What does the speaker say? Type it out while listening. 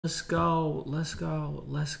Let's go, let's go,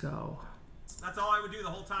 let's go. That's all I would do the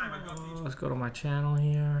whole time. I'd go to each. Let's go to my channel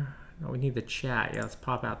here. No, we need the chat. Yeah, let's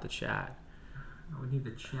pop out the chat. No, we need the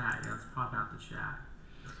chat. Yeah, let's pop out the chat.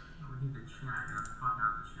 No, we need the chat. Yeah, let's pop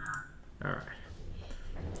out the chat. All right.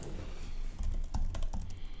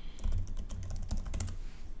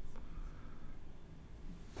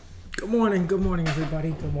 Good morning, everybody.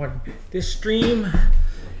 Good morning. This stream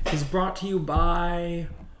is brought to you by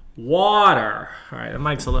water. All right, the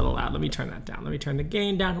mic's a little loud. Let me turn that down. Let me turn the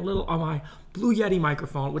gain down a little on my Blue Yeti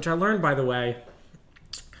microphone, which I learned, by the way,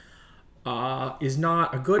 is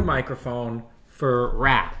not a good microphone for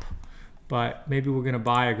rap. But maybe we're going to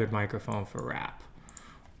buy a good microphone for rap.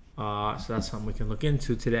 So that's something we can look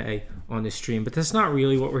into today on this stream. But that's not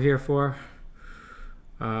really what we're here for.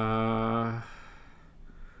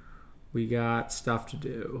 We got stuff to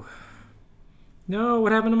do. No,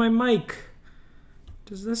 what happened to my mic?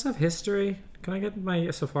 Does this have history? Can I get my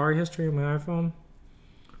Safari history on my iPhone?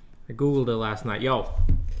 I Googled it last night. Yo.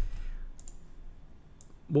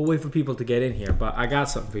 We'll wait for people to get in here, but I got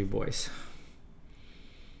something for you boys.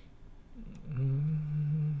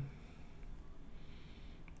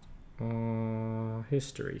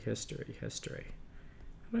 History. How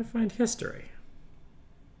do I find history?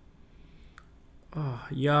 Oh,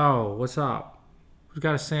 yo, what's up? Who's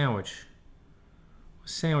got a sandwich? What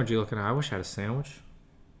sandwich are you looking at? I wish I had a sandwich.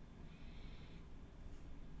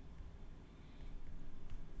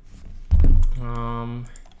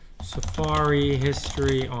 Safari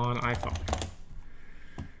history on iPhone.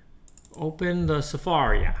 Open the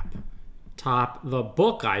Safari app. Tap the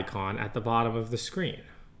book icon at the bottom of the screen.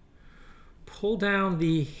 Pull down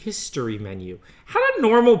the history menu. How do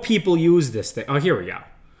normal people use this thing? Oh, here we go.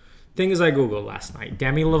 Things I Googled last night.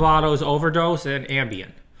 Demi Lovato's Overdose and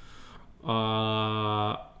Ambien.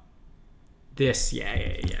 This, yeah.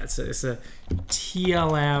 It's a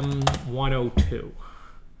TLM 102.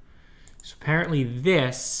 So apparently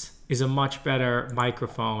this is a much better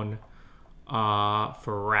microphone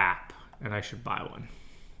for rap, and I should buy one.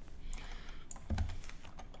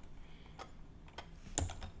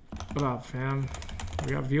 What up, fam?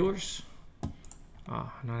 We got viewers? Oh,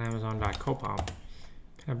 not Amazon.com.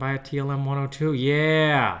 Can I buy a TLM 102?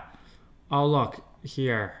 Yeah. Oh, look.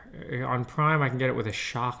 Here. On Prime, I can get it with a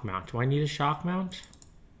shock mount. Do I need a shock mount?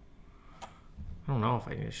 I don't know if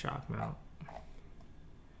I need a shock mount.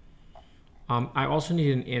 I also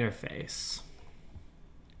need an interface.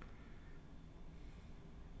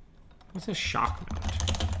 What's a shock mount?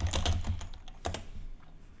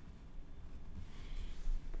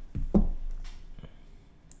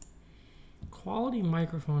 Quality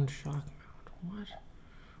microphone shock mount. What?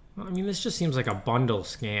 Well, I mean, this just seems like a bundle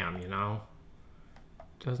scam, you know?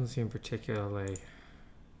 Doesn't seem particularly...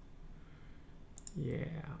 Yeah.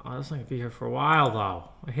 Oh, this ain't gonna be here for a while, though.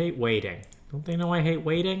 I hate waiting. Don't they know I hate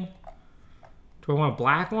waiting? Do I want a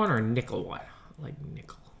black one or a nickel one? I like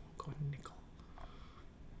nickel. Go with nickel.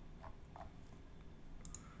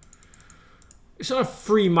 It's not a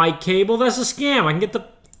free mic cable. That's a scam. I can get the...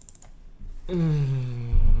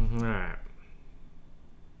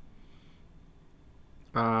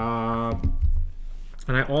 Alright.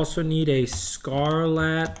 And I also need a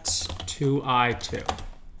Scarlett 2i2.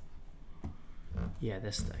 Yeah,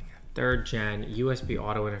 this thing. 3rd gen USB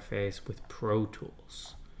auto interface with Pro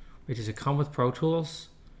Tools. Wait, does it come with Pro Tools?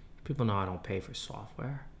 People know I don't pay for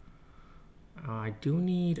software. I do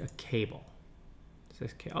need a cable.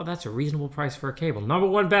 Oh, that's a reasonable price for a cable.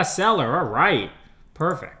 #1 bestseller. All right.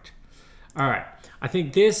 Perfect. All right. I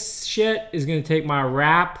think this shit is going to take my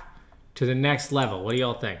rap to the next level. What do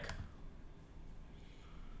y'all think?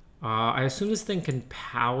 I assume this thing can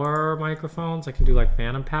power microphones. I can do like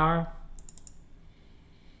phantom power.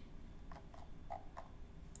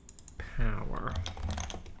 Power.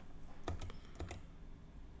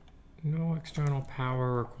 No external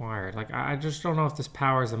power required. Like, I just don't know if this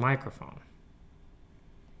powers the microphone.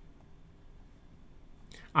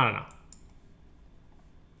 I don't know.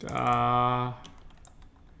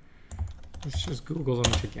 Let's just Google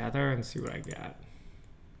them together and see what I get.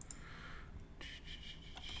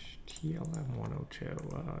 TLM 102.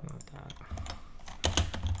 Not that.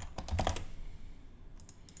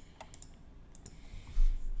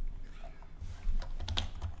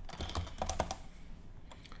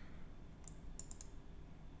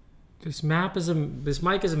 This mic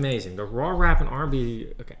is amazing. The raw rap and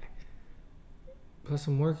R&B, okay. Plus,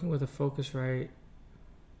 I'm working with a Focusrite,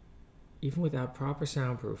 even without proper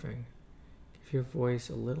soundproofing. Give your voice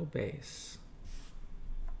a little bass.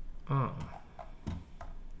 So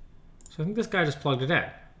I think this guy just plugged it in.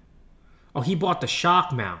 Oh, he bought the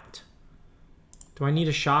shock mount. Do I need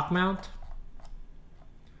a shock mount?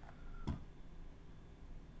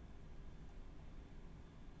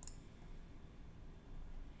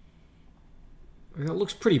 That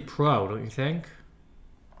looks pretty pro, don't you think?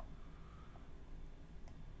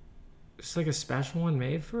 Is like a special one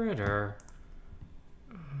made for it, or?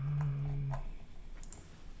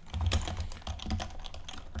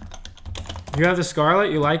 You have the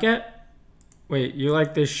Scarlett? You like it? Wait, you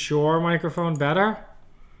like this Shure microphone better?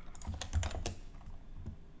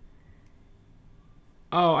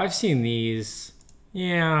 Oh, I've seen these.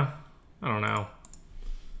 Yeah, I don't know.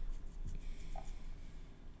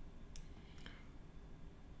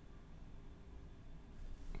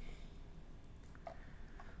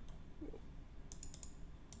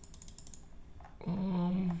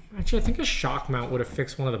 Actually, I think a shock mount would have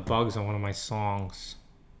fixed one of the bugs on one of my songs.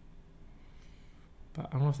 But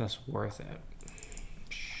I don't know if that's worth it.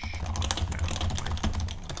 Shock mount microphone.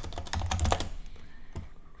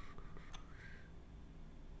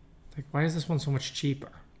 Like, why is this one so much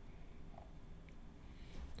cheaper?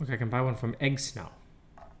 Look, I can buy one from Egg Snow.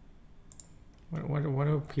 What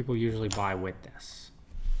do people usually buy with this?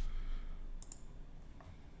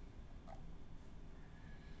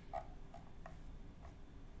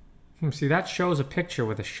 See, that shows a picture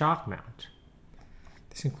with a shock mount.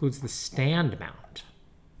 This includes the stand mount.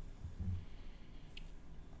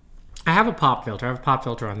 I have a pop filter. I have a pop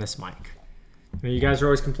filter on this mic. You guys are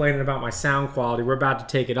always complaining about my sound quality. We're about to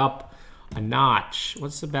take it up a notch.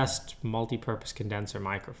 What's the best multi-purpose condenser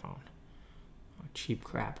microphone? Oh, cheap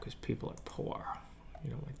crap, because people are poor. You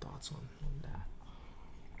know my thoughts on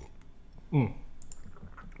that.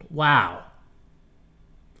 Wow.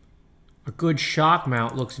 A good shock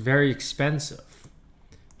mount looks very expensive.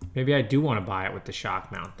 Maybe I do want to buy it with the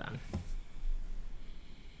shock mount then.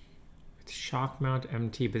 It's shock mount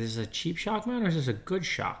MT, but this is a cheap shock mount or is this a good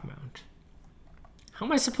shock mount? How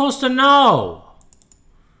am I supposed to know?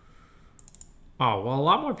 Oh, well, a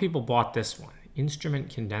lot more people bought this one.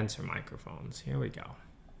 Instrument condenser microphones. Here we go.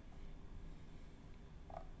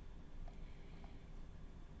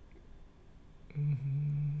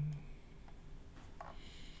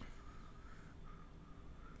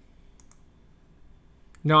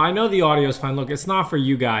 No, I know the audio is fine. Look, it's not for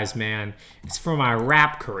you guys, man. It's for my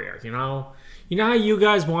rap career, you know? You know how you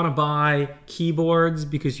guys want to buy keyboards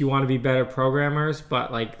because you want to be better programmers,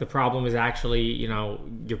 but like the problem is actually, you know,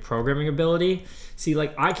 your programming ability? See,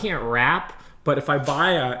 like I can't rap, but if I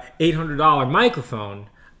buy a $800 microphone,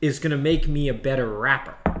 it's going to make me a better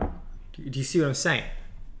rapper. Do you see what I'm saying?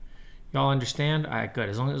 Y'all understand? All right, good.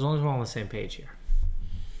 As long as we're all on the same page here.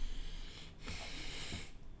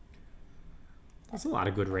 That's a lot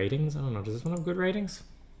of good ratings. I don't know. Does this one have good ratings?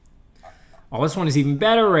 Oh, this one is even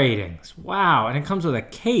better ratings. Wow. And it comes with a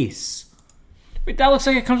case. Wait, that looks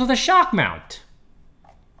like it comes with a shock mount.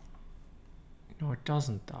 No, it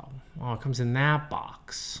doesn't, though. Oh, it comes in that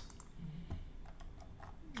box.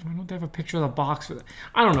 Why don't they have a picture of the box for that?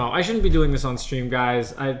 I don't know. I shouldn't be doing this on stream,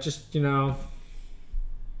 guys. I just, you know...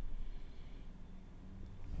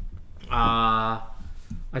 I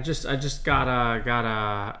just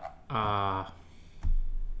gotta...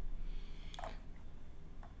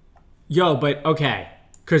 Yo, but okay,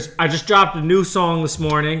 because I just dropped a new song this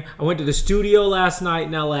morning. I went to the studio last night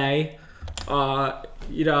in LA.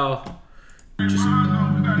 You know, just,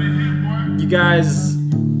 you guys,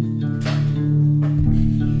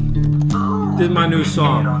 this is my new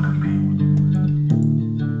song.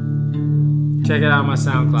 Check it out on my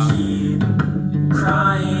SoundCloud. Keep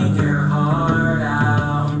crying your heart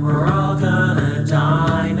out. We're all gonna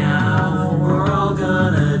die now. We're all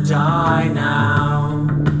gonna die now.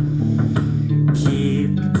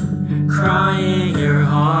 Crying your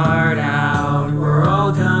heart out. We're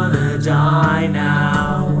all gonna die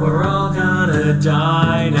now. We're all gonna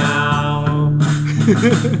die now.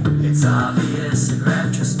 It's obvious in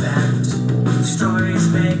retrospect. Stories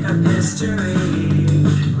make up history.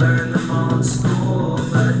 Learn them all in school,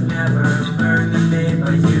 but never learn them made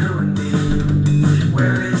by you and me.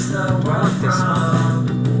 Where is the world from?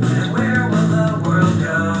 And where will the world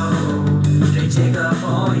go? They take up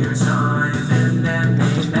all your time and then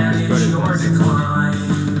they manage your decline.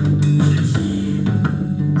 Keep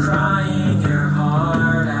crying your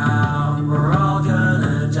heart out. We're all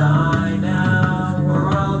gonna die now. We're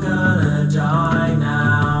all gonna die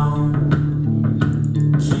now.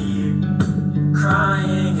 Keep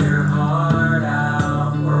crying your heart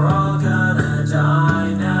out. We're all gonna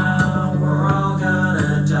die now. We're all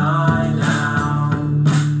gonna die now.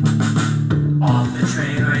 Off the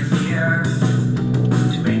train right here.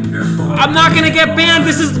 I'm not gonna get banned.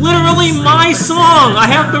 This is literally my song. I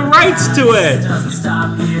have the rights to it. Doesn't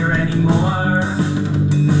stop here anymore.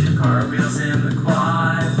 Car wheels in the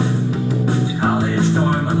quad. College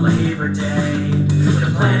dorm on Labor Day.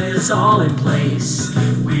 The plan is all in place.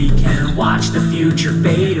 We can watch the future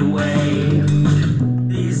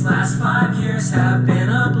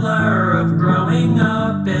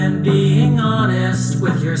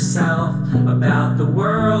honest with yourself about the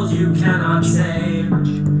world you cannot save.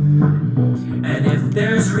 And if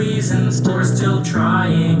there's reasons for still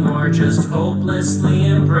trying or just hopelessly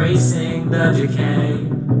embracing the decay.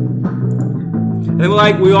 And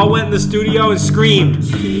like we all went in the studio and screamed.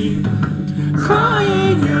 Keep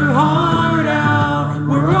crying your heart out.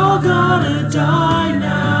 We're all gonna die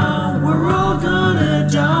now. We're all gonna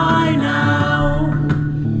die now.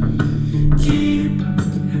 Keep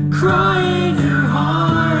crying your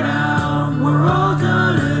heart out. We're all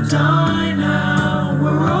gonna die now.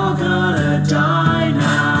 We're all gonna die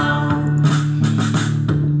now.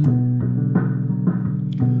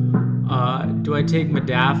 Do I take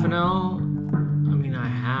modafinil? I mean, I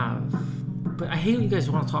have. But I hate when you guys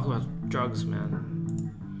want to talk about drugs,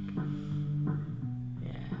 man.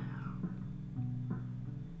 Yeah.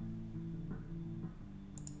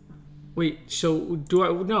 Wait, so do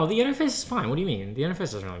I... No, the interface is fine. What do you mean? The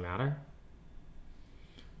interface doesn't really matter.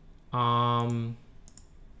 Do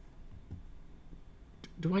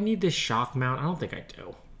I need this shock mount? I don't think I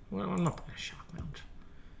do. I'm not putting a shock mount.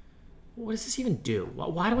 What does this even do?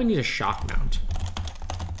 Why do I need a shock mount?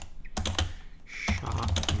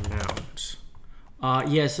 Shock mount.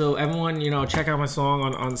 Yeah, so everyone, you know, check out my song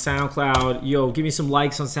on SoundCloud. Yo, give me some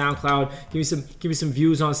likes on SoundCloud. Give me some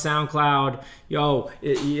views on SoundCloud. Yo,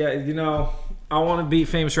 yeah, you know, I want to be a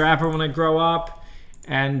famous rapper when I grow up.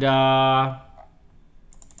 And oh,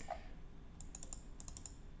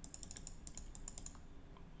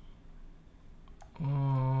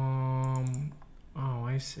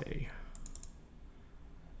 I see.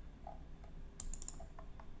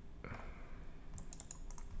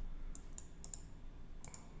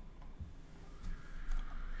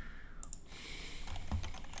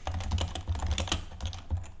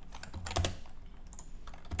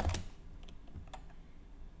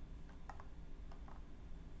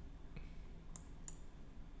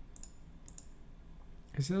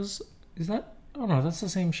 Is that? Oh no, that's the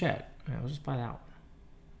same shit. Yeah, I'll just buy that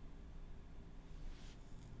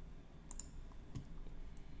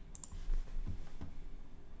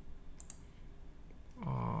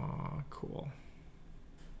one. Cool.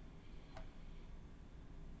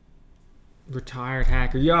 Retired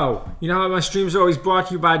hacker. Yo, you know how my streams are always brought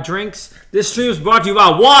to you by drinks? This stream is brought to you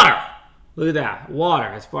by water. Look at that.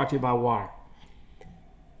 Water. It's brought to you by water.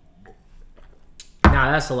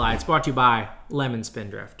 Nah, that's a lie. It's brought to you by Lemon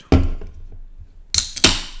Spindrift.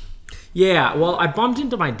 Yeah, well, I bumped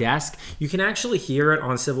into my desk. You can actually hear it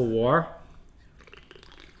on Civil War.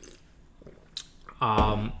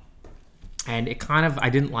 And it kind of, I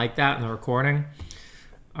didn't like that in the recording.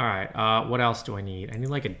 All right, what else do I need? I need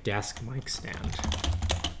like a desk mic stand.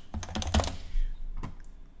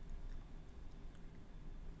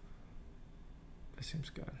 That seems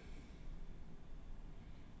good.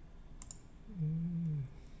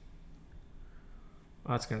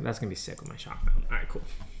 Oh, that's gonna be sick with my shock mount. All right, cool.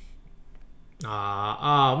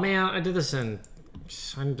 Oh man, I did this in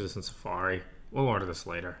Safari. We'll order this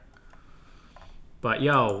later. But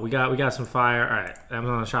yo, we got some fire. All right,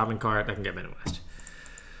 Amazon shopping cart. I can get Midwest.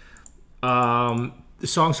 The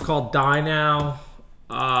song's called "Die Now."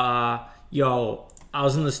 Yo, I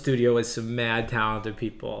was in the studio with some mad talented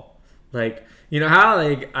people. Like, you know how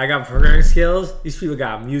like I got programming skills? These people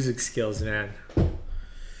got music skills, man.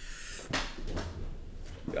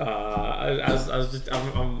 I was just,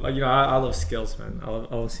 I'm you know, I love skills, man. I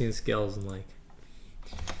love seeing skills and like.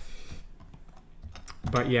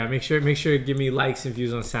 But yeah, make sure to give me likes and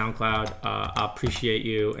views on SoundCloud. I appreciate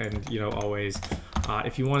you, and you know, always.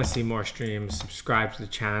 If you want to see more streams, subscribe to the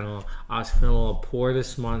channel. I was feeling a little poor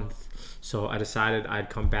this month, so I decided I'd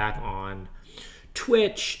come back on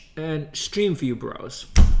Twitch and stream for you bros.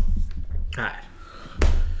 All right,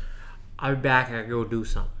 I'll be back. I gotta go do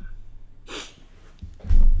something.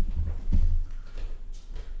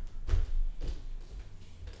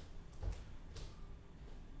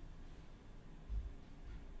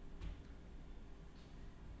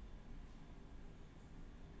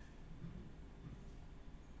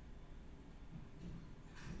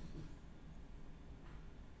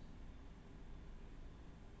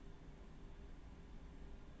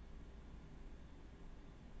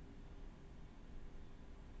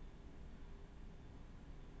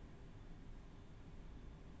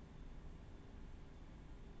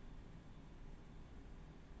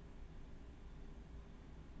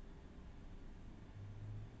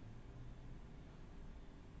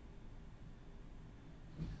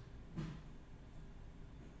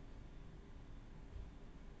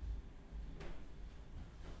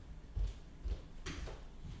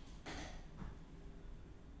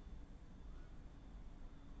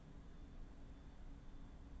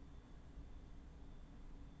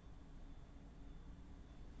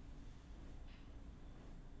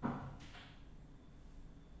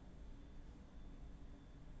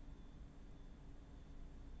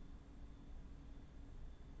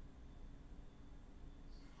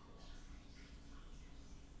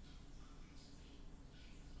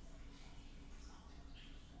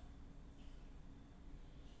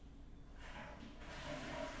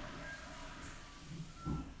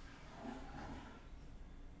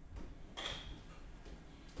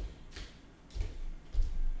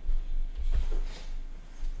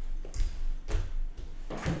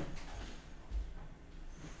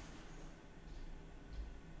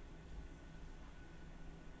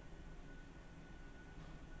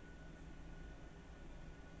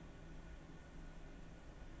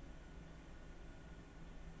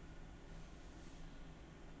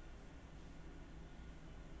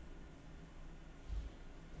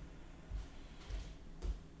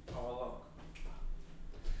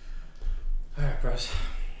 macros.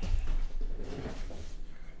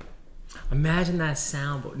 Imagine that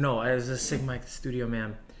soundboard. No, it was a Sigma Studio,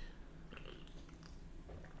 man.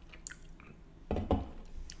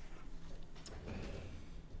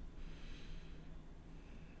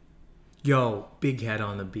 Yo, Big Head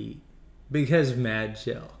on the beat. Big Head's mad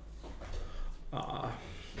chill. Alright.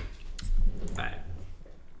 Alright,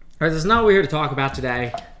 that's not what we're here to talk about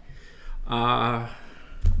today.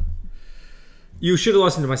 You should have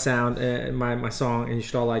listened to my sound, my song, and you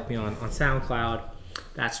should all like me on SoundCloud.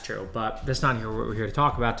 That's true, but that's not what we're here to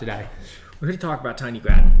talk about today. We're here to talk about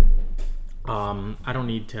tinygrad. I don't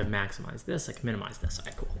need to maximize this. I can minimize this.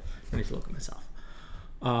 Alright, cool. I need to look at myself.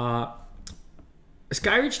 This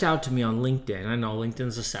guy reached out to me on LinkedIn. I know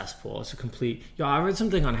LinkedIn's a cesspool. It's a complete... Yo, I read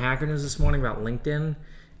something on Hacker News this morning about LinkedIn,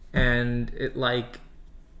 and it, like,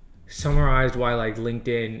 summarized why, like,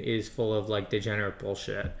 LinkedIn is full of, like, degenerate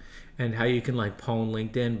bullshit, and how you can, like, pwn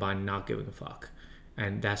LinkedIn by not giving a fuck.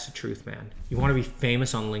 And that's the truth, man. You want to be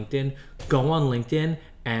famous on LinkedIn? Go on LinkedIn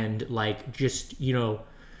and, like, just, you know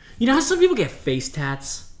how some people get face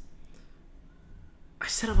tats? I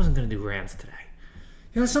said I wasn't going to do rants today.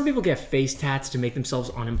 You know, some people get face tats to make themselves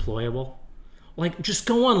unemployable. Like, just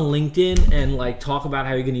go on LinkedIn and, like, talk about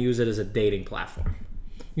how you're going to use it as a dating platform.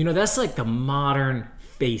 You know, that's, like, the modern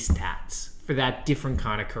face tats for that different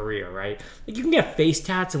kind of career, right? Like, you can get face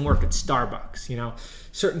tats and work at Starbucks, you know?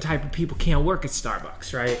 Certain type of people can't work at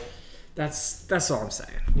Starbucks, right? That's all I'm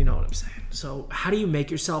saying. You know what I'm saying. So how do you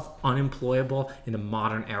make yourself unemployable in the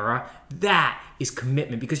modern era? That is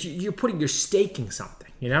commitment, because you're staking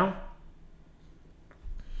something, you know?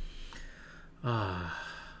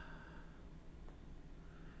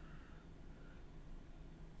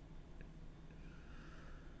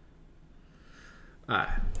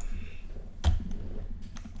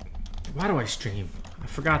 Why do I stream? I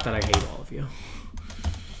forgot that I hate all of you.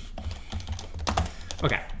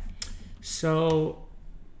 Okay, so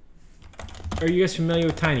are you guys familiar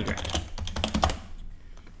with tinygrad?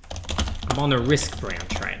 I'm on the Risc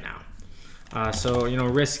branch right now. So, you know,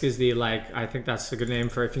 Risc is the, like, I think that's a good name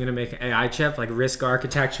for if you're going to make an AI chip. Like, Risc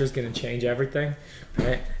architecture is going to change everything,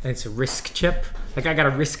 right? And it's a Risc chip. Like, I got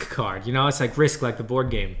a Risc card, you know? It's like Risc, like the board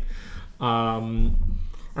game.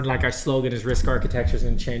 And, like, our slogan is Risc architecture is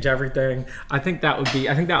going to change everything. I think that would be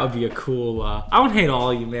a cool... I don't hate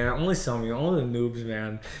all of you, man. Only some of you. Only the noobs,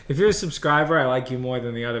 man. If you're a subscriber, I like you more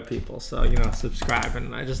than the other people. So, you know, subscribe,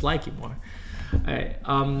 and I just like you more. All right.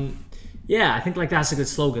 Yeah, I think, like, that's a good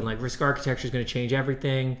slogan. Like, Risc architecture is going to change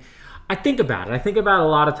everything. I think about it. I think about it a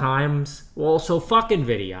lot of times. Well, so fuck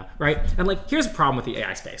NVIDIA, right? And, like, here's the problem with the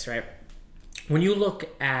AI space, right? When you look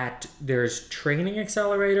at, there's training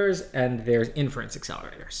accelerators and there's inference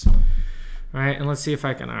accelerators, right? And let's see if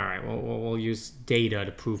I can, all right, we'll use data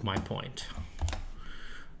to prove my point.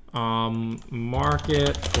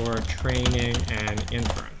 Market for training and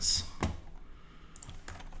inference.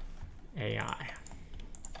 AI.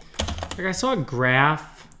 Like, I saw a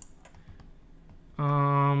graph.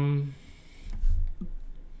 Yeah,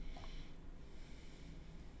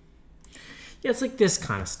 it's like this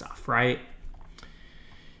kind of stuff, right?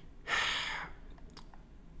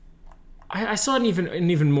 I saw an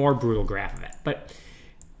even more brutal graph of it. But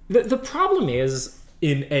the problem is,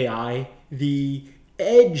 in AI, the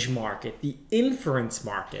edge market, the inference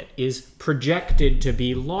market, is projected to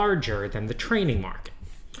be larger than the training market.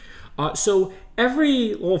 So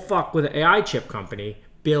every little fuck with an AI chip company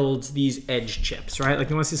builds these edge chips, right? Like,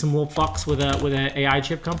 you want to see some little fucks with an AI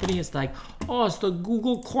chip company? It's like, oh, it's the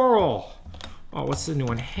Google Coral. Oh, what's the new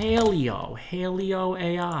one? Haleo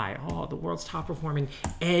AI. Oh, the world's top performing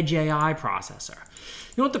edge AI processor.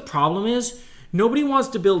 You know what the problem is? Nobody wants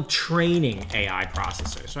to build training AI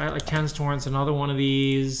processors, right? Like tenstorrent's another one of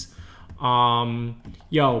these. But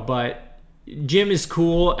Jim is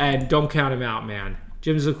cool, and don't count him out, man.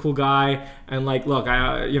 Jim's a cool guy, and, like, look,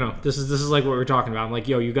 this is like what we're talking about. I'm like,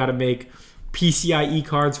 yo, you got to make PCIe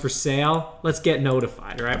cards for sale. Let's get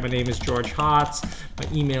notified, all right? My name is George Hotz. My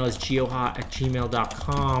email is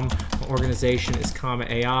geohot@gmail.com. My organization is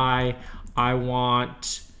comma.ai. I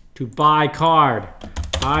want to buy card.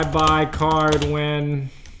 I buy card when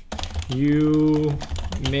you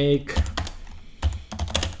make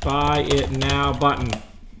buy it now button. All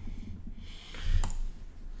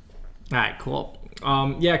right, cool.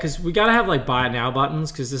 Yeah, because we got to have, like, buy it now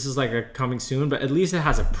buttons, because this is, like, a coming soon, but at least it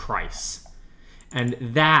has a price. And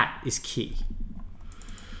that is key.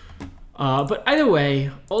 But either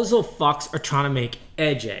way, all those little fucks are trying to make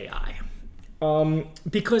edge AI.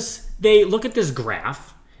 Because they look at this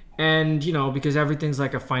graph, and, you know, because everything's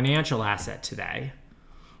like a financial asset today.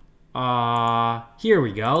 Here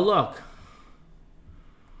we go, look.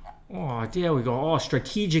 Oh, there we go. Oh,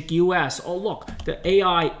 strategic US. Oh, look, the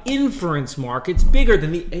AI inference market's bigger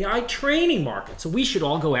than the AI training market. So we should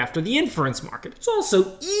all go after the inference market. It's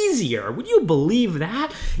also easier. Would you believe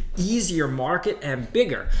that? Easier market and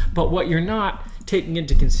bigger. But what you're not taking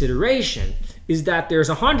into consideration is that there's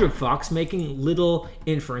 100 fucks making little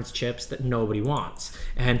inference chips that nobody wants.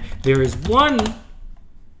 And there is one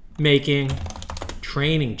making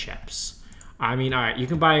training chips. I mean, all right, you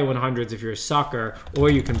can buy A100s if you're a sucker,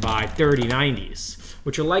 or you can buy 3090s,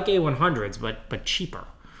 which are like A100s, but cheaper.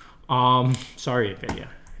 Sorry, NVIDIA.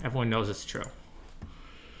 Everyone knows it's true.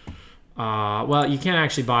 Well, you can't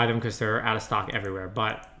actually buy them because they're out of stock everywhere,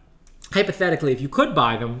 but hypothetically, if you could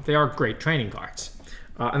buy them, they are great training cards.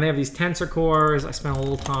 And they have these tensor cores. I spent a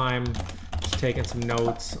little time just taking some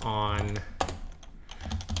notes on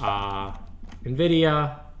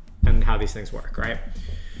NVIDIA and how these things work, right?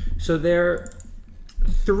 So they're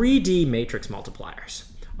 3D matrix multipliers.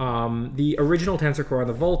 The original tensor core on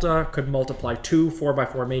the Volta could multiply two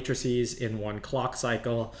 4x4 matrices in one clock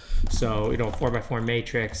cycle. So, you know, a 4x4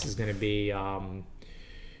 matrix is going to be,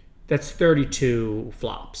 that's 32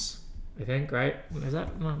 flops, I think, right? Is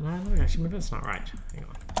that, no, actually, maybe that's not right. Hang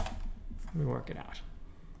on. Let me work it out.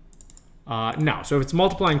 No, so if it's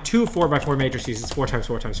multiplying two 4x4 matrices, it's 4 times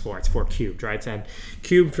 4 times 4. It's 4 cubed, right? And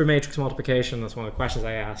cubed for matrix multiplication, that's one of the questions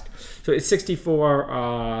I asked. So it's 64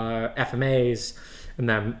 FMAs, and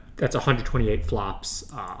then that's 128 flops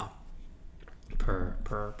per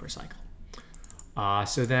cycle.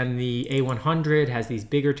 So then the A100 has these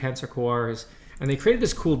bigger tensor cores, and they created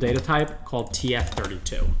this cool data type called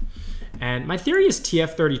TF32. And my theory is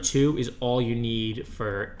TF32 is all you need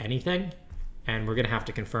for anything. And we're going to have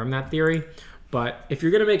to confirm that theory. But if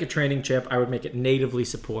you're going to make a training chip, I would make it natively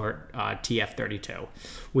support TF32,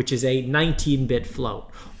 which is a 19-bit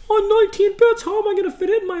float. Oh, 19 bits, how am I going to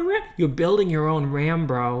fit it in my RAM? You're building your own RAM,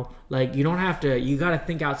 bro. Like, you don't have to, you got to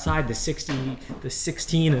think outside the 16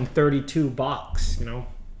 and 32 box, you know?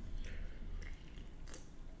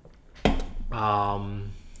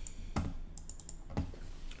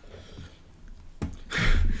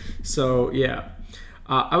 So, yeah.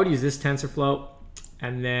 I would use this TensorFloat,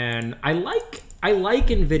 and then I like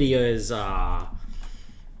NVIDIA's,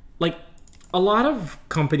 like, a lot of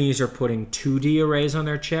companies are putting 2D arrays on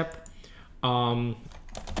their chip. You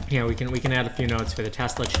know, we can add a few notes for the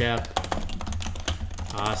Tesla chip.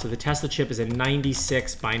 So the Tesla chip is a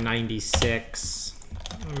 96 by 96.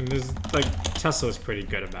 I mean, there's, like, Tesla is pretty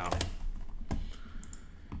good about it.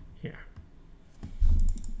 Here.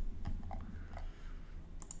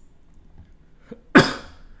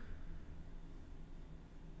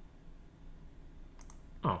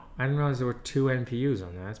 Oh, I didn't realize there were 2 NPUs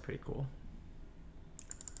on there. That's pretty cool.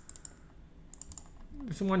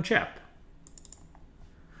 It's in one chip.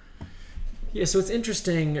 Yeah, so it's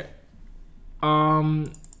interesting.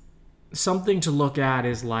 Something to look at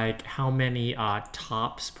is like how many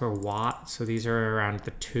tops per watt. So these are around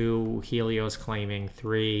the 2. Helio's claiming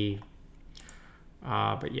 3.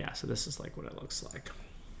 But yeah, so this is like what it looks like.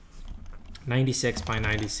 96 by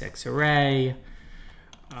 96 array.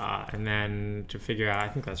 And then to figure out, I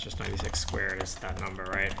think that's just 96 squared is that number,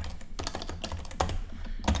 right?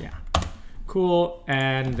 Yeah. Cool.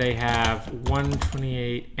 And they have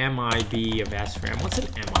 128 MIB of SRAM. What's an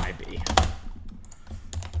MIB?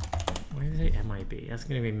 Why do they say MIB? That's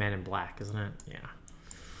going to be Men in Black, isn't it? Yeah.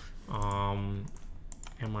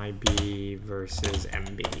 MIB versus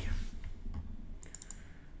MB.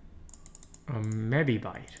 A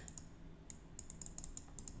megabyte.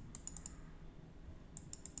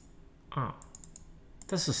 Oh,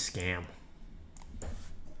 that's a scam.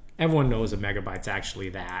 Everyone knows a megabyte's actually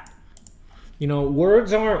that. You know,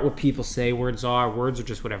 words aren't what people say words are. Words are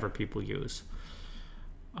just whatever people use.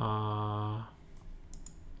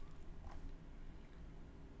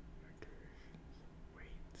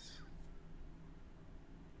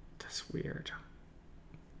 That's weird.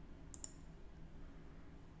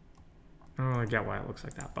 I don't really get why it looks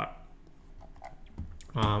like that, but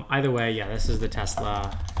either way, yeah, this is the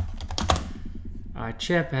Tesla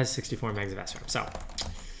chip. Has 64 megs of SRAM. So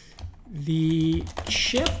the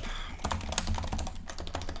chip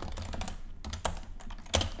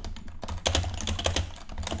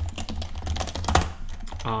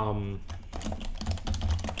so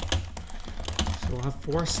we'll have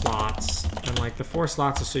 4 slots, and like the 4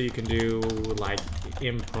 slots are so you can do like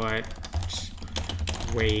input,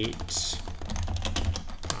 wait,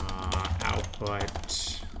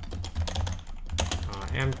 output,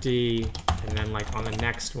 empty, and then like on the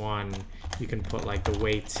next one you can put like the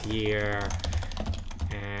weights here,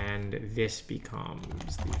 and this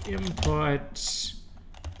becomes the input,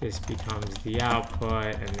 this becomes the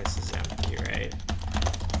output, and this is empty, right?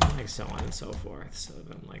 Like so on and so forth. So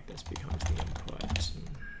then like this becomes the input, and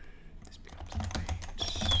this becomes the weight.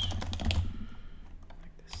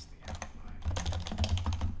 Like this is the output.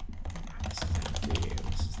 This is empty, and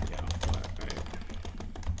this is the output, right?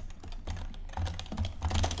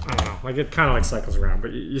 I don't know, like it kind of like cycles around,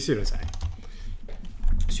 but you see what I'm saying.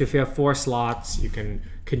 So if you have 4 slots, you can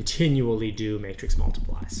continually do matrix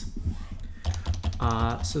multiplies.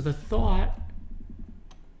 So the thought,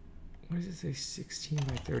 what does it say, 16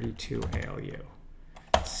 by 32 ALU?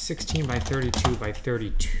 It's 16 by 32 by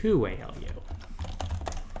 32 ALU.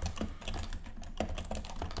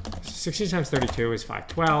 So 16 times 32 is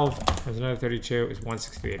 512, times another 32 is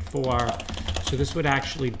 16384. So this would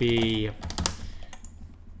actually be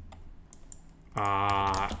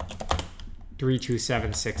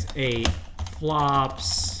 32768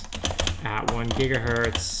 flops at 1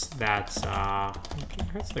 gigahertz. That's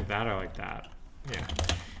gigahertz like that or like that? Yeah.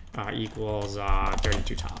 Equals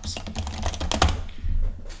 32 tops.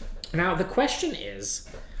 Now the question is,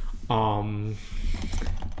 how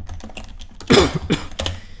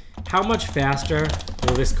much faster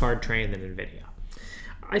will this card train than NVIDIA?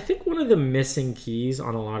 I think one of the missing keys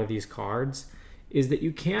on a lot of these cards is that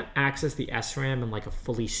you can't access the SRAM in like a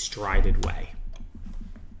fully strided way.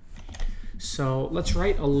 So let's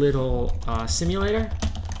write a little simulator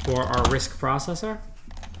for our RISC processor.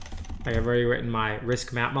 I have already written my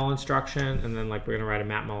RISC matmul instruction, and then like we're gonna write a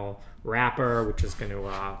matmul wrapper, which is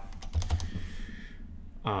gonna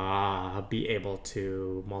be able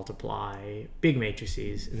to multiply big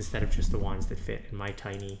matrices instead of just the ones that fit in my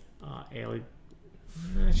tiny ALU.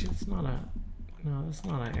 Actually, it's not a. No, that's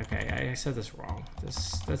not a. Okay, I said this wrong.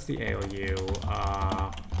 That's the ALU.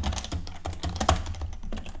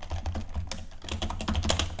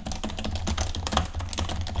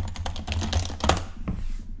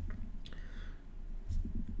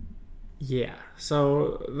 Yeah,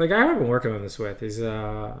 so the guy I've been working on this with is,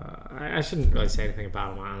 I shouldn't really say anything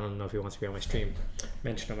about him. I don't know if he wants to be on my stream,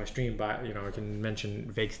 mentioned on my stream, but, you know, I can mention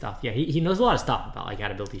vague stuff. Yeah, he knows a lot of stuff about, like, how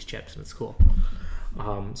to build these chips, and it's cool.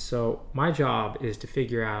 So my job is to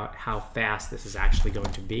figure out how fast this is actually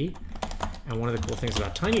going to be. And one of the cool things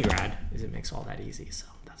about tinygrad is it makes all that easy, so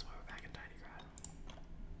that's why we're back in tinygrad.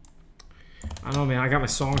 I don't know, man, I got my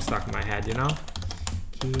song stuck in my head, you know?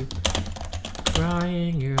 Keep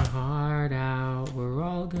crying your heart out, we're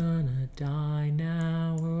all gonna die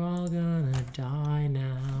now, we're all gonna die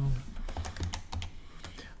now.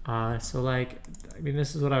 So like, I mean,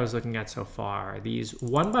 this is what I was looking at so far. These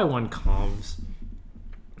 1x1 convs,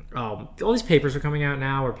 all these papers are coming out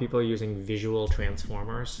now where people are using visual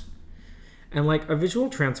transformers. And like a visual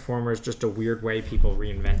transformer is just a weird way people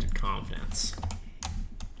reinvented convnets.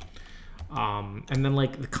 And then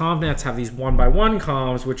like the convnets have these 1x1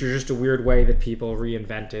 convs, which are just a weird way that people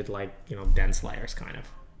reinvented, like, you know, dense layers kind of.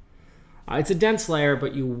 It's a dense layer,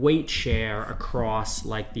 but you weight share across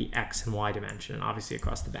like the X and Y dimension, and obviously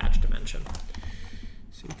across the batch dimension.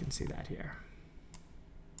 So you can see that here.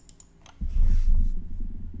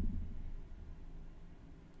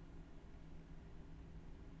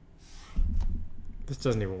 This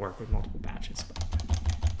doesn't even work with multiple batches, but.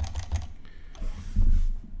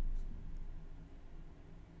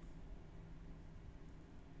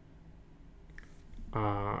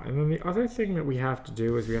 And then the other thing that we have to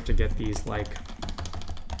do is we have to get these like,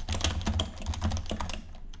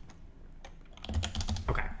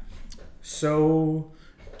 okay. So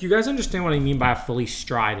do you guys understand what I mean by a fully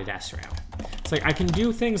strided SRAM? It's like I can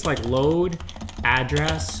do things like load,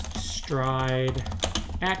 address, stride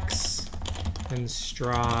X, and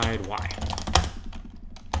stride Y.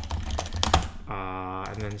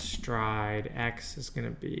 And then stride X is going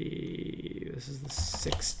to be, this is the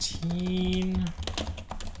 16.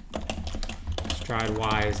 Stride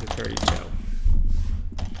Y is the 32.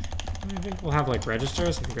 I think we'll have like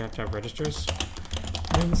registers. I think we have to have registers.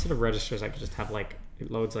 And then instead of registers, I could just have like,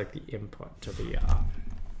 it loads like the input to the,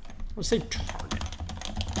 let's say target.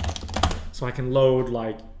 So I can load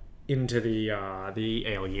like into the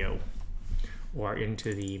ALU or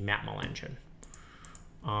into the matmul engine.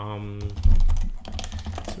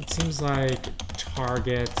 So it seems like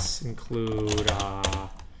targets include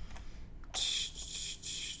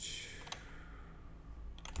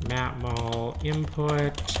matmul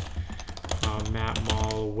input,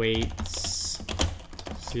 matmul weights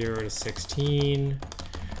 0 to 16,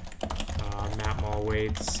 matmul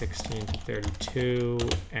weights 16 to 32,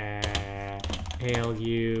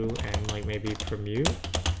 ALU, and like maybe permute.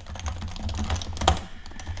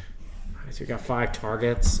 So we got 5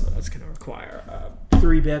 targets, so that's going to require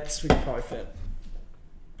 3 bits. We can probably fit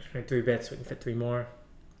 3 bits, we can fit 3 more.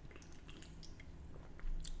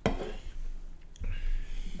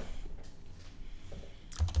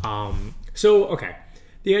 Okay,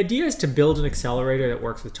 the idea is to build an accelerator that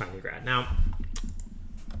works with tinygrad. Now,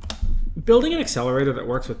 building an accelerator that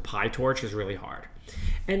works with PyTorch is really hard.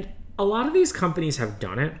 And a lot of these companies have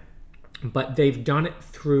done it, but they've done it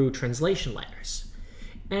through translation layers.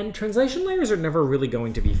 And translation layers are never really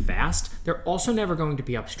going to be fast. They're also never going to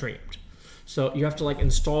be upstreamed. So you have to like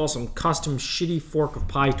install some custom shitty fork of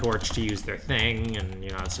PyTorch to use their thing, and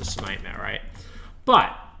you know, it's just a nightmare, right?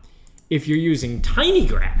 But if you're using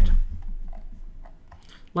tinygrad,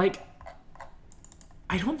 like,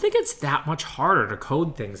 I don't think it's that much harder to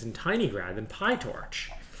code things in tinygrad than PyTorch.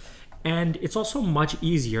 And it's also much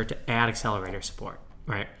easier to add accelerator support,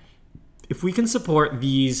 right? If we can support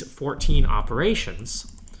these 14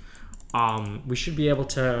 operations, we should be able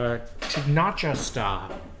to not just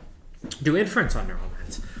do inference on neural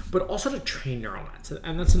nets, but also to train neural nets.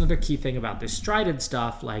 And that's another key thing about this strided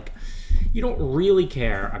stuff. Like, you don't really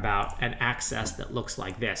care about an access that looks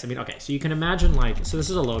like this. I mean, okay, so you can imagine like, so this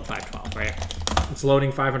is a load 512, right? It's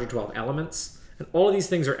loading 512 elements, and all of these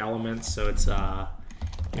things are elements. So it's,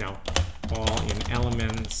 you know, all in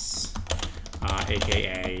elements,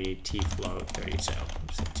 aka tfloat 32.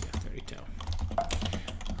 32.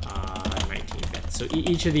 19 bits. So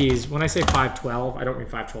each of these, when I say 512, I don't mean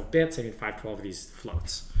 512 bits, I mean 512 of these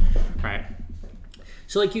floats, right?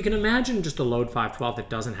 So like you can imagine just a load 512 that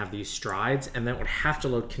doesn't have these strides, and then it would have to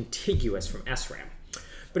load contiguous from SRAM.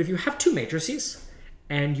 But if you have two matrices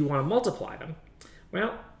and you want to multiply them,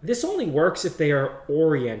 well, this only works if they are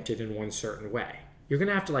oriented in one certain way. You're going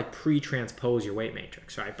to have to like pre-transpose your weight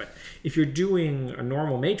matrix, right? But if you're doing a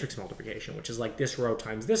normal matrix multiplication, which is like this row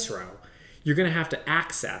times this row, you're going to have to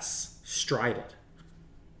access strided.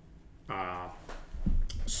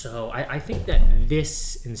 So I think that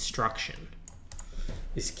this instruction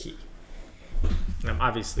is key.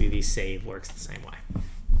 Obviously, the save works the same way.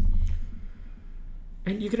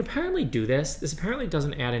 And you can apparently do this. This apparently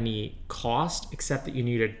doesn't add any cost, except that you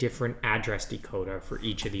need a different address decoder for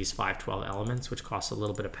each of these 512 elements, which costs a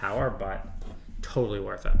little bit of power, but totally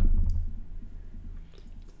worth it.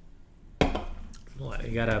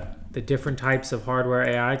 You got the different types of hardware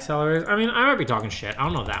AI accelerators. I mean, I might be talking shit. I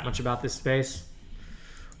don't know that much about this space.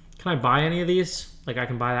 Can I buy any of these? Like, I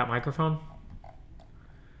can buy that microphone?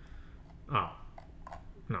 Oh.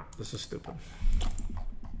 No, this is stupid.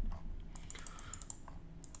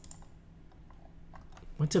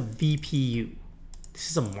 What's a VPU?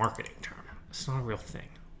 This is a marketing term. It's not a real thing.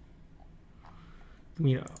 I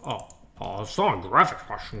mean, it's not a graphics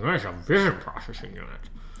processing unit, it's a vision processing unit.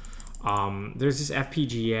 There's this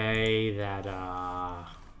FPGA that,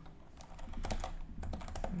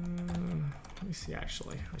 let me see,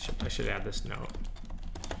 actually. I should add this note.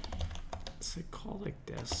 It's called like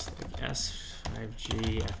this, like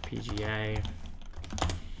S5G FPGA.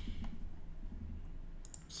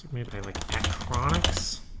 So maybe like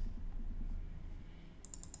Acronics.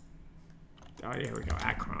 Oh, here we go,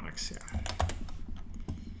 Acronics, yeah.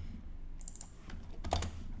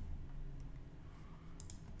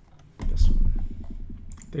 This one.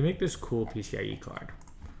 They make this cool PCIe card.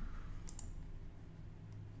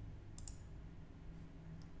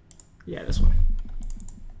 Yeah, this one.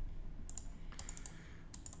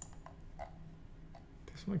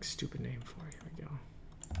 There's some like stupid name for it. Here we go.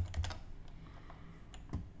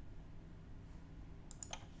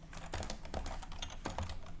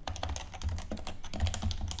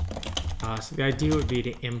 So the idea would be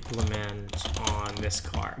to implement on this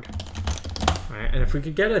card. Right? And if we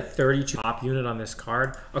could get a 32 op unit on this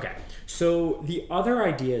card. Okay, so the other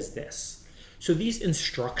idea is this. So these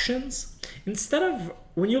instructions, instead of,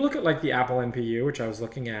 when you look at like the Apple NPU, which I was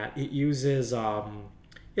looking at, it uses,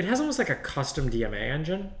 it has almost like a custom DMA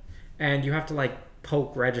engine, and you have to like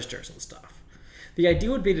poke registers and stuff. The idea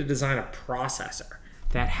would be to design a processor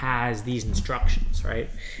that has these instructions, right?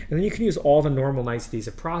 And then you can use all the normal niceties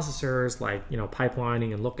of processors, like, you know,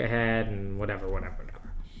 pipelining and look ahead and whatever.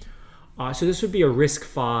 So this would be a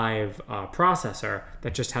risc-v processor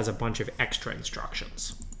that just has a bunch of extra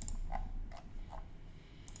instructions.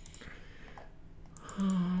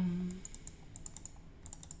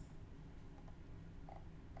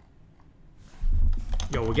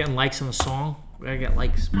 Yo, we're getting likes on the song. We gotta get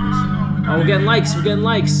likes, please. Oh, we're getting likes.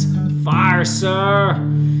 Fire, sir.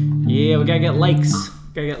 Yeah, we gotta get likes.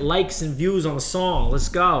 Gotta get likes and views on the song. Let's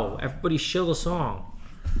go. Everybody shill the song.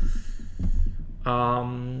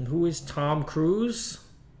 Who is Tom Cruise?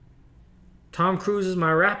 Tom Cruise is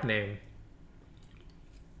my rap name.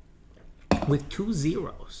 With 2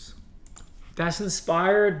 zeros. That's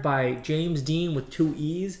inspired by James Dean with 2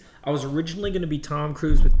 E's. I was originally gonna be Tom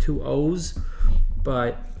Cruise with 2 O's,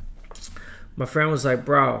 but my friend was like,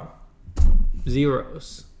 bro,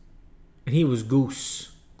 zeros. And he was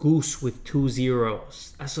Goose. Goose with 2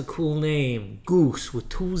 zeros. That's a cool name. Goose with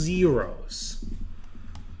 2 zeros.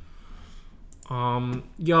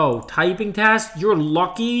 Yo, typing test, you're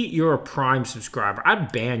lucky you're a Prime subscriber.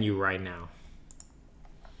 I'd ban you right now.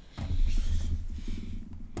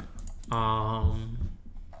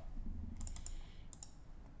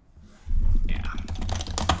 Yeah.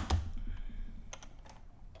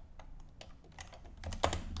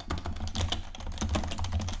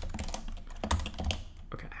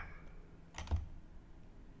 Okay.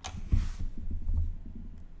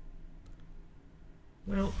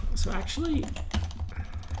 Well, so actually,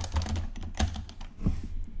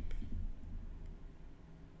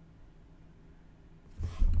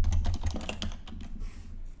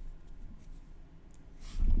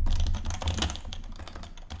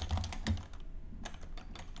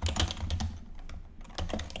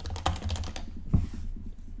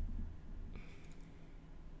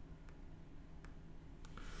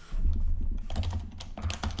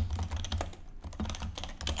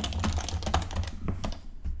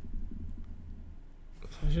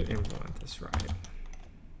 I should implement this right.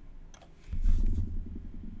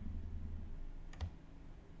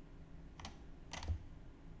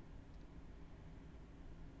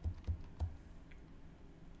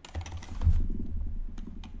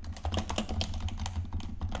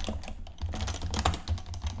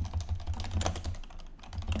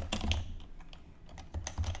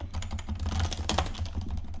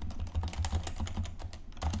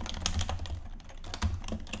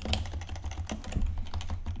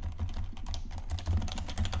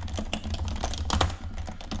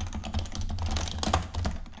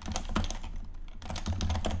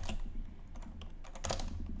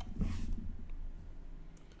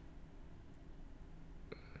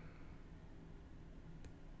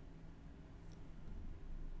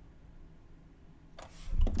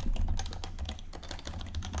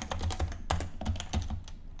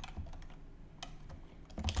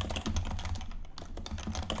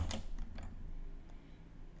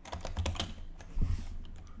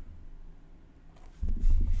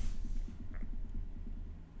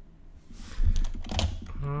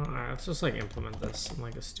 Let's just like implement this in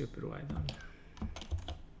like a stupid way then.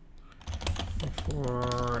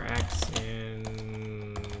 For x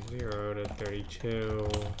in 0 to 32.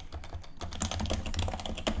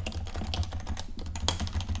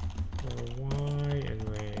 For y in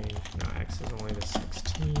range, no, x is only to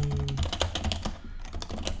 16.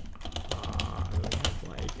 We have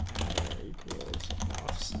like a equals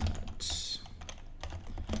offset.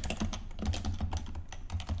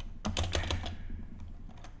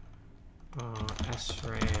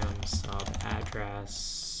 SRAM sub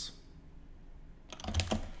address.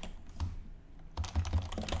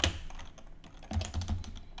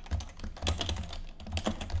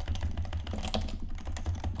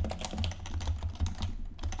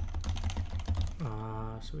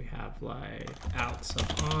 So we have like out sub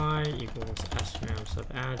I equals SRAM sub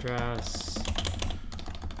address.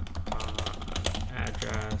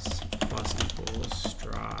 Address plus equals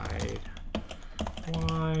stride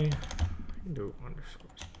y. Do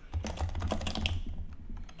underscores.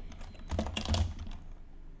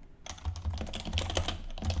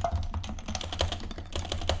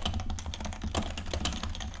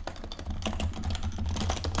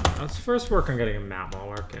 Let's first work on getting a map model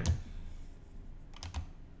working.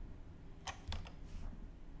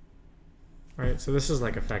 All right, so this is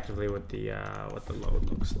like effectively what the load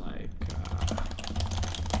looks like.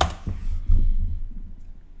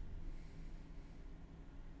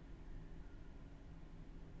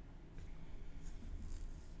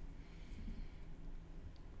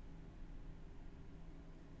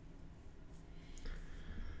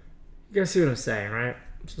 You guys see what I'm saying, right?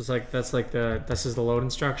 So it's like this is the load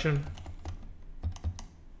instruction.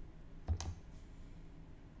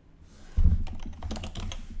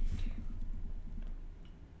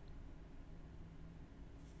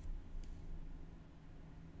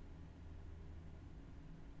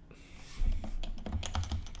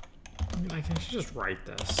 I mean, I should just write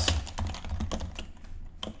this.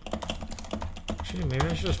 Actually, maybe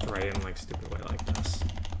I should just write it in like a stupid way like this.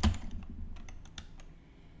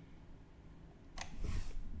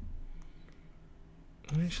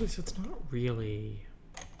 Actually, so it's not really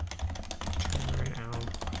turn out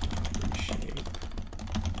shape.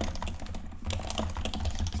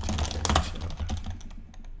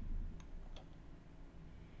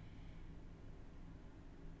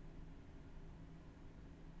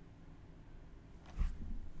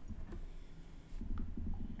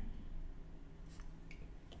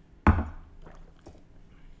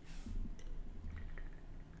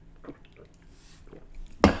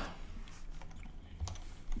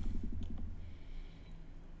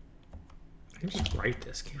 can just write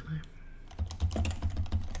this, can't I?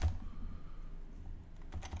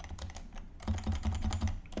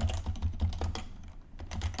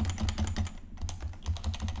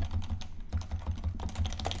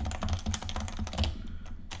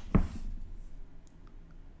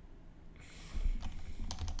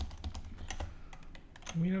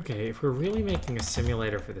 I mean, okay, if we're really making a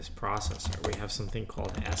simulator for this processor, we have something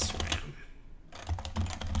called SRAM.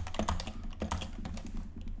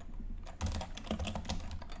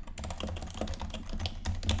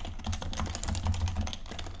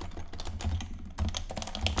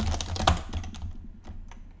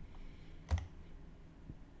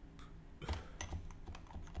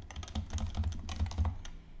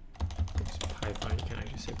 Python, you can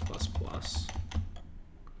actually say plus plus.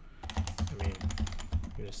 I mean,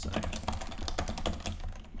 you just say.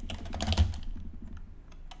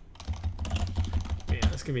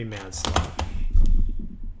 Yeah, it's gonna be mad slow.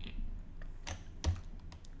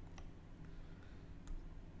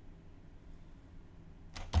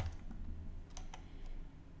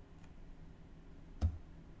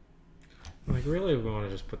 Like, really, we want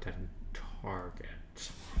to just put that in target.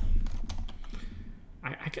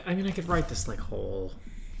 I mean, I could write this like whole.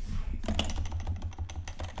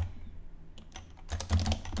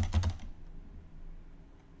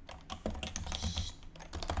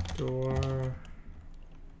 Store.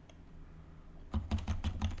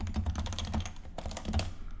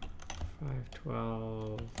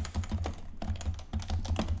 $512.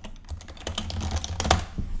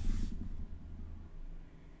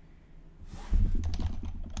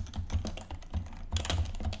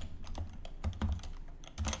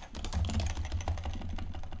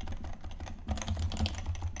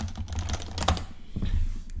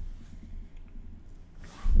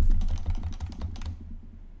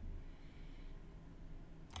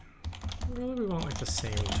 Really, we want like the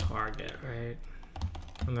same target, right?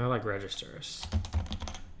 And they're like registers.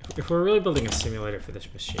 If we're really building a simulator for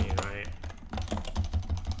this machine, right?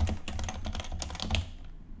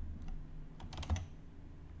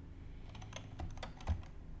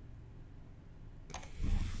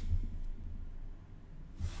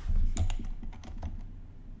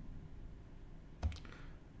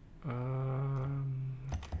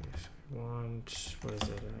 Okay, so we want, what is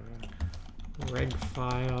it? Reg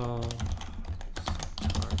file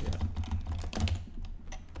target.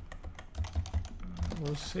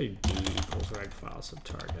 We'll say D equals reg file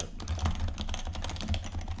subtarget.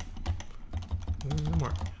 No more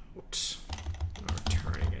out. Not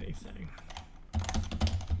returning anything.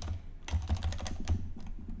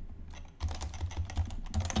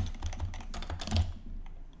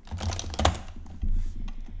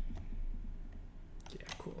 Yeah,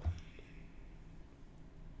 cool.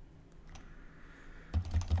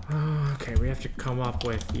 Okay, we have to come up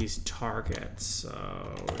with these targets.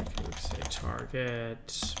 So we can say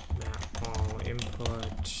target, map all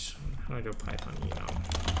input. How do I do Python enum?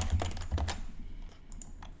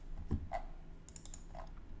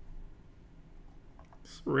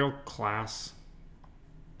 It's a real class.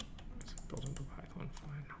 It's built into Python,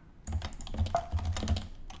 fine.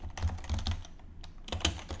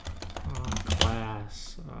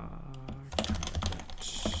 Class.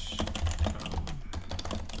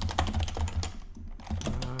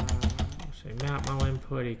 Map mall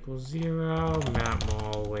input equals 0, map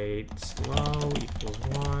mall weights low equals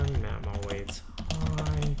 1, map mall weights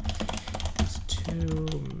high equals 2,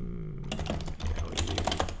 ALU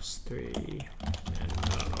equals 3, and I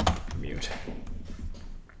don't know, commute.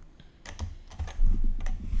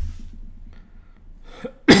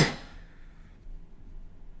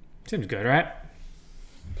 Seems good, right?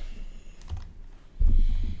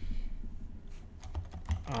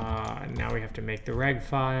 Now we have to make the reg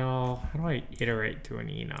file. How do I iterate through an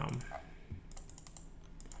enum?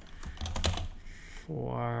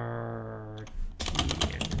 For T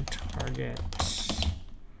and target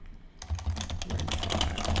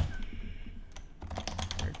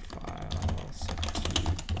reg file set T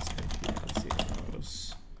equals NPL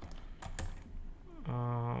zeros.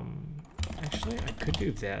 Actually, I could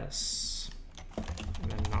do this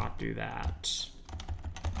and then not do that.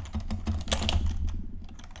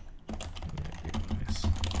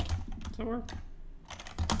 Does that work?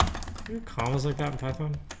 Do you have commas like that in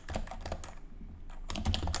Python?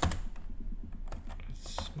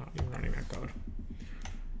 It's not even running that code.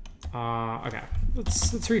 Okay,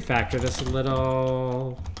 let's refactor this a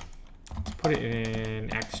little. Let's put it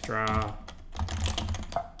in extra.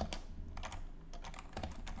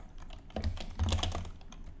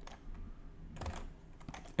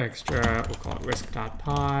 We'll call it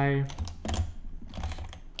risc.py.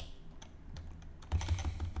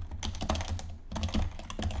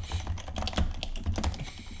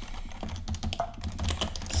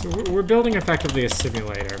 So we're building effectively a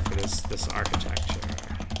simulator for this architecture.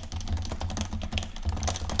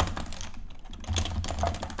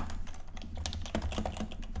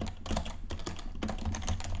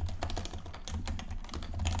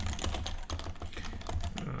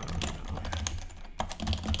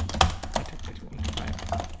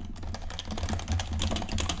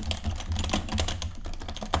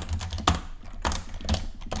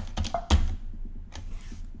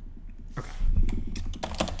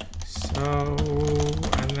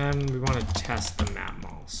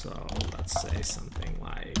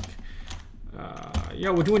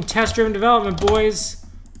 Yo, we're doing test-driven development, boys.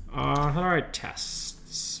 How do I write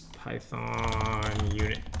tests? Python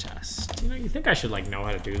unit test. You know, you think I should like know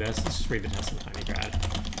how to do this? Let's just read the test in tinygrad.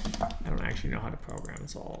 I don't actually know how to program.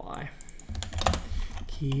 It's all a lie.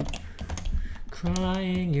 Keep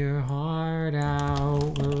crying your heart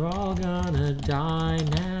out. We're all gonna die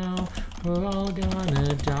now. We're all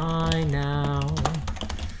gonna die now.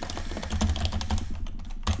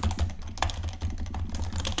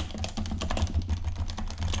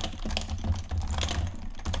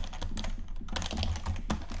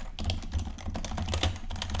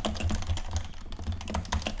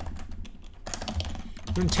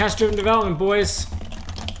 Doing test-driven development, boys.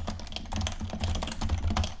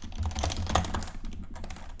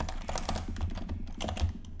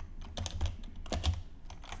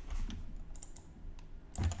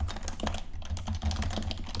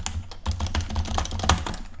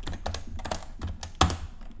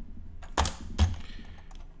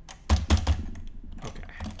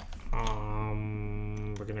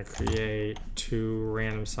 We're gonna create 2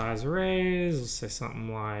 random size arrays. Let's say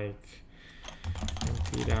something like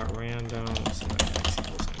np.random, so x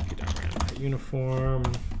equals np.random.uniform.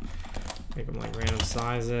 Make them like random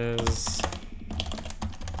sizes.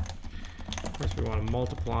 Of course, we want to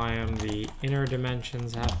multiply them. The inner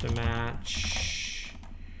dimensions have to match.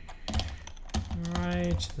 All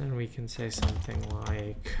right, then we can say something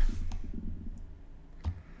like,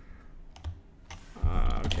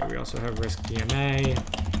 okay, we also have risc-v,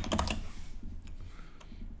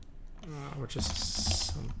 which is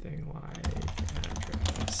something like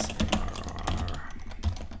address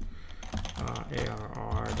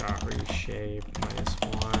arr.reshape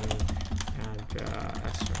 -1 and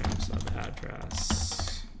srm subaddress.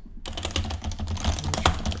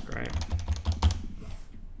 Right.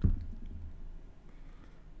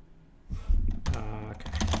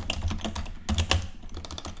 Okay.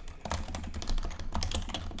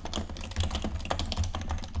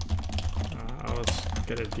 Let's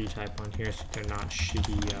get a D type on here so they're not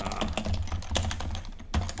shitty.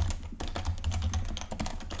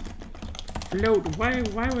 Float. Why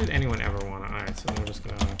would anyone ever want to? Alright, so we're just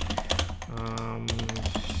gonna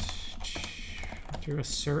do a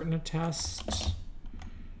certain test.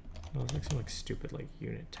 No, there's like some like stupid like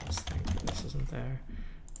unit test thing for this, isn't there?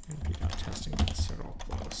 np.testing tests are all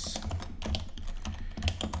close.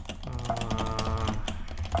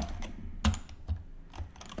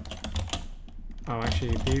 Oh,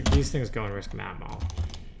 actually, these things go in risc-v.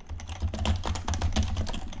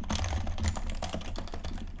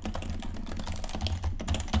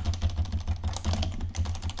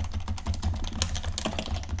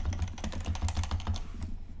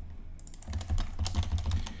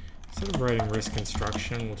 Instead of writing risk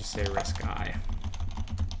instruction, we'll just say risc-i.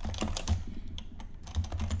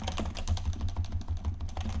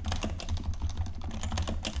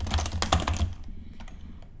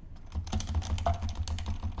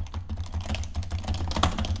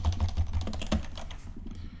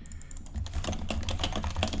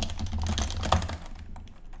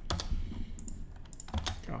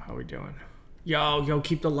 How we doing? Yo,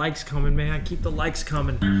 keep the likes coming, man. Keep the likes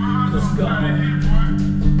coming. Let's go.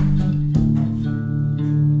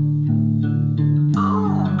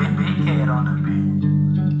 Oh, big head on the beat.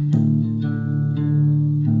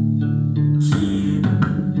 Keep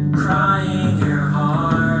crying your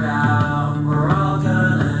heart out. We're all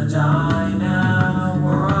gonna die now.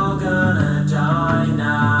 We're all gonna die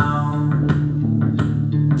now.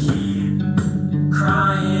 Keep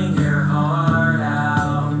crying your heart out.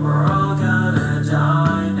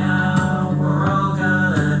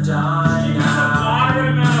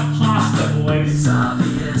 It's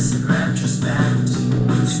obvious in retrospect.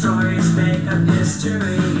 Stories make up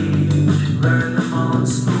history. Learn them all in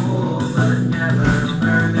school, but never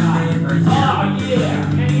learn them made by you. Oh yeah,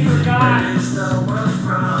 where is the world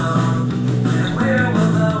from? And where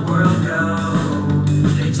will the world go?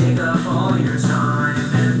 They take up all your time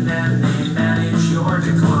and then they manage your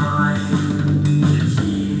decline.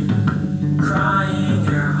 Keep crying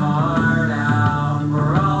your heart out.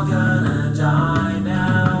 We're all gonna die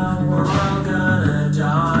now.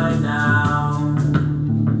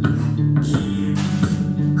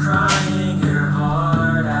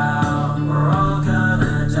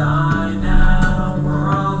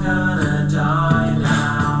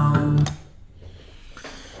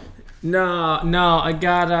 No, I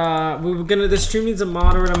got, we were gonna, the stream needs a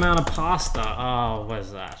moderate amount of pasta. Oh, what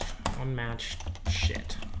is that? Unmatched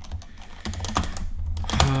shit.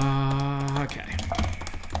 Okay.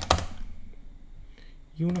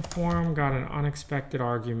 Uniform got an unexpected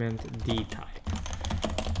argument, D type.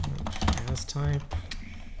 As type.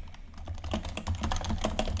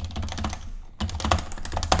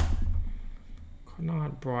 Could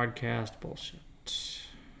not broadcast bullshit.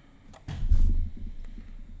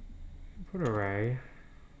 Put array.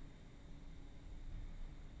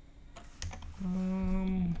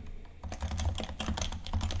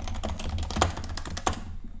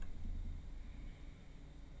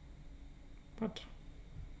 What?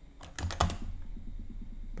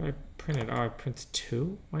 But I printed. Oh, I printed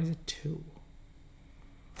 2? Why is it 2?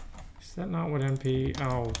 Is that not what NP?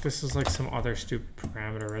 Oh, this is like some other stupid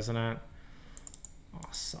parameter, isn't it? Oh,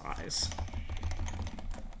 size.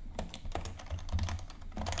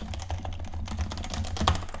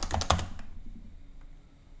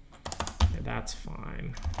 That's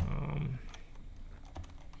fine.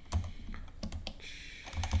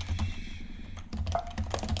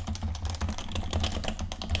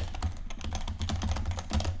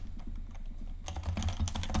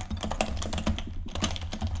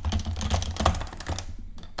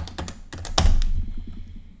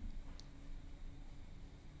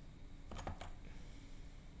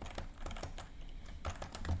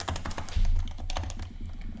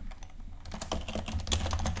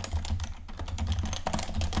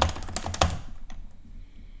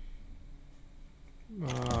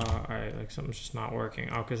 Something's just not working.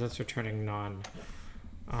 Oh, because that's returning none.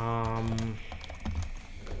 All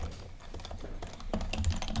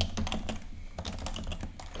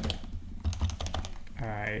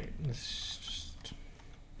right, let's just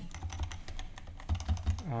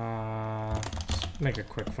make a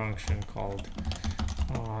quick function called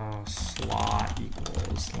slot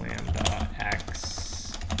equals lambda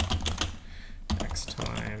x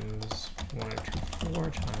times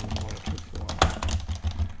 1024 times 1024.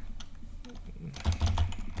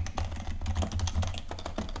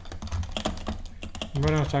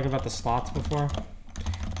 Remember when I was talking about the slots before?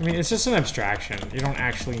 I mean, it's just an abstraction. You don't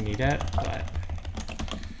actually need it, but...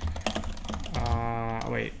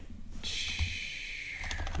 wait.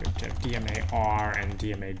 We have to have DMA-R and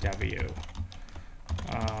DMA-W.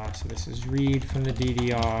 So this is read from the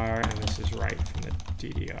DDR, and this is write from the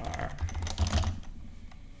DDR.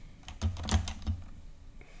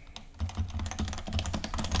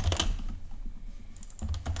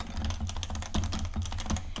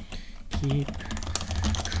 Keep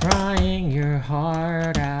crying your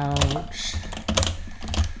heart out.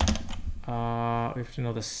 We have to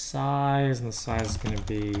know the size, and the size is going to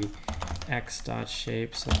be x dot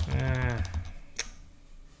shape. So,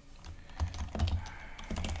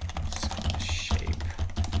 shape,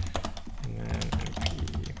 and then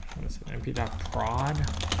np. What is it? Np dot prod.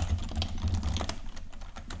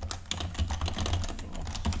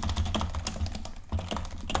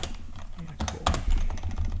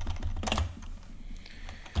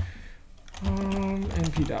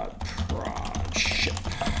 np.prod ship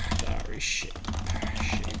dot reshape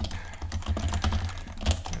shape,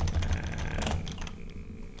 and then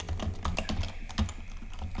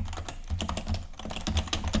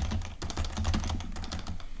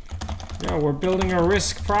yeah, we're building a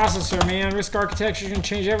RISC processor, man. RISC architecture can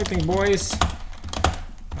change everything, boys.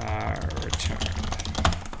 Return.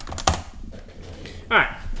 All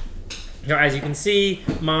right. So as you can see,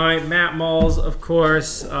 my map mols, of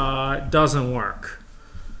course, doesn't work.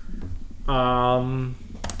 Because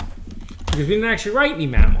we didn't actually write any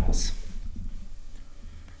map mols.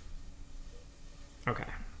 Okay.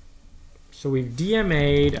 So we've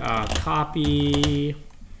DMA'd copy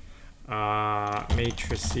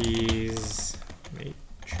matrices.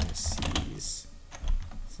 It's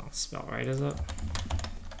not spelled right, is it?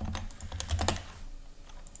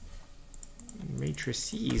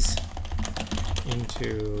 Matrices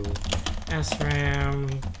into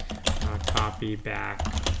SRAM, copy back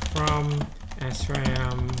from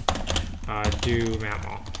SRAM, do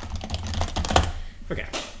mapmol. Okay.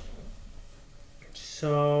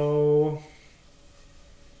 So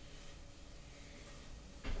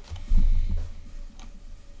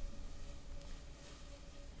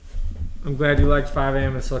I'm glad you liked 5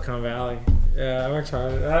 a.m. in Silicon Valley. Yeah, I worked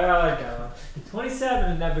hard. I like that one. You're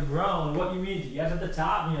 27 and never grown. What you mean? You get to the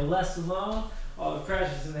top and you're less alone? All the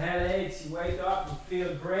pressures and headaches, you wake up and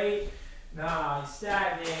feel great. Nah, you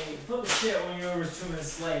stagnate. You put the shit when you were 2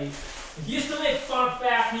 minutes late. If you used to make fun of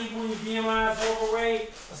fat people when your BMI is overweight,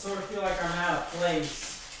 I sort of feel like I'm out of place.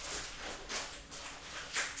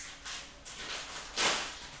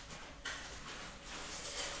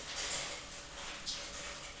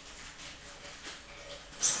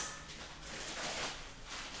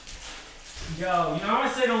 Yo, you know how I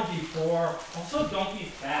say don't be poor? Also, don't be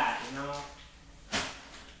fat, you know?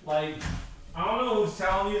 Like, I don't know who's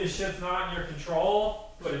telling you this shit's not in your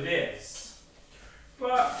control, but it is.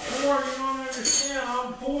 But poor, you don't understand.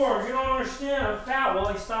 I'm poor. You don't understand. I'm fat. Well,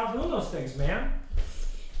 like, stop doing those things, man.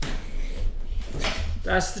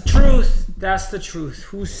 That's the truth. That's the truth.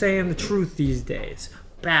 Who's saying the truth these days?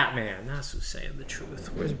 Batman. That's who's saying the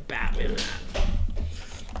truth. Where's Batman at?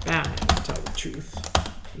 Batman can tell the truth.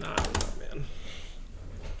 Nah, I don't know, man.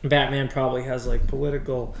 Batman probably has like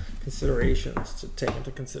political considerations to take into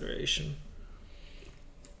consideration.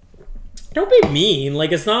 Don't be mean.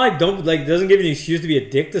 Like, it's not like it doesn't give you an excuse to be a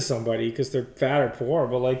dick to somebody because they're fat or poor.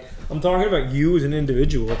 But like, I'm talking about you as an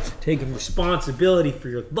individual taking responsibility for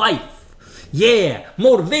your life. Yeah,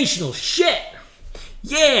 motivational shit.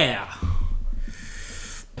 Yeah.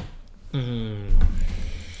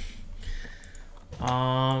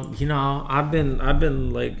 You know, I've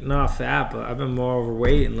been like not fat, but I've been more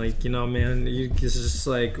overweight, and like, you know, man, it's just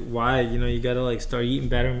like, why, you know, you gotta like start eating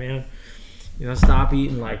better, man. You know, stop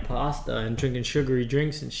eating like pasta and drinking sugary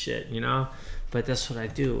drinks and shit, you know. But that's what I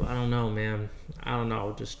do. I don't know, man. I don't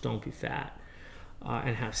know. Just don't be fat,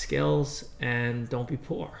 and have skills, and don't be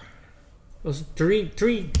poor. Those three.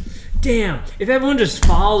 Damn. If everyone just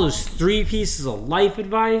follows 3 pieces of life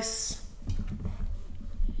advice.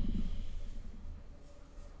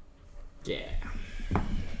 Yeah.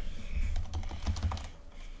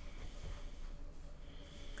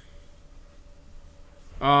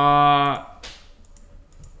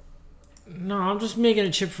 No, I'm just making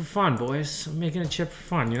a chip for fun, boys. I'm making a chip for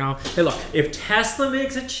fun, you know? Hey, look, if Tesla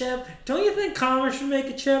makes a chip, don't you think Commerce should make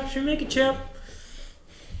a chip? Should we make a chip?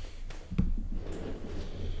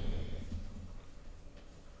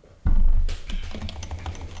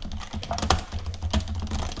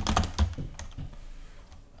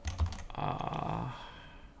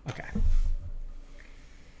 Okay.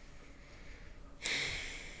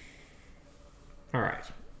 All right.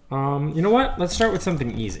 You know what? Let's start with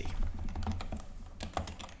something easy.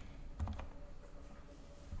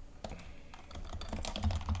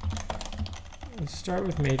 Let's start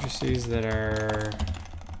with matrices that are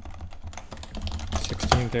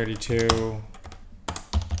 1632,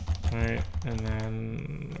 right? And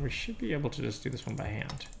then we should be able to just do this one by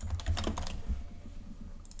hand.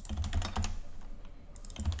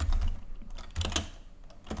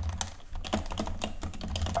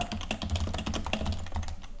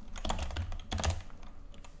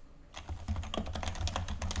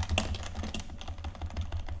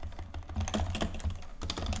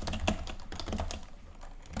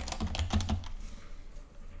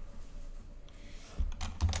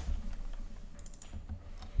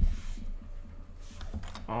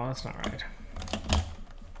 Oh, that's not right.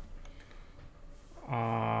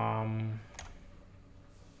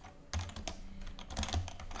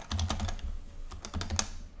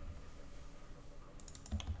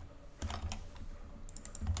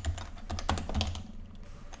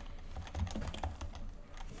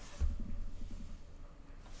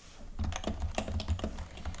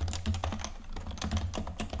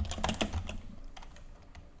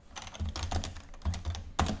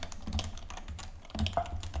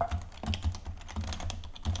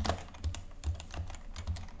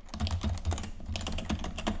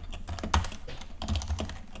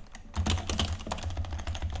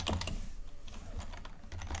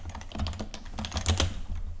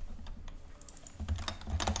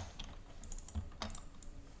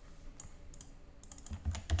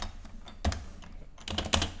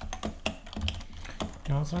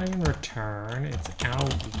 No, it's not even return, it's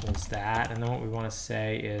out equals that, and then what we want to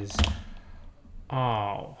say is,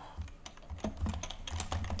 oh.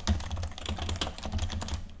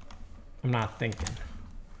 I'm not thinking.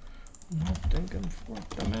 I'm not thinking 4th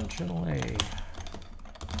dimensionally.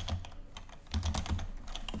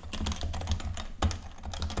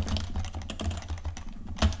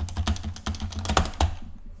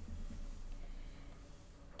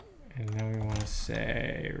 And then we want to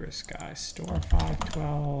say risc-v store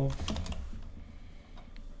 512.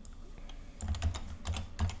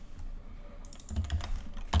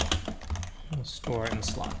 We'll store it in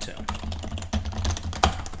slot 2.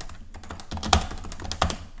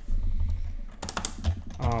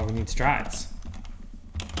 Oh, we need strides.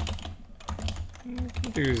 We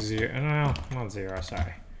can do 0. No, not 0,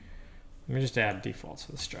 sorry. Let me just add defaults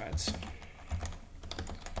for the strides.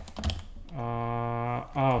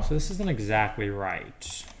 Oh, so this isn't exactly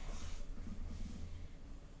right.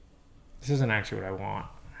 This isn't actually what I want.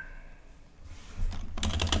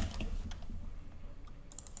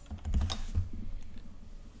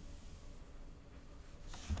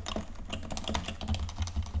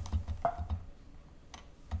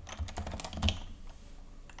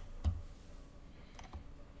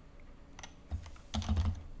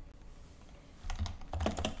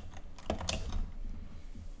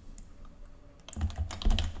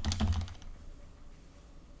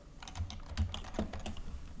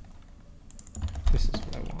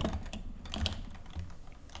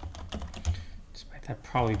 That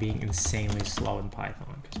probably being insanely slow in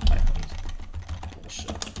Python, because Python's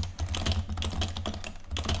bullshit.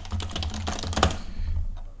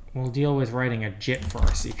 We'll deal with writing a JIT for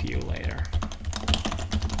our CPU later.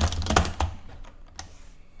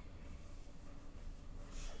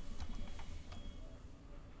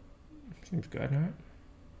 Seems good, right?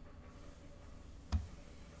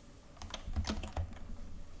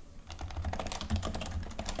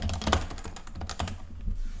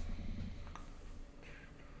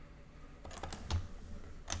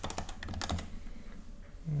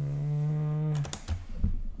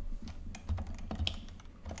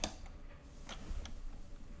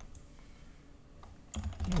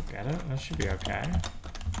 Get it? That should be okay.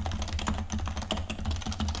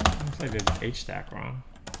 Looks like I did HStack wrong.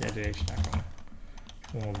 Yeah, I did HStack wrong.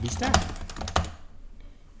 Well, VStack.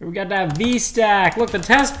 Here we got that VStack. Look, the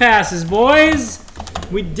test passes, boys.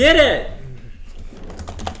 We did it.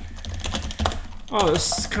 Oh,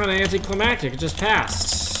 this is kind of anticlimactic. It just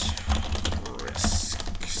passed.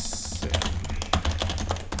 Risc-v.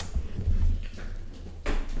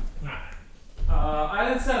 I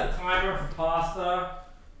didn't set a timer for pasta,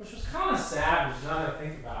 which was kind of savage now that I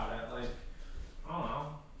think about it. Like, I don't know.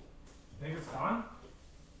 Think it's done?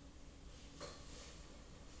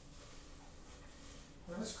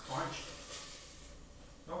 What is crunchy?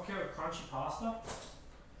 You okay with crunchy pasta?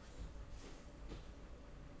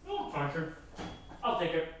 Oh, cruncher. I'll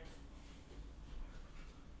take it.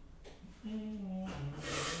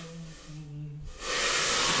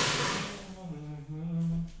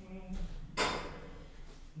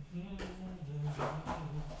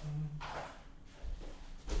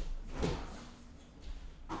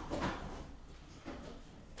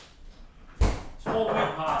 Whole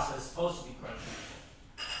wheat pasta is supposed to be crunchy.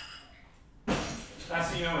 That's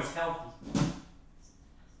how you know it's healthy.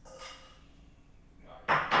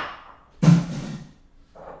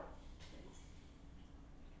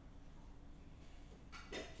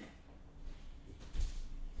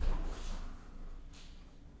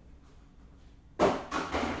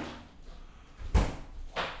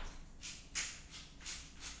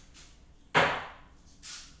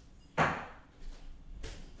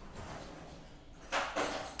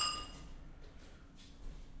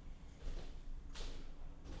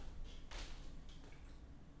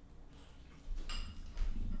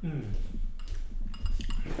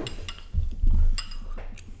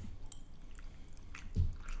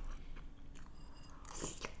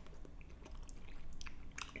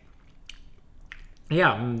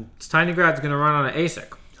 Yeah, tinygrad's going to run on an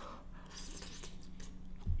ASIC.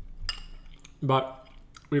 But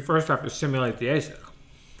we first have to simulate the ASIC.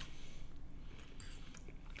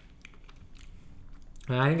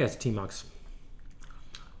 And I think that's tmux.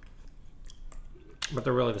 But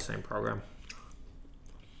they're really the same program.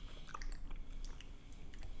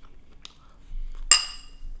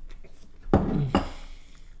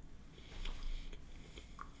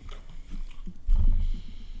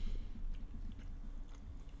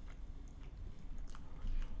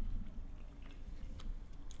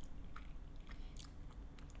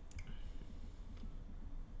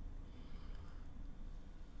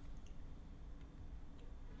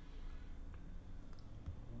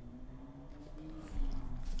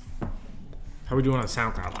 How are we doing on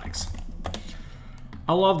SoundCloud likes?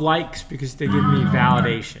 I love likes because they give me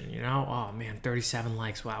validation, you know? Oh man, 37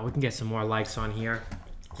 likes. Wow, we can get some more likes on here.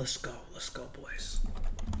 Let's go, boys.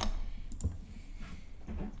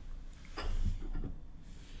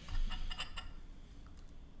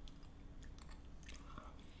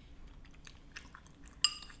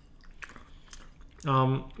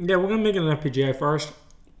 Yeah, we're gonna make an FPGA first,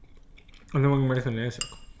 and then we're gonna make an ASIC.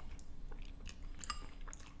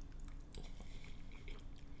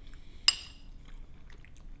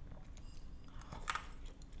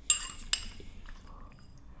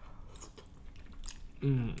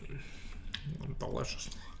 Delicious.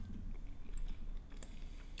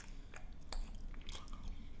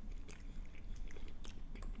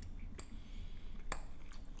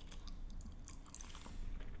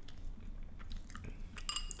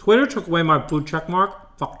 Twitter took away my blue check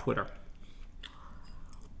mark. Fuck Twitter.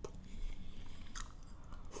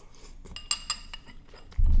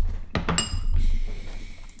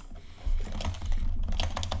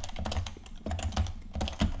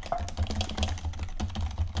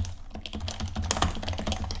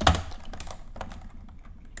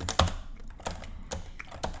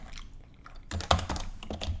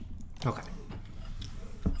 Okay.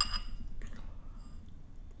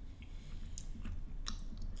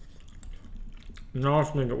 Now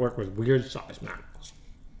let's make it work with weird size macros.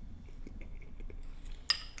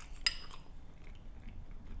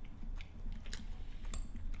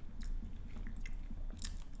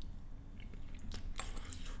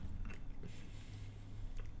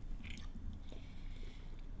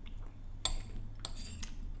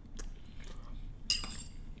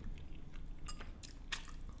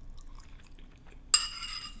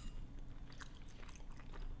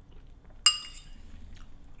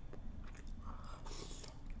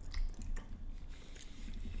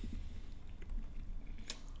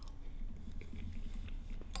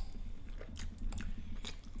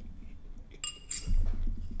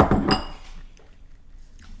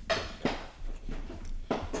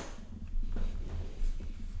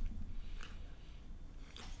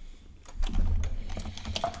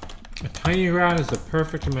 tinygrad is the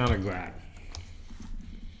perfect amount of grad.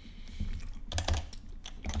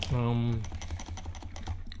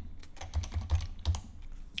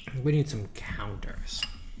 We need some counters.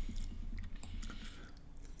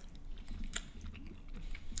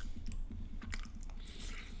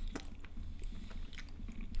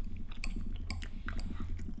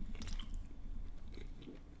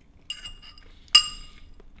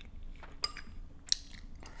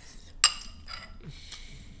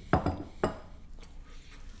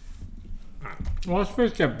 Well, let's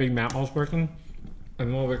first get big map mouse working,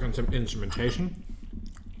 and we'll work on some instrumentation.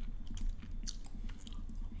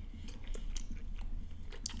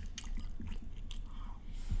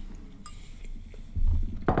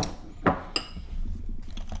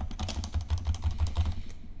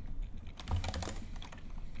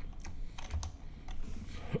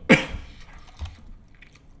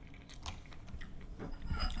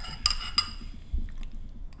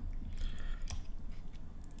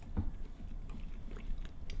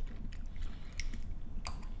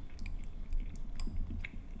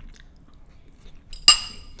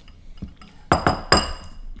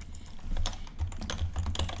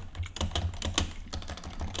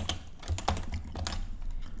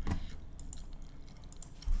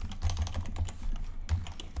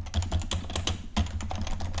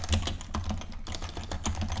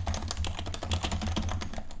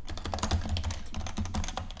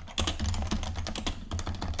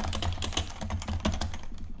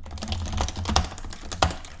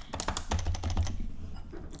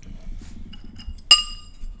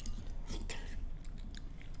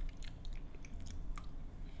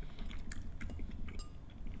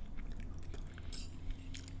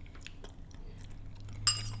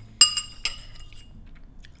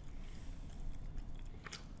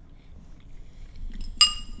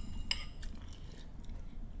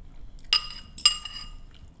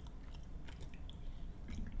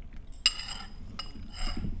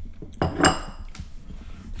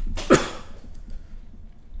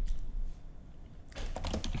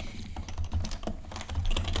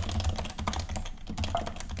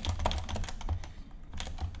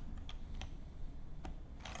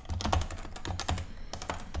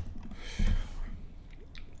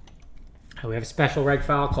 We have a special reg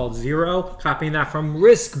file called 0. Copying that from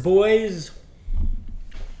Risk, boys.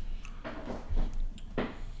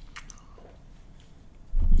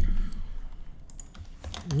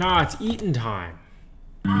 Nah, it's eating time.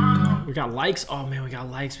 We got likes. Oh man, we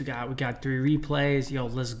got likes. We got 3 replays. Yo,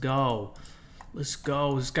 let's go. Let's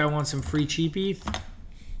go. This guy wants some free cheap ETH.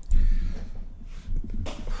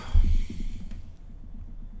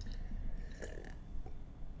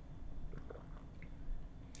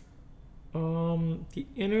 The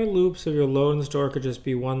inner loops of your load and store could just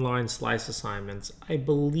be one-line slice assignments. I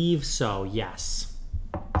believe so, yes.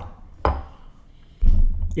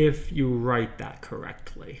 If you write that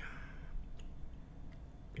correctly.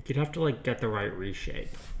 You'd have to like get the right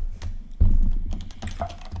reshape.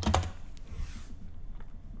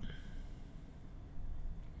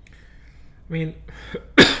 I mean,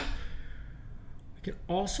 we can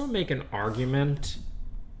also make an argument.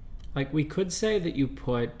 Like we could say that you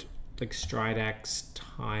put like stride x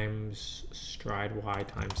times stride y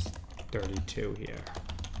times 32 here.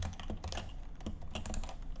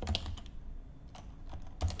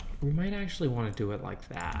 We might actually want to do it like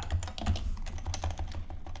that.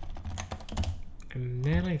 And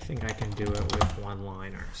then I think I can do it with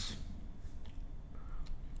one-liners.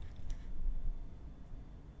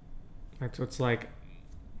 Right, so it's like,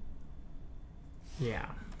 yeah.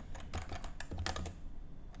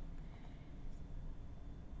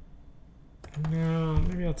 No,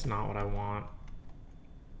 maybe that's not what I want.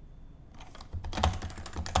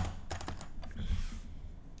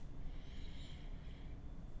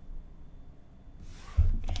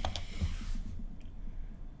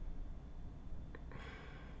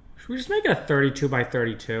 Should we just make it a 32 by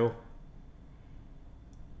 32?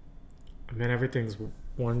 And then everything's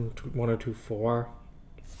 1024.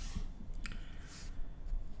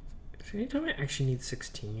 So anytime I actually need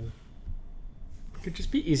 16. It could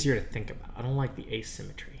just be easier to think about. I don't like the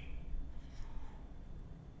asymmetry.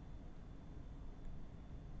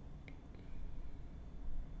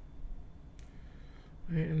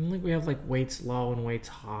 Right, and like we have like weights low and weights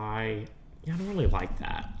high. Yeah, I don't really like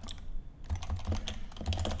that.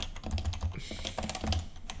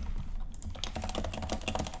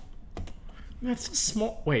 That's a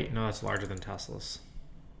small. Wait, no, that's larger than Tesla's.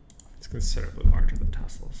 It's considerably larger than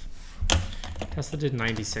Tesla's. Tesla did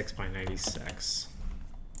 96 by 96.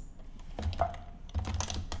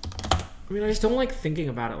 I mean, I just don't like thinking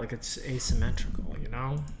about it like it's asymmetrical, you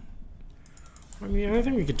know? I mean, the other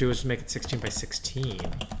thing we could do is make it 16 by 16.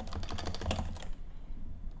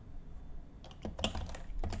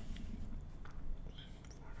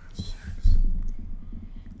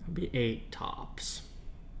 That'd be 8 tops.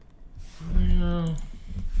 Yeah.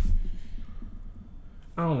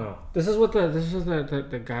 I don't know. This is what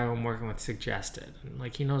the guy I'm working with suggested. And,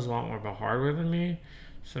 like, he knows a lot more about hardware than me,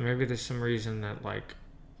 so maybe there's some reason that, like,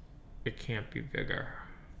 it can't be bigger.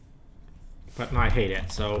 But no, I hate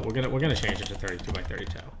it. So we're gonna change it to 32 by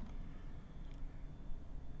 32.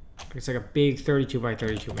 It's like a big 32 by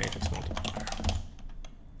 32 matrix multiplier.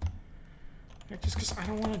 Just because I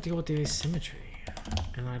don't want to deal with the asymmetry,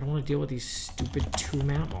 and I don't want to deal with these stupid 2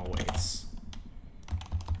 matmul weights.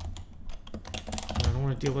 And I don't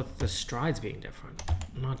want to deal with the strides being different.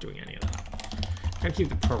 I'm not doing any of that. Gotta keep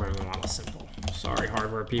the programming model simple. Sorry,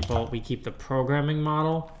 hardware people. We keep the programming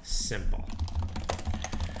model simple.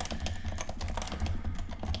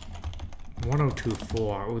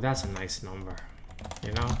 1024. Ooh, that's a nice number.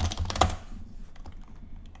 You know?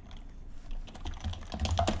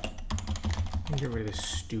 Get rid of this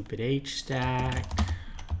stupid H stack.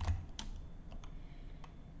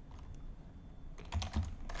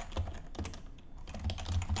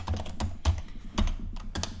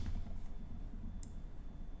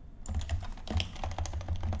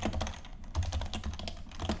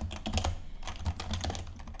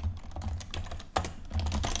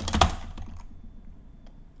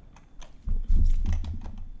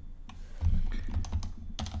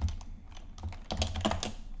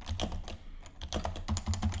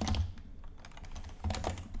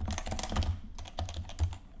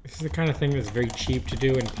 This is the kind of thing that's very cheap to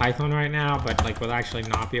do in Python right now, but like we'll actually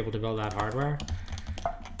not be able to build that hardware.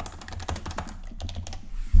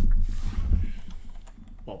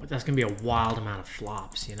 Well, but that's gonna be a wild amount of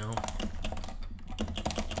flops, you know?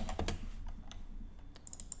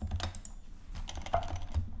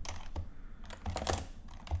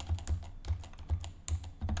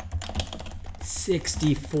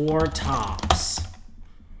 $64 tops.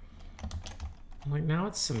 Like now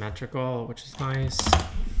it's symmetrical, which is nice.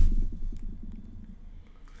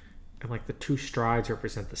 And like the 2 strides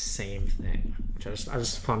represent the same thing, which I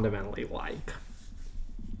just fundamentally like.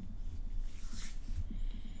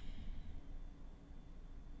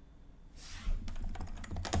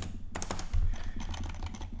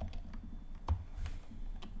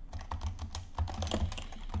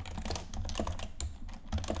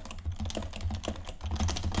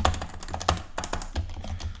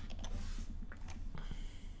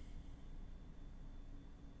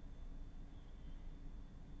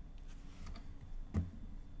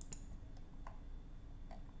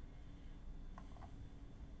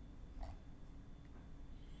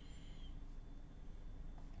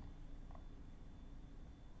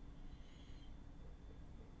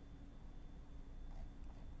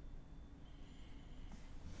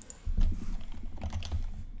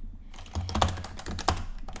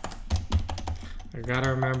 I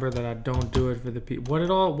gotta remember that I don't do it for the people. What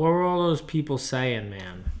were all those people saying,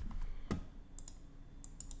 man?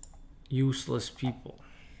 Useless people.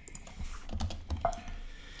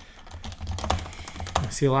 I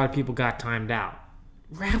see a lot of people got timed out.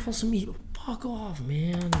 Raffles me, fuck off,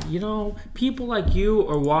 man. You know, people like you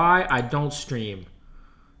are why I don't stream.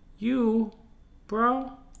 You,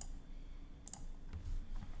 bro.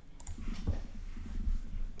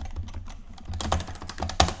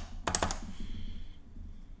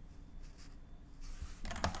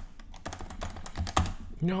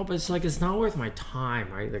 No, but it's like, it's not worth my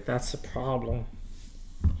time, right? Like, that's the problem.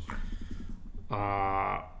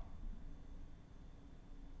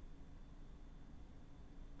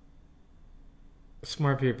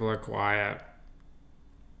 Smart people are quiet.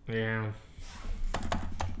 Yeah.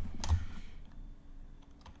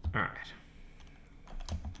 All right.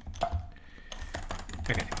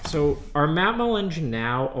 Okay, so our matmul engine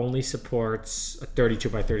now only supports 32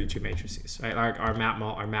 by 32 matrices, right? Our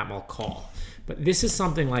matmul call. But this is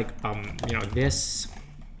something like, you know, this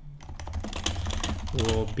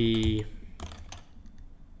will be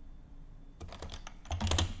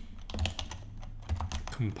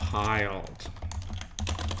compiled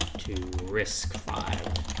to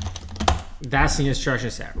risc-v. That's the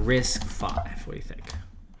instruction set, risc-v. What do you think?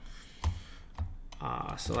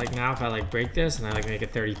 So like now if I like break this and I like make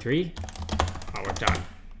it 33, oh, we're done.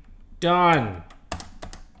 Done.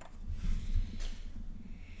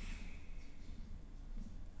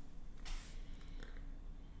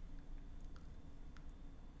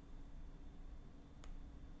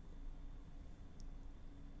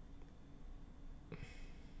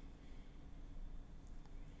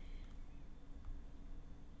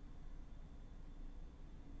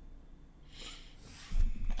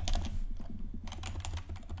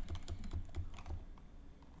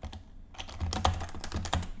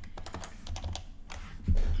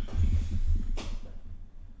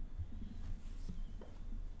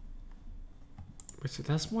 So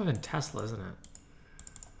that's more than Tesla, isn't it?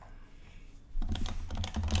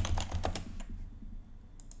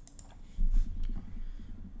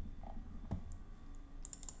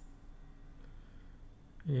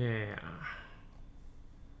 Yeah.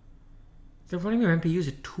 They're running their MPUs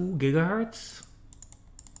at 2 gigahertz?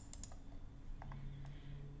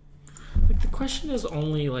 Like, the question is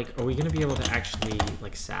only, like, are we going to be able to actually,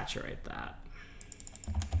 like, saturate that?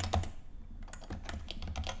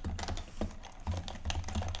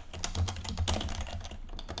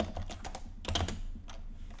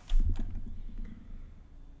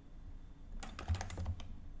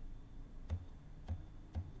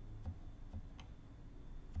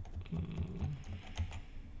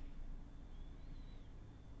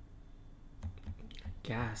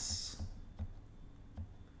 Guess.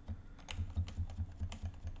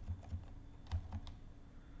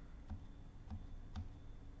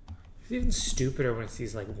 It's even stupider when it's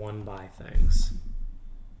these like 1-by things.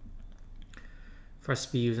 For us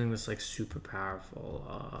to be using this like super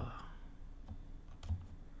powerful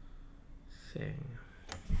thing.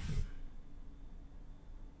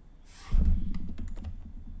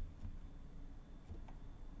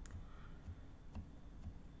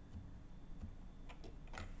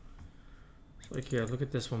 Like here, look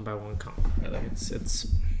at this 1-by-1 comp. Right? Like it's that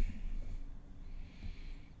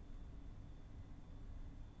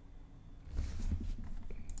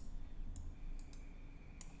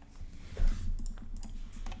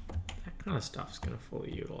kind of stuff's gonna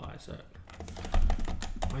fully utilize it.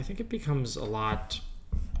 I think it becomes a lot.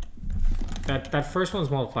 That first one's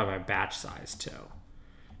multiplied by batch size too.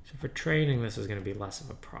 So for training, this is gonna be less of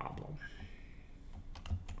a problem.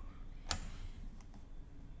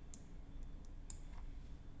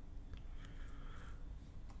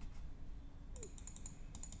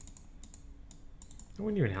 It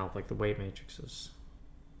wouldn't even help, like the weight matrices.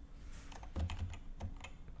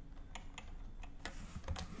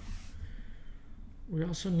 We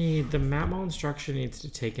also need, the map model instruction needs to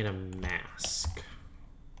take in a mask.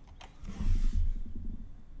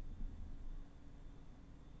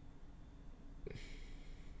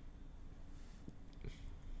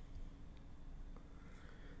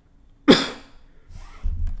 So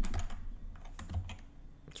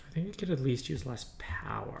I think it could at least use less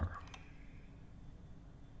power.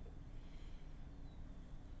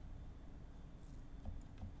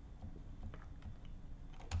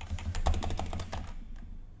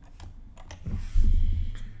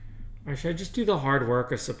 Or should I just do the hard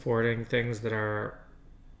work of supporting things that are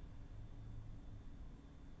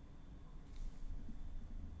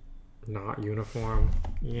not uniform?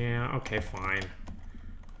 Yeah, okay, fine.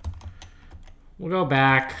 We'll go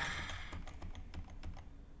back.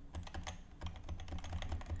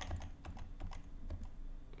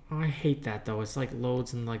 Oh, I hate that though. It's like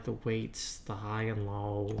loads in like the weights, the high and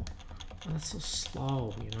low. Oh, that's so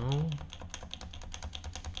slow, you know?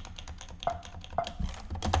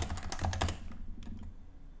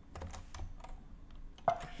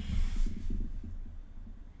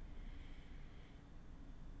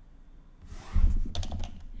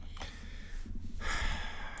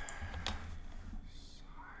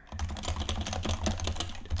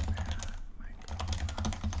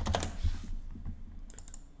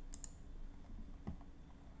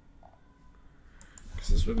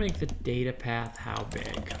 This would make the data path how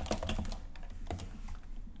big?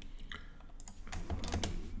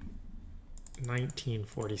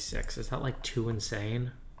 1946. Is that like too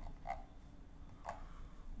insane?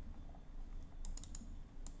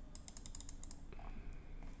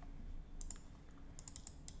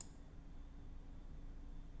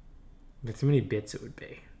 That's how many bits it would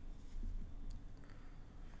be.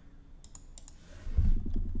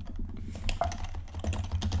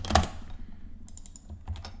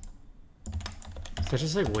 Is that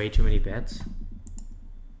just like way too many bits?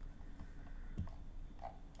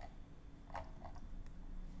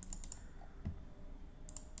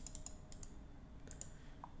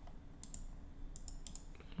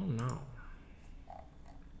 Oh no.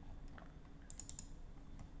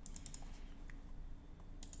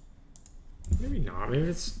 Maybe not. Maybe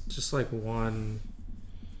it's just like one.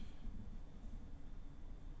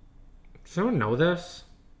 Does anyone know this?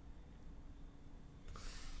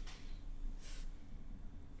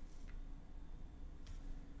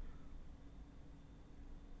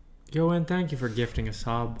 Yo, and thank you for gifting a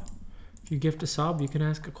sub. If you gift a sub, you can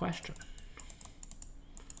ask a question.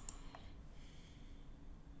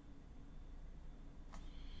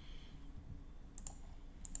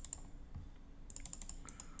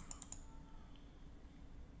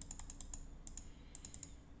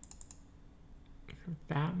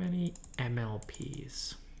 That many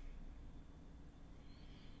MLPs.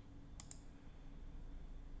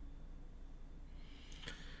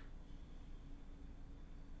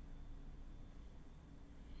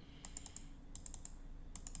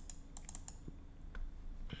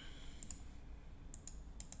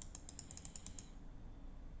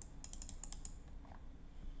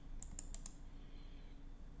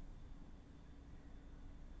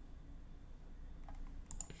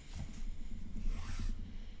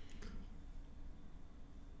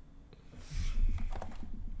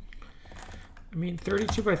 I mean,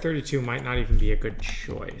 32 by 32 might not even be a good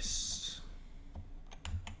choice.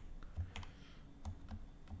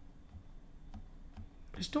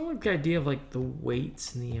 I just don't like the idea of like the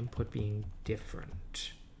weights and the input being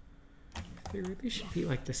different. They really should be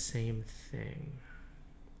like the same thing.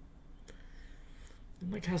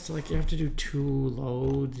 And like has to like, you have to do 2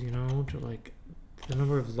 loads, you know, to like the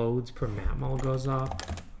number of loads per matmul goes up.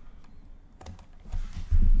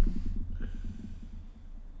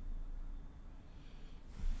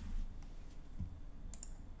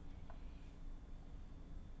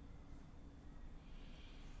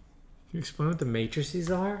 Can you explain what the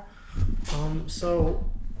matrices are?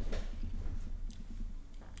 So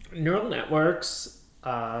neural networks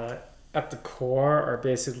at the core are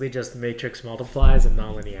basically just matrix multiplies and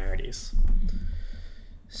nonlinearities.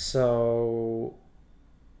 So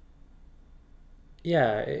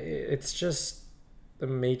yeah, it's just the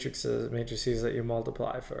matrices that you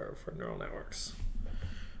multiply for neural networks.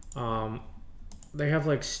 They have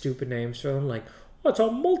like stupid names for them, like, oh, it's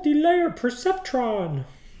a multi-layer perceptron.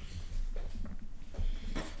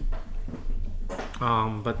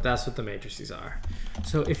 But that's what the matrices are.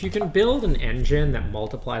 So if you can build an engine that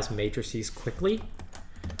multiplies matrices quickly,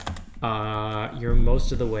 you're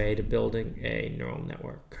most of the way to building a neural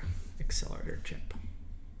network accelerator chip.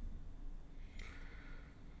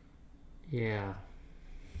 Yeah.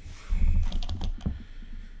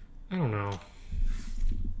 I don't know.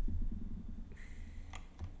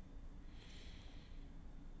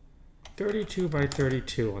 (32 by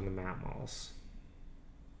 32 on the matmuls.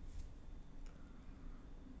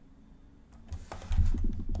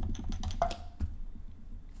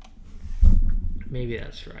 Maybe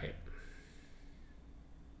that's right.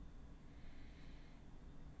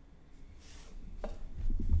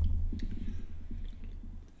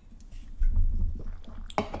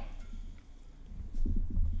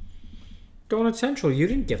 Donut Central, you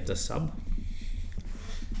didn't gift a sub.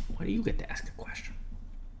 Why do you get to ask a question?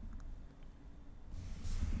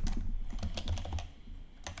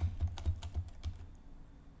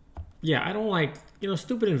 Yeah, I don't like, you know,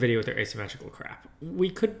 stupid NVIDIA with their asymmetrical crap. We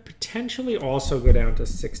could potentially also go down to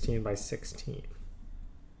 16 by 16,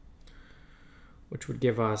 which would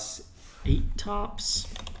give us 8 tops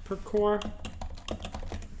per core.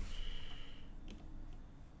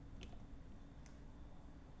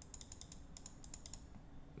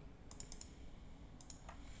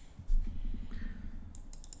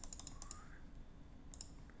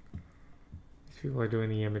 These people are doing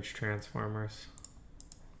the image transformers.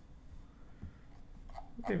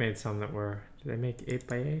 They made some that were, did they make 8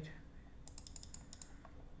 by 8?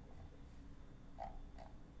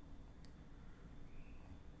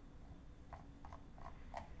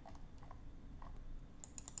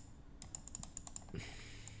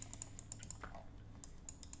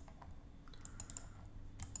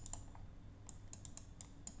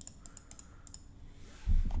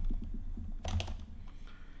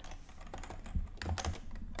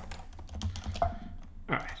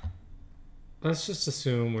 All right. Let's just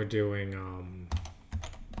assume we're doing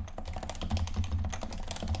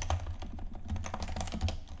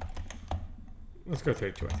let's go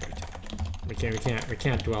 32 by 32. We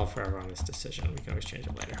can't dwell forever on this decision. We can always change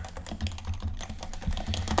it later.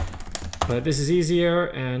 But this is easier,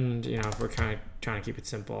 and you know, if we're kind of trying to keep it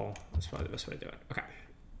simple, that's probably the best way to do it. Okay.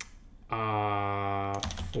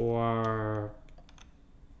 For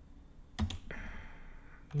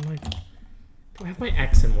like, do I have my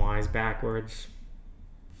X and Y's backwards?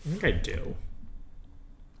 I think I do.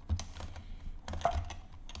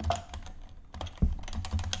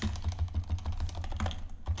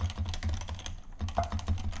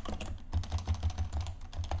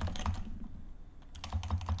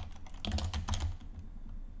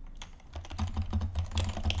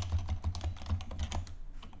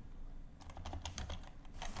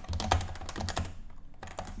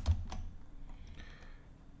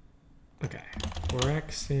 Okay, for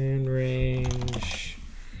X in range.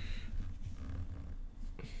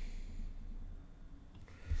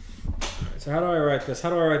 Alright, so how do I write this?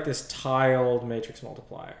 How do I write this tiled matrix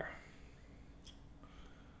multiplier?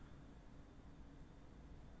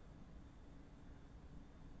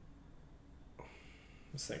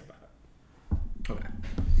 Let's think about it. Okay.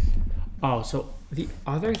 Oh, so the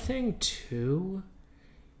other thing too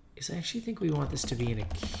is I actually think we want this to be an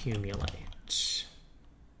accumulate.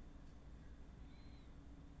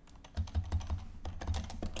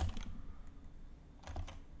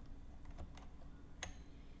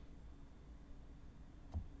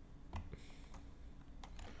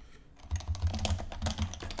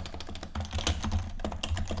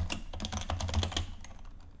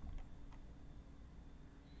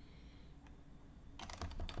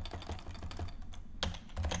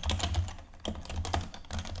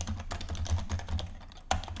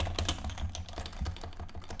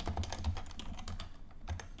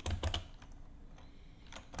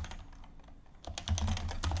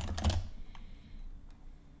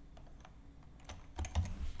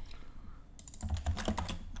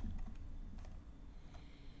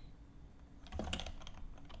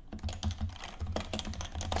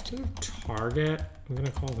 target, I'm going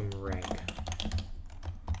to call them reg.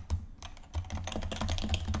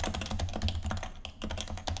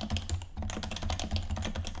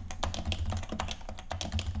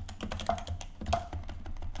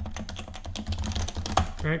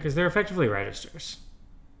 Right, because they're effectively registers.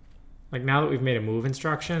 Like now that we've made a move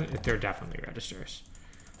instruction, they're definitely registers.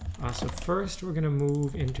 So first we're going to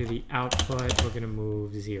move into the output, we're going to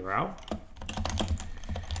move 0.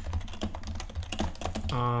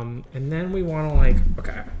 And then we want to like,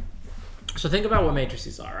 okay. So think about what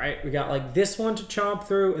matrices are, right? We got like this one to chomp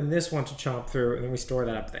through and this one to chomp through, and then we store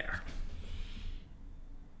that up there.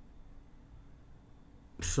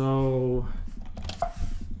 So,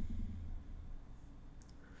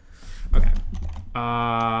 okay.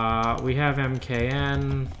 We have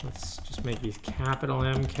MKN. Let's just make these capital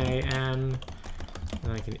MKN.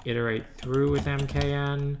 And I can iterate through with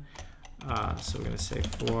MKN. So we're going to say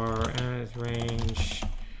for range.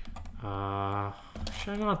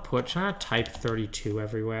 Should I not type 32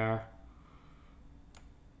 everywhere?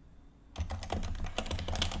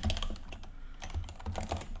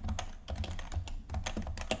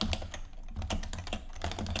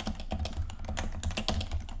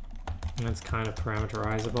 That's kind of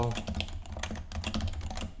parameterizable.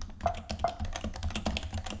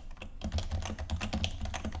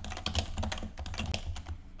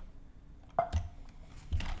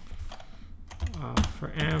 For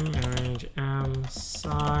M in range M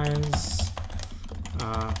size,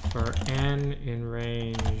 for N in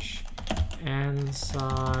range N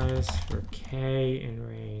size, for K in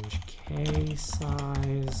range K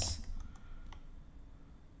size.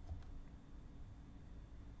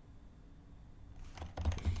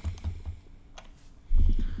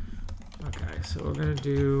 Okay, so we're gonna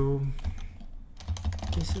do,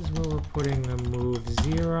 this is where we're putting the move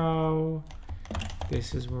 0.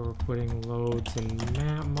 This is where we're putting loads and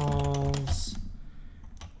matmuls.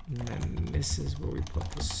 And then this is where we put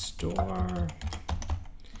the store.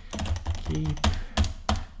 Keep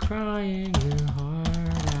crying your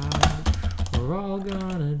heart out. We're all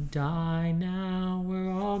gonna die now. We're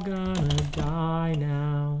all gonna die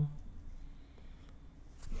now.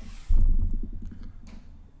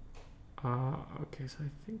 Okay, so I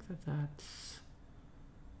think that that's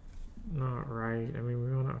not right. I mean,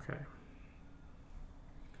 we want to, okay.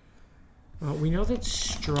 We know that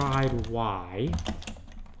stride Y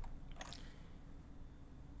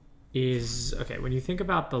is, okay, when you think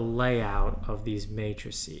about the layout of these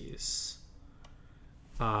matrices,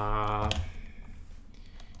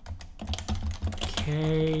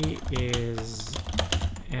 K is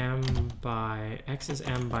M by, X is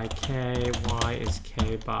M by K, Y is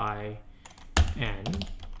K by N.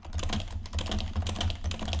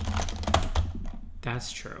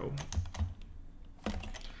 That's true.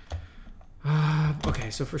 Okay,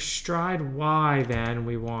 so for stride Y, then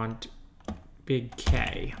we want big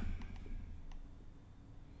K.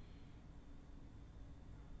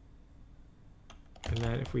 And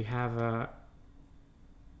then if we have a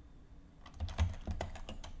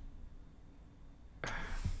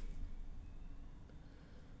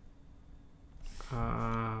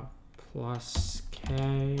plus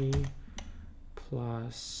K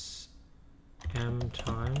plus M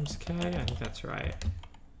times K, I think that's right.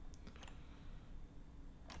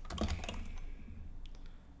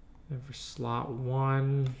 And for slot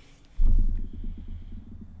 1,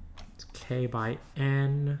 it's K by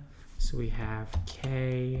N. So we have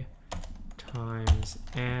K times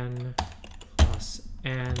N plus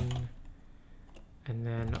N. And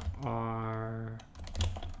then our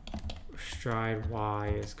stride Y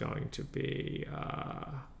is going to be N,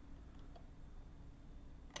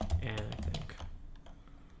 I think.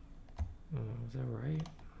 Is that right?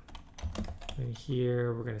 And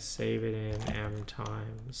here we're going to save it in M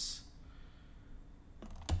times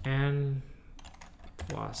N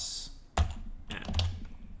plus N.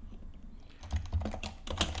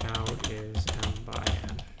 Out is M by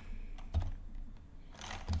N.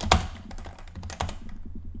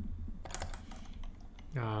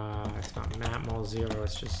 It's not matmul 0,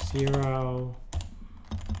 it's just 0.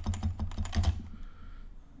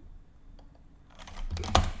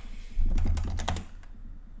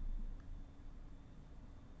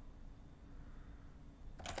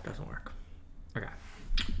 Doesn't work. Okay.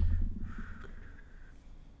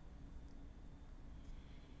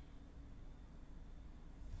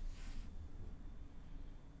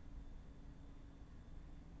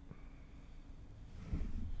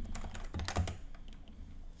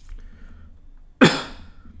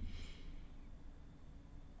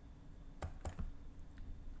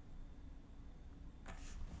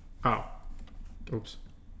 Oh, oops.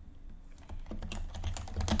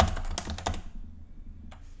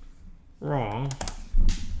 wrong.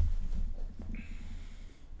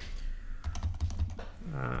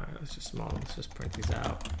 Let's just small. Let's just print these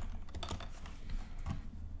out.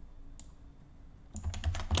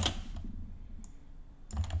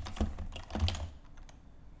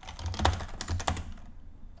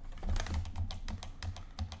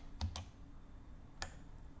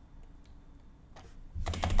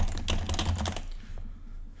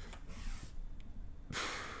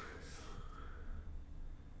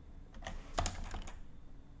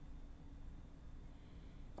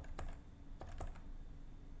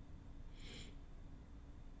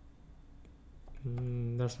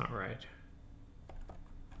 That's not right.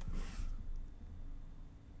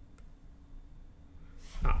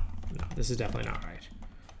 Oh, no, this is definitely not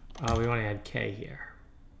right. We want to add K here.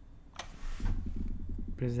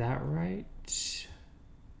 But is that right?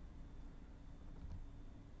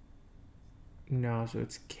 No, so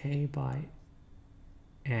it's K by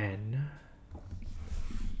N.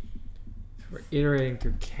 So we're iterating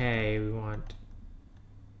through K. We want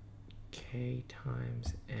K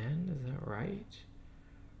times N. Is that right?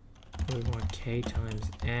 We want K times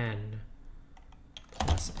N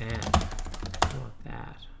plus N. We want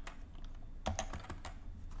that.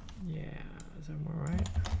 Yeah, is that more right?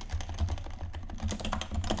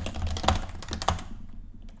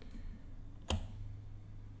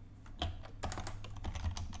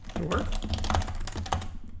 Did it work?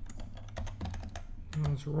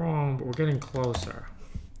 No, it's wrong, but we're getting closer.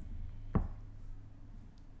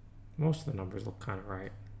 Most of the numbers look kind of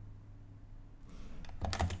right.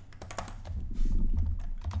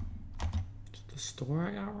 Is it the store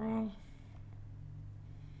I got wrong?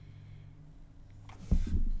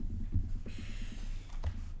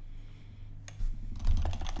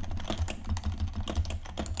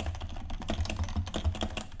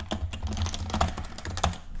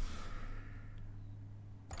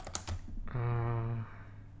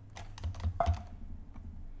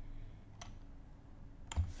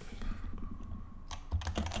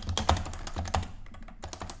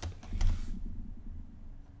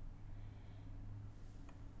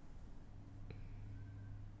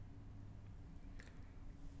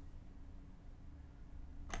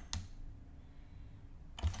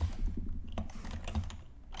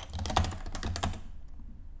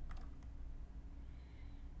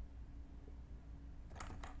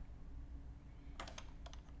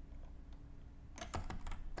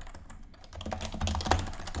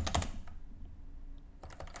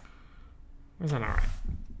 Is that not right?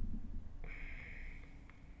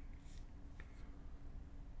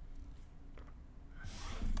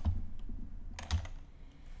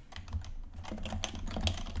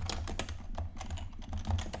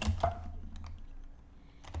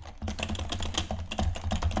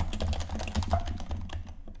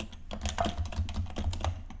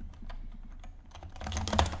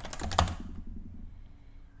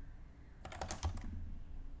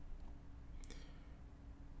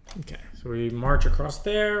 Okay, so we march across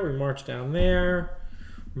there, we march down there,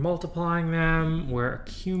 we're multiplying them, we're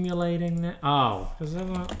accumulating them. Oh, is that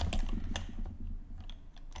not?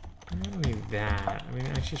 I don't need that. I mean,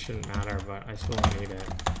 it actually shouldn't matter, but I still don't need it.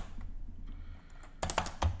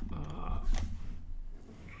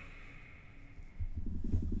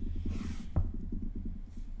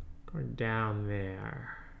 Going down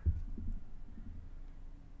there.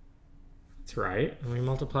 That's right. And we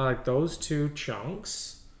multiply like those two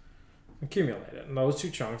chunks. Accumulate it, and those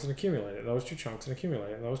two chunks and accumulate it, those two chunks and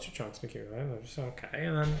accumulate it, and those two chunks and accumulate it, and just okay,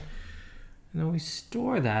 and then we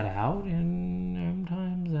store that out in m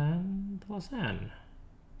times n plus n.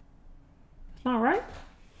 That's not right?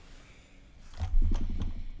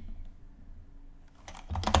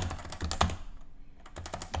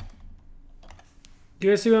 Do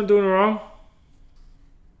you guys see what I'm doing wrong?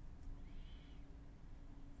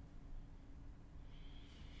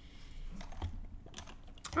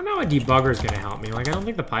 I don't know how a debugger is going to help me. Like, I don't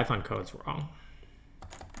think the Python code's wrong.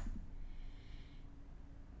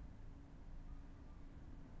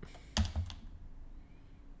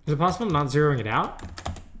 Is it possible I'm not zeroing it out?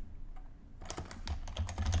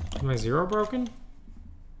 Is my zero broken?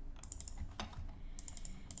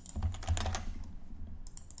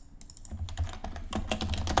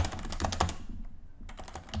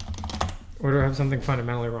 Or do I have something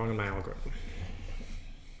fundamentally wrong in my algorithm?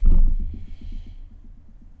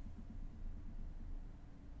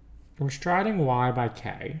 We're striding y by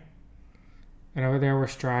k, and over there we're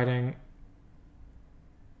striding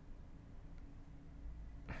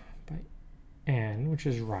by n, which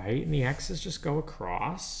is right, and the x's just go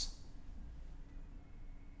across.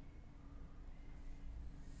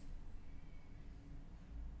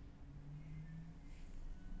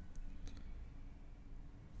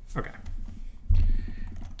 Okay.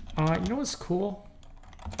 You know what's cool?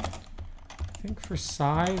 I think for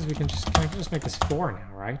size, we can just kind of just make this 4 now,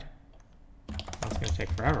 right? That's gonna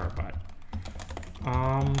take forever, but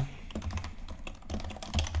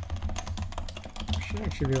we should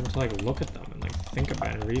actually be able to like look at them and like think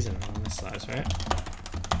about and reason on this size, right?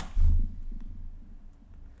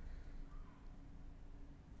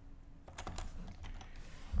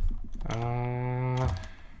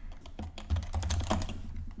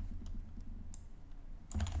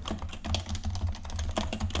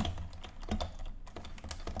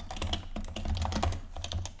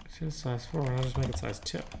 Size 4, I'll just make it size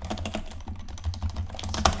 2.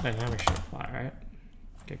 Dynamic should apply, right?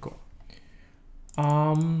 Okay, cool.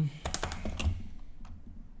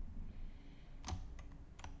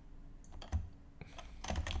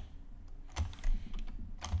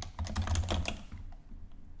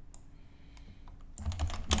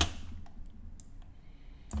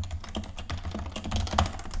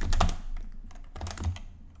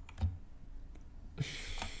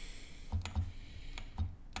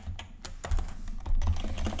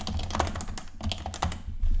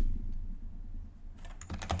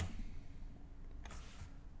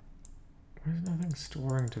 There's nothing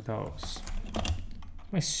storing to those. Is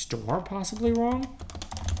my store possibly wrong?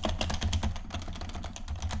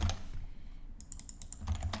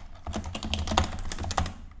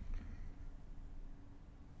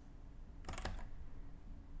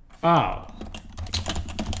 Oh.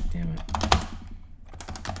 Damn it.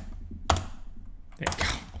 There you go.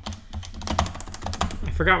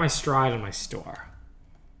 I forgot my stride in my store.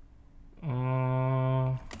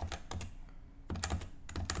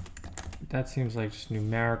 That seems like just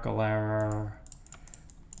numerical error.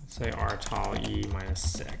 Let's say rtol e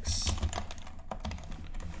 -6.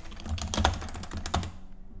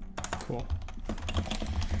 Cool.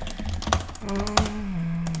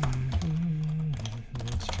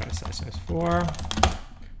 Let's try size 4. What are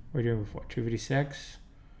we doing before? 256.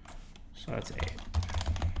 So that's 8.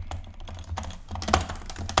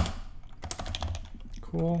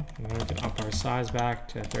 Cool. And then we can up our size back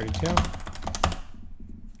to 32.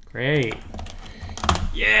 Great.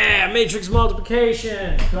 Yeah, matrix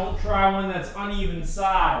multiplication. Don't try one that's uneven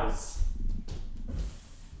size.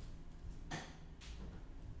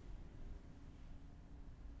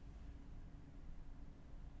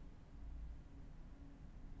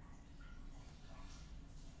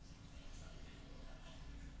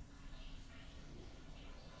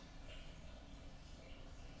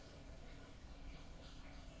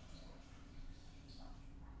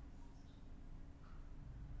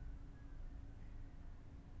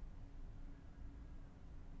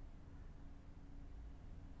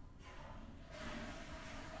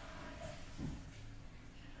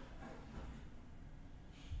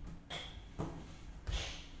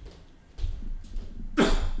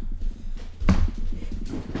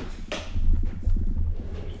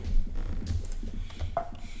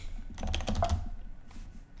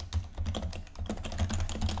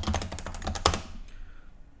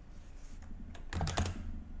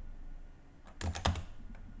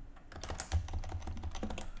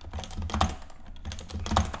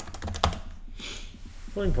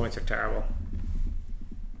 Floating points are terrible.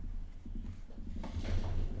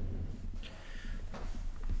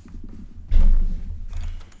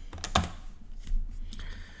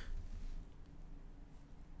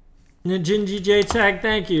 Najinji J Tag,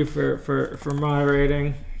 thank you for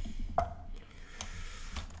moderating.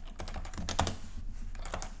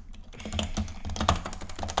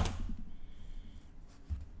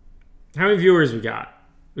 How many viewers we got?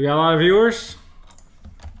 We got a lot of viewers.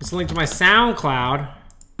 It's linked to my SoundCloud.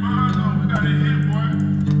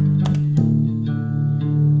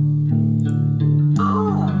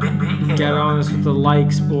 Get on this with the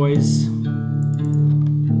likes, boys.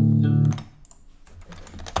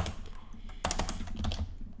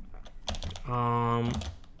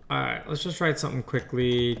 Alright, let's just write something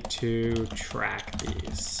quickly to track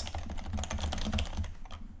these.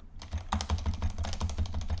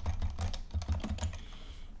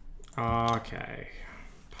 Okay.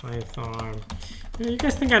 Python. You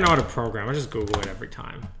guys think I know how to program. I just Google it every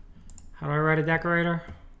time. How do I write a decorator?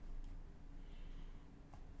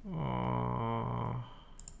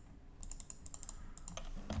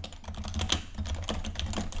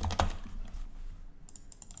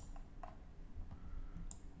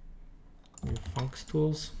 New funcs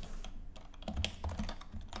tools.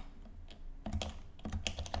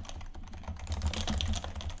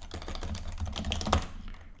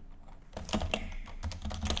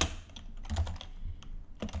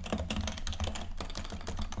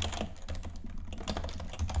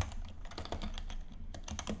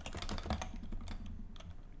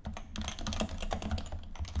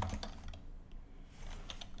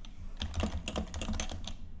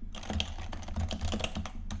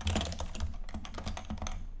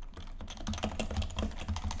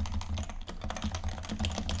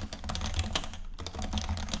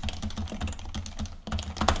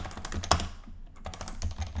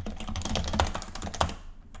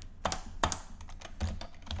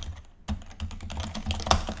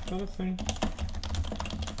 that a thing?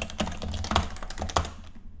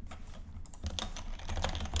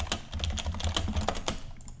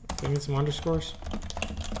 Do I need some underscores?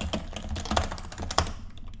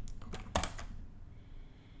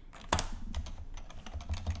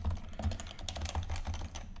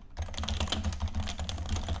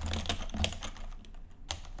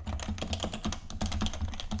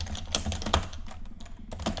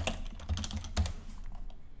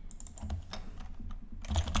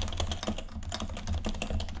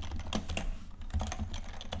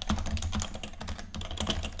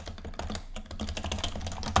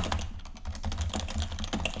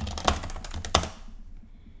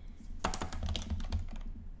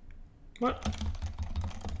 What?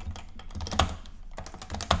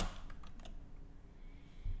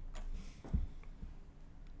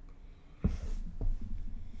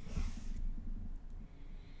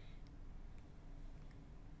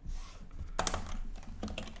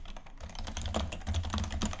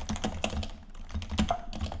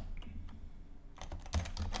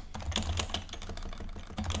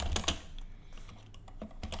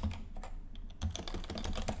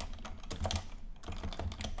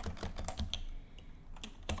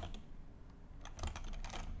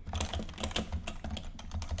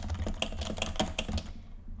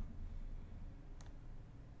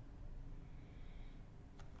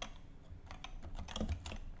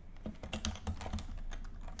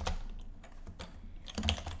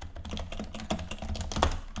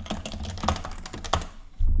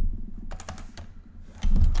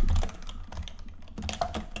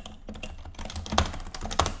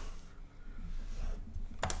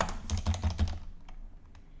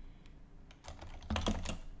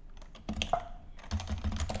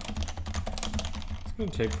 It's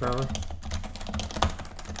gonna take forever.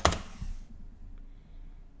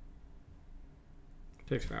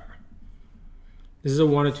 Takes forever. This is a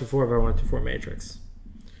 1.24 by 1.24 matrix.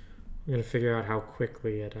 I'm gonna figure out how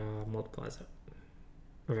quickly it multiplies it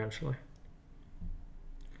eventually.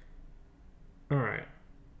 All right,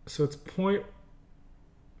 so it's point.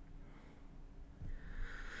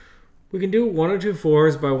 We can do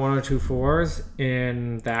 1.24s by 1.24s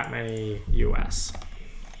in that many US.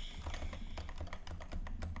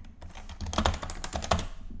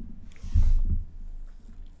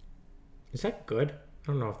 Is that good? I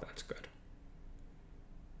don't know if that's good.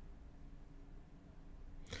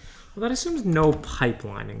 Well, that assumes no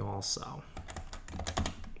pipelining also.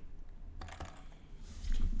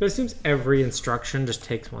 That assumes every instruction just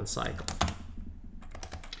takes one cycle,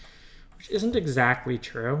 which isn't exactly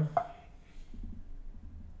true.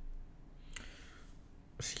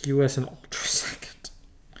 It's US and ultrasecond.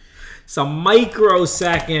 It's a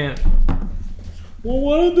microsecond. Well,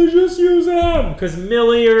 why did they just use M? Because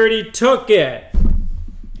Millie already took it.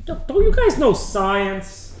 Don't you guys know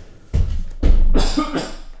science?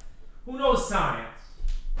 Who knows science?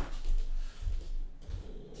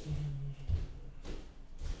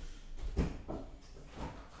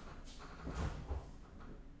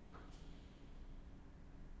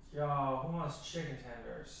 Yo, who wants chicken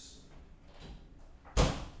tenders?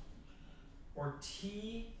 Or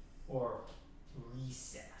tea or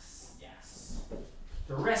recess? Yes.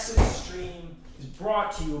 The rest of the stream is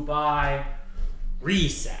brought to you by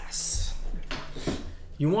Recess.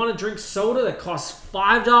 You want to drink soda that costs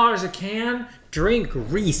 $5 a can? Drink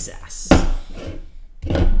Recess.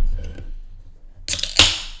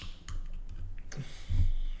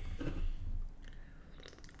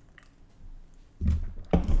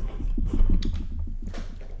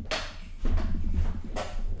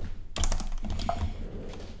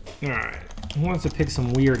 All right, who wants to pick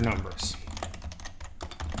some weird numbers?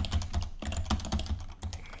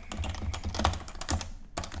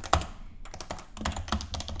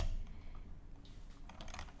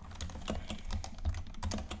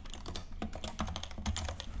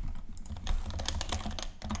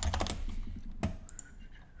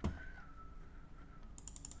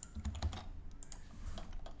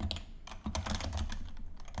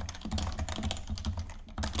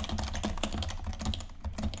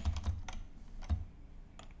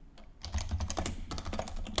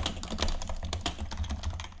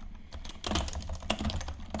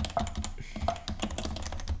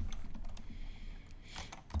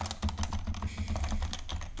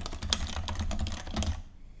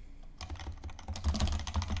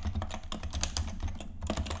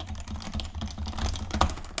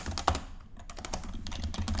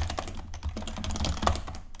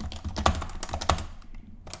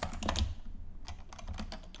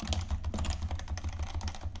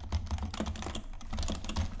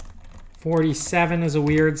 .47 is a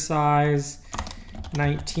weird size.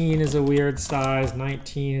 19 is a weird size.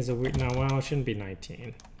 19 is a weird, no, well, it shouldn't be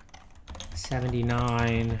 19.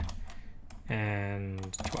 79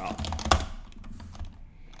 and 12.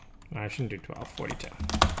 No, I shouldn't do 12, 42.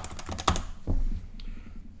 All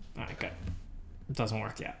right, good. It doesn't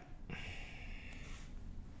work yet.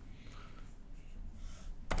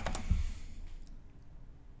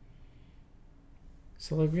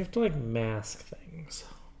 So like we have to like mask things.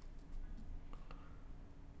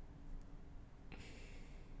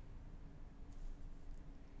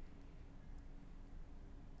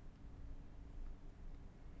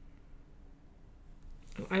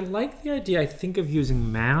 I like the idea, I think, of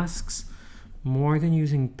using masks more than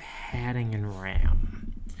using padding and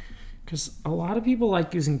RAM. Because a lot of people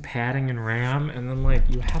like using padding and RAM, and then like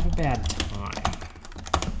you have a bad time.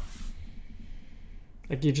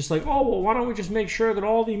 Like you're just like, oh, well, why don't we just make sure that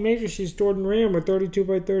all the matrices stored in RAM are 32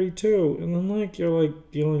 by 32? And then like you're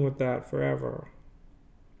like dealing with that forever.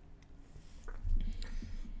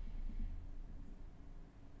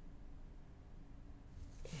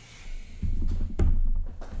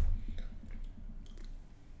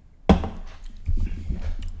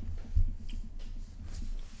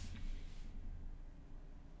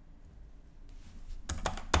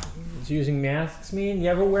 Does using masks mean? You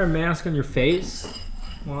ever wear a mask on your face?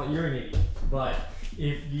 Well, you're an idiot. But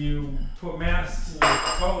if you put masks in your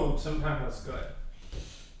code, sometimes that's good.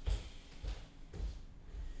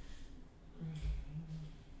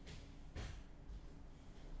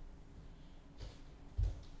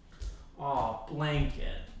 Oh,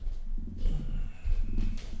 blanket.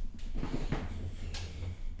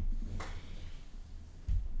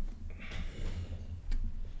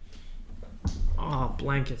 Oh,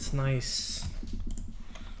 blanket's nice.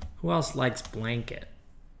 Who else likes blanket?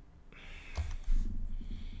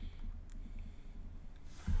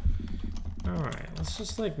 All right, let's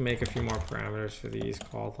just like make a few more parameters for these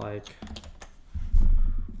called like,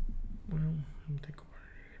 well, let me think what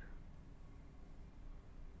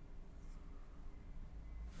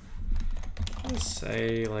I need. Let's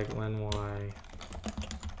say like len y.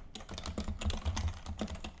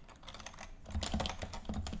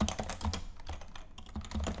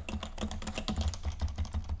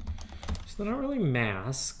 So they're not really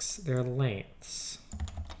masks, they're lengths.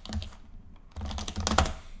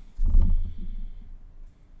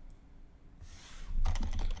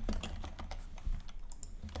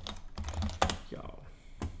 Yo.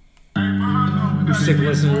 You sick of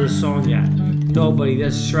listening to this song yet? Nobody,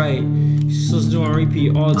 that's right. You still listen to it on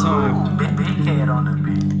repeat all the time. Big head on the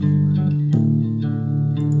beat.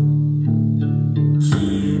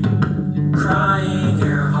 Keep crying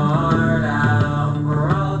your heart out. We're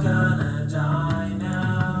all gonna die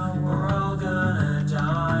now. We're all gonna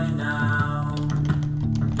die now.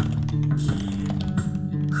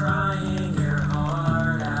 Keep crying your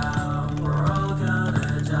heart out. We're all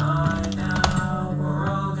gonna die now. We're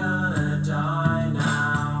all gonna die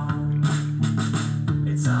now.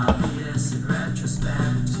 It's obvious in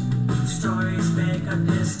retrospect. Stories make up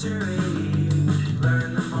history.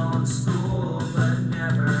 Learn them all in school, but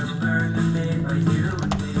never learn them made by you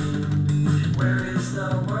and me. Where is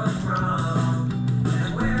the world from?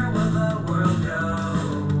 And where will the world go?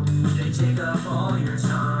 They take up all your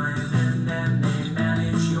time and then they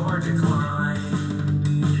manage your decline.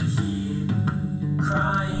 Keep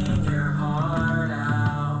crying your heart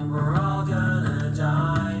out. We're all gonna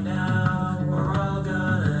die now. We're all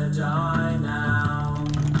gonna die now.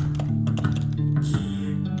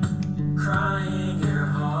 Keep crying your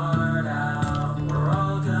heart out. We're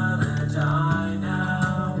all gonna die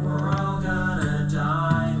now. We're all gonna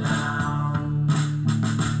die now.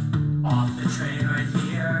 Off the train right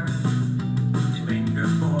here. Linger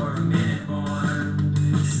for a minute more.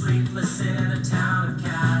 Sleepless in a town of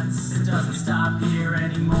cats. It doesn't stop here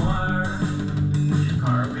anymore.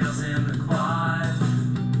 Car wheels in the quad.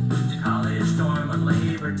 College dorm on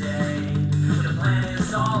Labor Day. The plan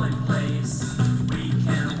is all in place. We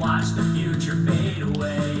can watch the future fade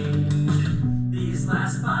away. These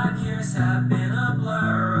last 5 years have been a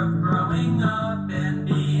blur of growing up and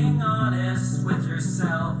being honest with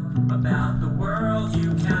yourself about the world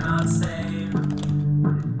you cannot save.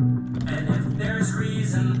 And if there's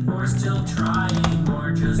reason for still trying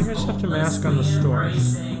or just I think I just have to mask on the hopelessly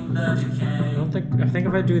stores. embracing the decay. I think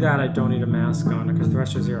if I do that, I don't need a mask on it because the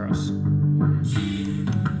rest are zeros. Keep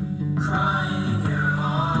crying your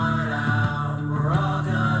heart out. We're all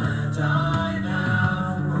gonna die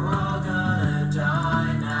now. We're all gonna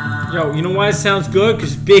die now. Yo, you know why it sounds good?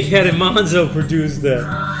 Because Big Head and Monzo produced it.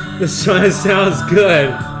 That's why it sounds good.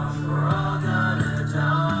 We're all gonna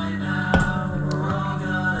die now. We're all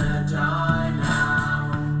gonna die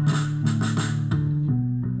now.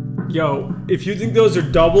 Yo, if you think those are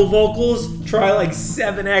double vocals, try like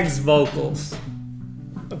 7x vocals.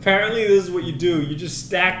 Apparently this is what you do. You just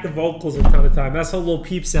stack the vocals a ton of time. That's how Lil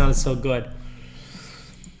Peep sound is so good.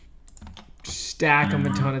 Stack them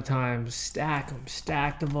a ton of times. Stack them.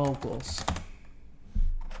 Stack the vocals.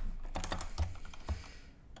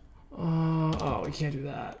 Oh, we can't do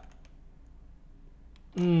that.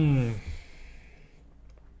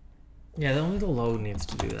 Yeah, only the load needs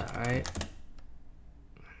to do that, right?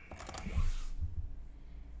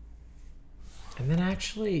 And then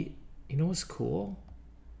actually, you know what's cool?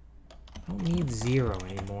 I don't need 0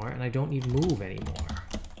 anymore, and I don't need move anymore.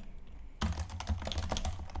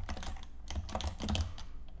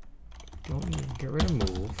 Don't need to get rid of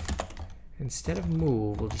move. Instead of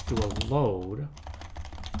move, we'll just do a load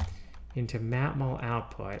into mapmul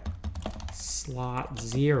output slot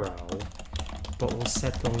 0, but we'll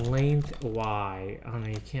set the length y. Oh no,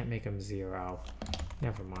 you can't make them 0.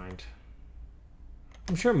 Never mind.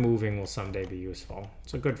 I'm sure moving will someday be useful.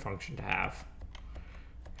 It's a good function to have.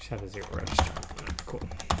 Just have a 0 register. Cool.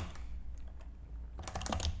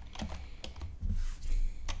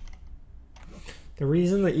 The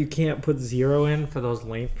reason that you can't put 0 in for those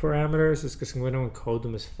length parameters is because I'm going to encode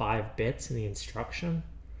them as 5 bits in the instruction.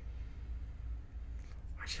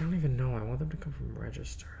 Actually, I don't even know. I want them to come from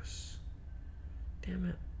registers. Damn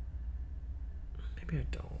it. Maybe I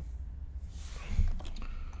don't.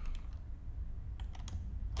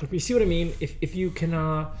 But you see what I mean? If you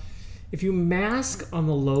can, if you mask on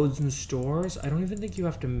the loads and stores, I don't even think you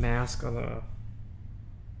have to mask on the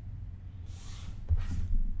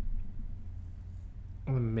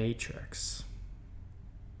matrix.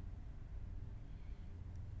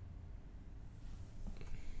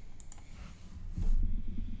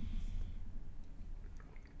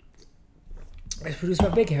 It's produced by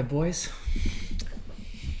Big Head, boys.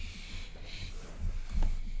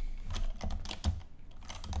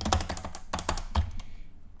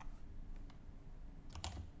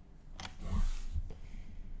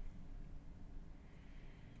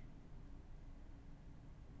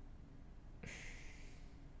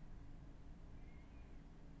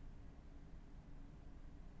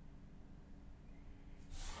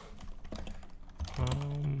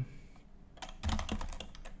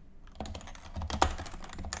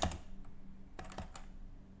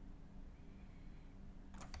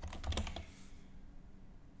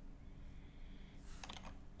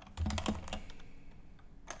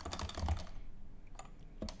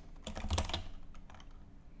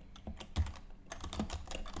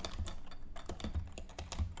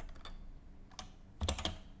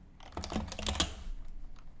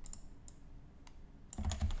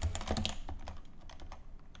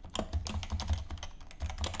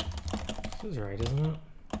 This is right, isn't it?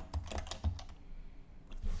 I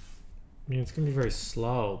mean, it's gonna be very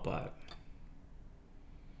slow, but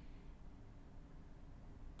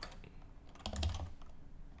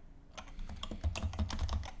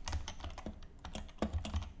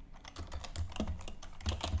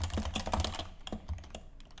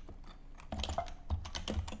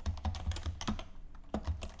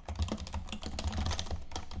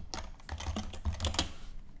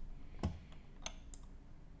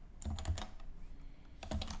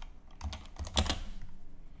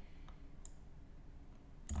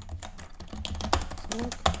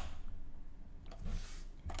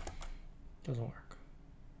doesn't work.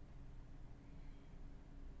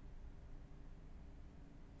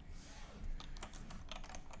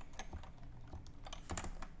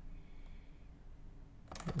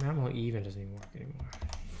 Mapmul even doesn't even work anymore.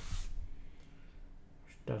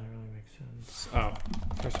 Which doesn't really make sense. Oh,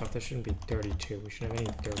 first off, this shouldn't be 32. We shouldn't have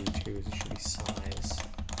any 32s. It should be size.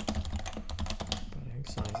 But I think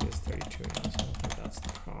size is 32 now, so I don't think that's the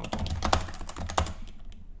problem.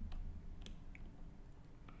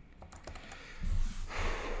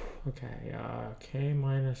 Okay, k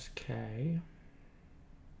minus k.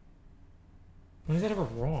 When is that ever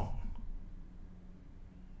wrong?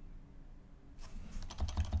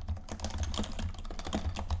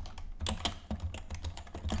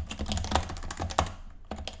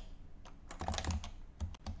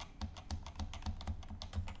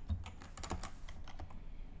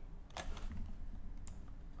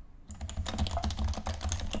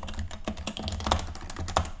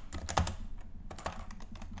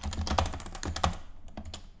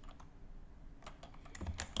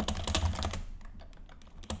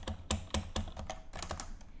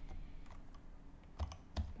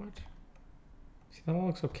 That all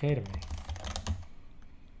looks okay to me.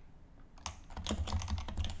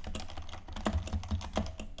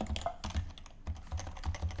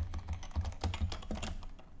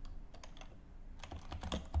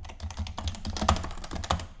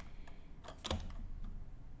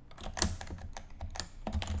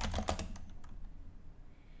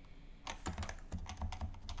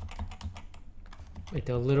 Wait,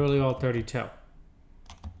 they're literally all 32.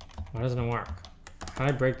 Why doesn't it work? How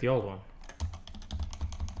did I break the old one?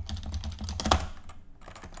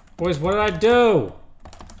 Boys, what did I do?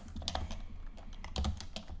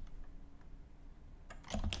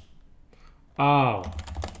 Oh.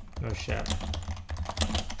 No shit.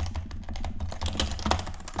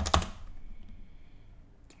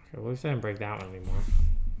 Okay, well, at least I didn't break that one anymore.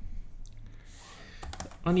 The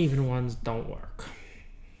uneven ones don't work.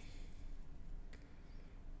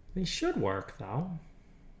 They should work, though.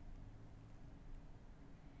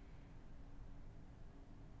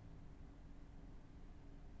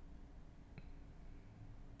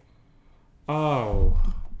 Oh.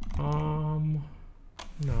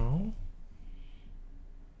 No.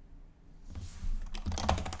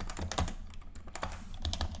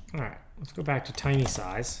 All right, let's go back to tiny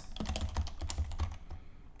size.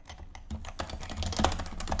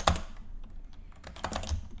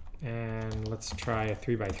 And let's try a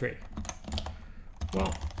 3x3.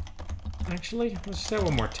 Well, actually, let's just have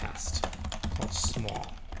one more test called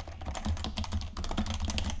small.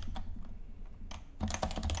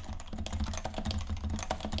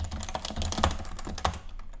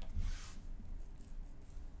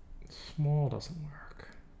 Small doesn't work.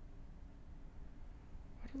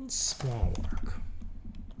 Why doesn't small work?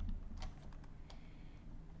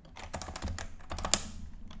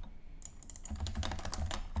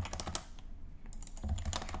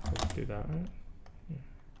 Let's do that, right? Yeah.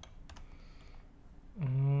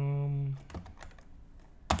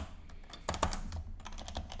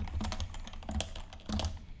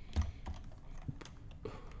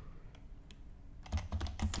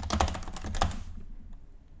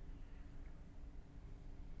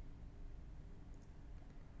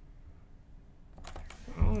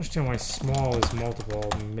 I don't understand why small is multiple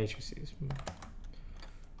matrices.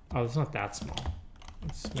 Oh, it's not that small.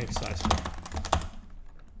 Let's make size 4.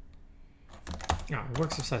 No, it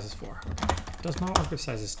works if size is 4. Okay. It does not work if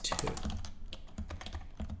size is 2.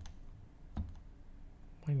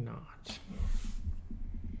 Why not?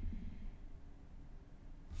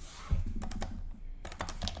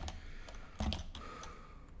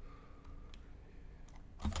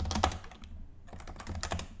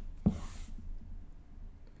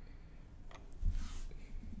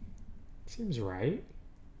 Seems right.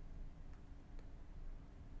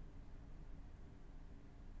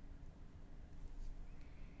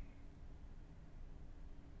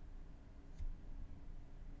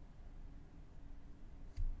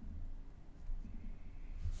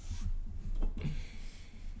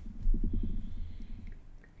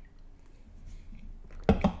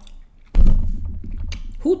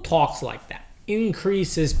 Who talks like that?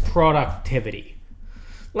 Increases productivity.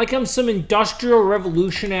 Like I'm some industrial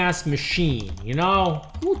revolution ass machine, you know?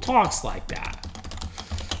 Who talks like that?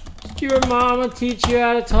 Did your mama teach you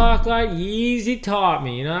how to talk like Yeezy taught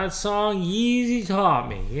me? You know that song? Yeezy taught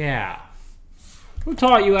me, yeah. Who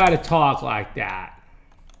taught you how to talk like that?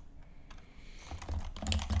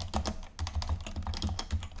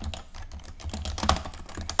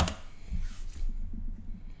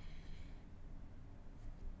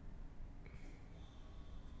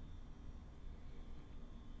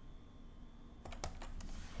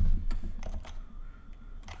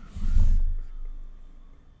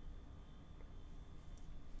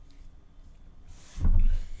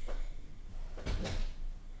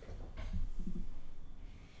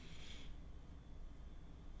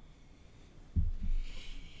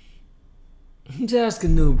 I'm just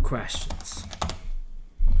asking noob questions.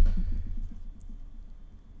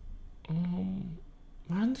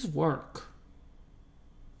 Why doesn't this work?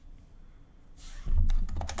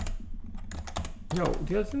 Yo,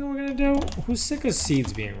 the other thing that we're gonna do, who's sick of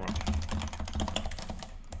seeds being wrong?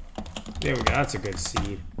 There we go, that's a good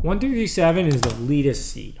seed. 1237 is the elitist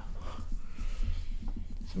seed.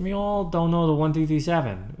 So we all don't know the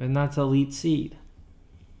 1237, and that's elite seed.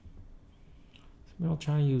 We're all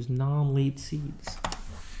trying to use non-elite seeds.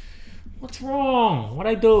 What's wrong?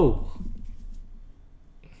 What'd I do?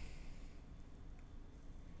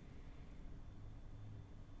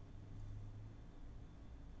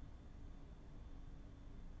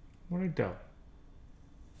 What'd I do?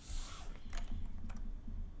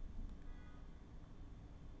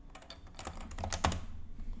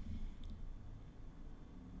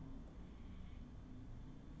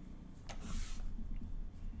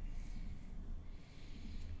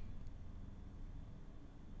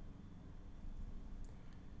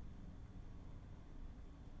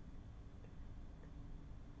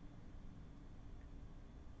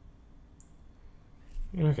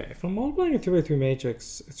 Okay, if I'm multiplying a 3x3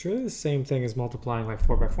 matrix, it's really the same thing as multiplying like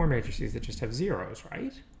 4x4 matrices that just have zeros,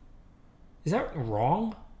 right? Is that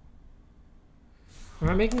wrong? Am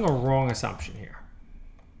I making a wrong assumption here?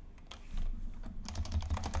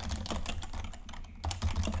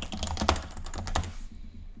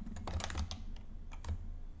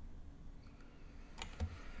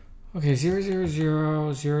 Okay,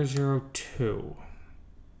 000002.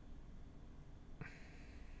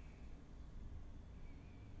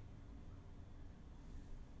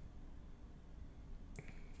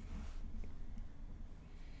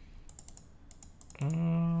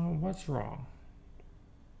 What's wrong?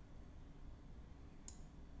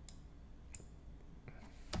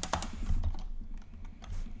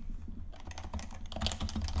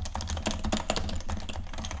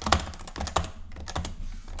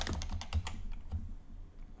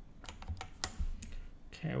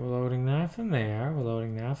 Okay, we're loading that from there. We're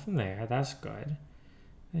loading that from there. That's good.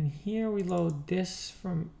 And here we load this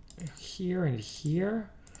from here and here.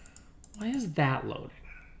 Why is that loading?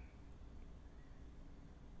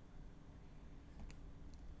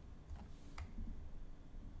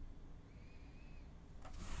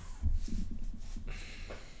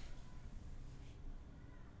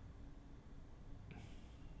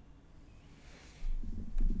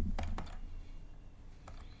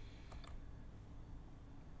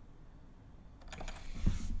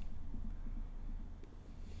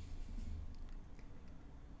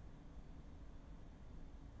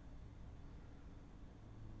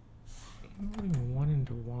 Loading 1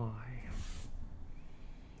 into Y.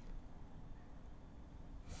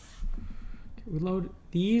 Okay, we load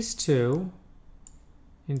these two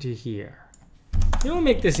into here. You know what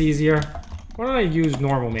make this easier? Why don't I use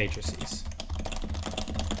normal matrices?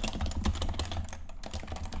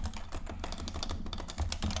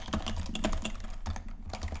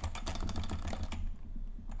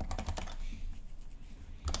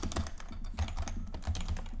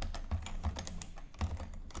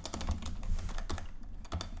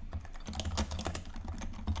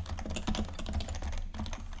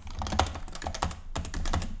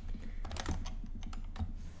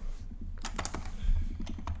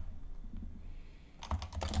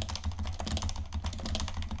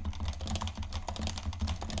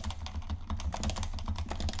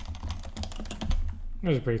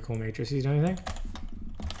 Those are pretty cool matrices, don't you think?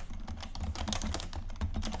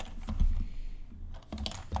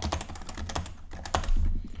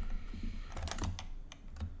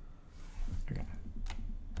 Okay.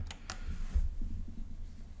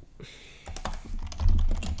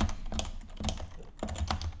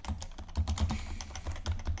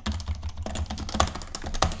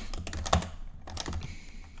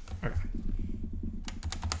 Okay.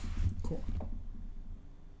 Cool.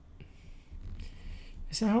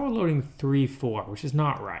 So how we're loading 3, 4, which is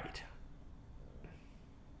not right.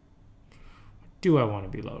 What do I want to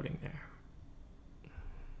be loading there?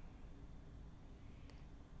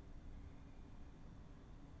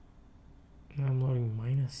 Now I'm loading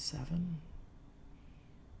 -7.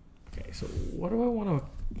 Okay, so what do I want to...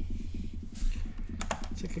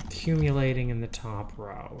 It's like accumulating in the top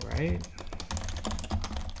row, right?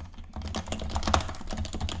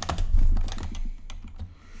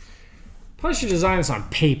 Probably should design this on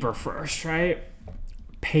paper first, right?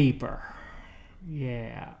 Paper.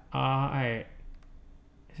 Yeah.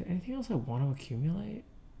 Is there anything else I want to accumulate?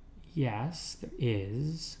 Yes, there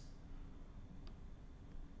is.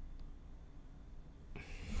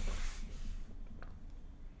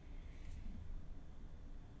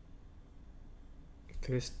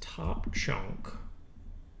 This top chunk.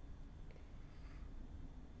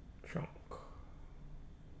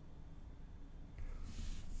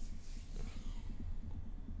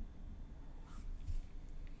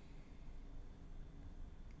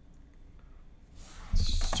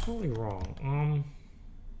 Totally wrong.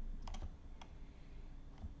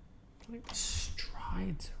 I think the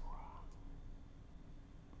strides are wrong.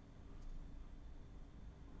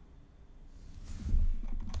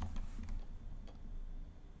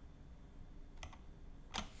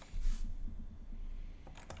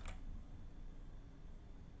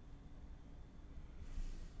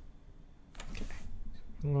 Okay,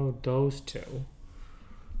 load those two.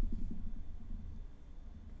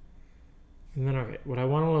 And then, okay, what I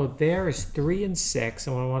want to load there is 3 and 6,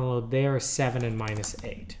 and what I want to load there is 7 and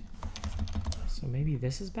 -8. So maybe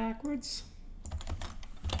this is backwards?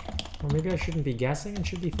 Or maybe I shouldn't be guessing and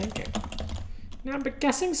should be thinking. No, but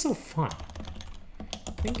guessing's so fun.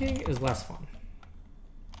 Thinking is less fun.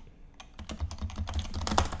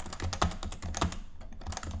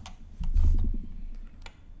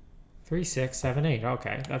 Three, 6, 7, 8.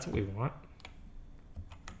 Okay, that's what we want.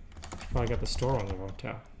 Probably got the store on the road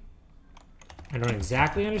too. I don't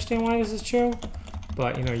exactly understand why this is true,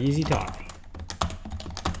 but you know, easy talking.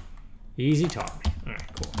 Easy taught me. All right,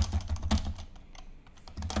 cool.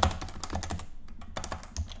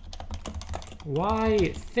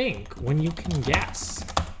 Why think when you can guess?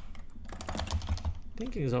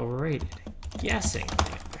 Thinking is overrated. Guessing, on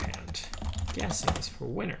the other hand, guessing is for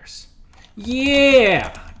winners.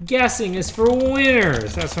 Yeah! Guessing is for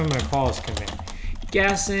winners. That's what I'm going to call this command.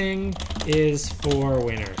 Guessing is for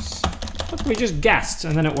winners. Look, we just guessed,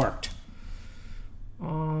 and then it worked.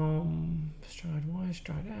 Stride Y,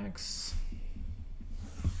 stride X.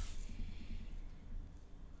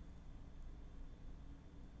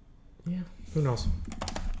 Yeah, who knows?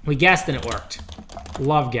 We guessed and it worked.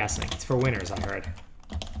 Love guessing. It's for winners, I heard.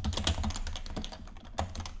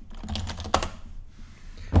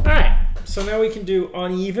 All right, so now we can do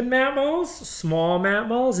uneven matmos, small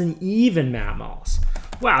matmos, and even matmos.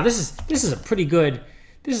 Wow, this is a pretty good thing.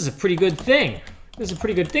 This is a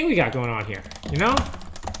pretty good thing we got going on here. You know,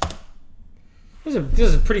 this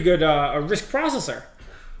is a pretty good a RISC processor.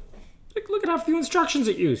 Look at how few instructions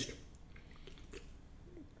it used.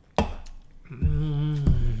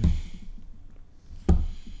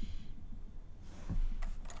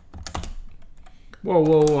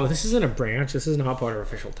 Whoa. This isn't a branch. This is not part of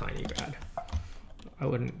official tinygrad. I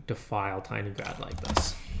wouldn't defile tinygrad like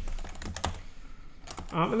this.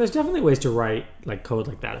 And there's definitely ways to write like code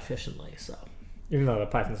like that efficiently. So even though the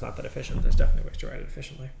Python's not that efficient, there's definitely ways to write it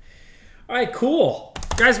efficiently. All right, cool.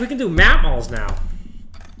 Guys, we can do matmals now.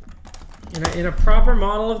 In a proper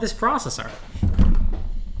model of this processor.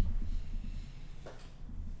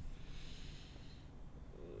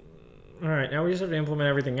 All right, now we just have to implement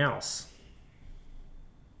everything else.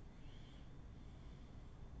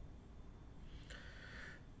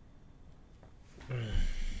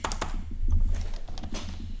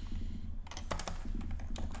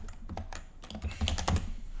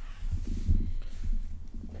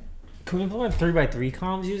 Can we implement 3x3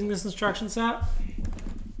 columns using this instruction set?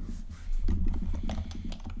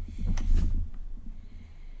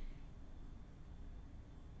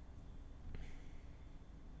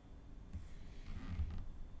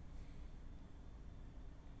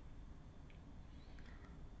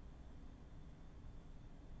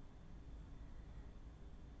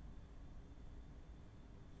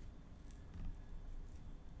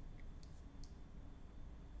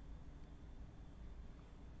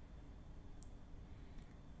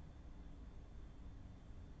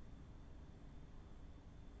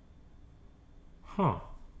 Huh.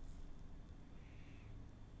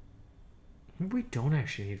 Maybe we don't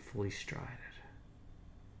actually need fully strided.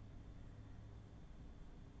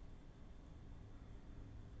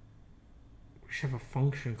 We should have a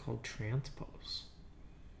function called transpose,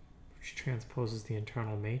 which transposes the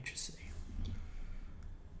internal matrices.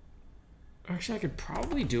 Actually, I could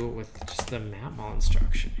probably do it with just the matmul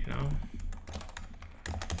instruction, you know?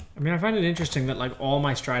 I mean, I find it interesting that like all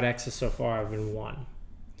my stride X's so far have been 1.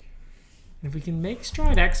 And if we can make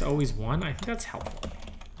stride X always 1, I think that's helpful.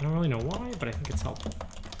 I don't really know why, but I think it's helpful.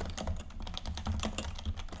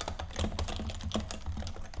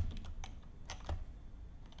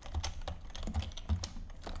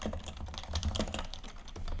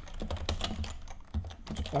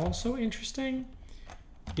 What's also interesting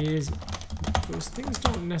is those things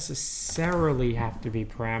don't necessarily have to be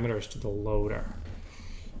parameters to the loader.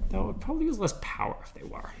 Though it would probably use less power if they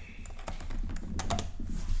were.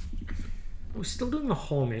 We're still doing the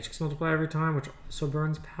whole matrix multiply every time, which also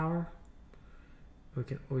burns power. We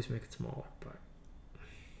can always make it smaller, but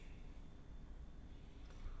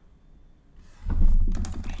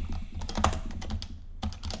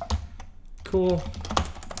cool.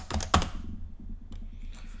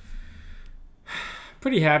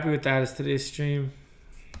 Pretty happy with that as today's stream.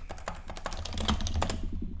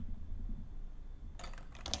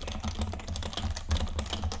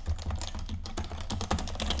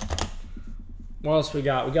 What else we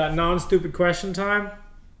got? We got non-stupid question time.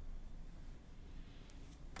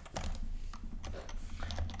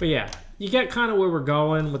 But yeah, you get kind of where we're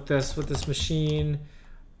going with this machine.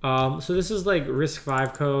 So this is like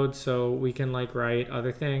risc-v code, so we can like write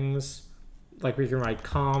other things. Like we can write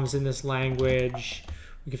comms in this language.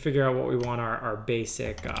 We can figure out what we want our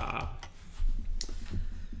basic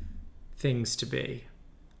things to be.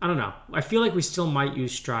 I don't know. I feel like we still might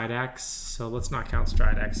use stride X, so let's not count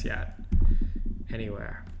stride X yet.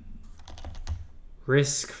 Anywhere.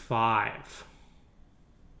 risc-v.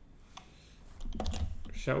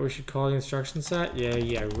 Is that what we should call the instruction set? Yeah,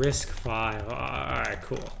 risc-v. Alright,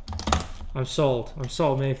 cool. I'm sold. I'm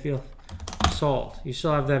sold, Mayfield. I'm sold. You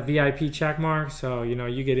still have that VIP check mark, so you know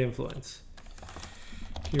you get influence.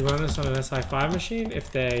 Can you run this on an SI5 machine?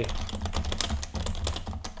 If they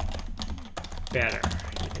better.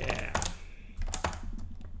 Yeah.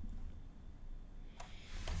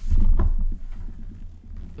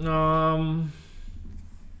 All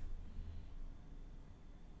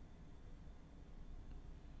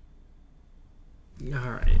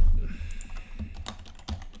right.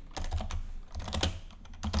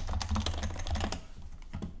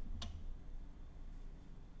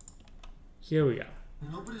 Here we go.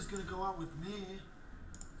 Nobody's gonna go out with me.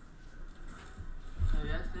 Have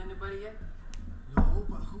you asked anybody yet? No,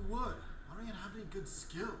 but who would? I don't even have any good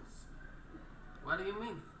skills. What do you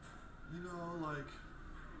mean? You know, like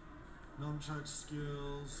nunchuck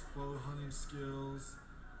skills, bow hunting skills,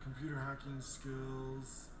 computer hacking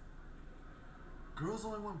skills. Girls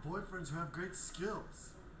only want boyfriends who have great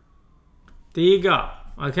skills. There you go.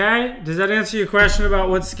 Okay? Does that answer your question about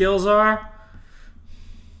what skills are?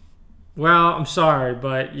 Well, I'm sorry,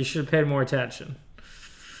 but you should have paid more attention.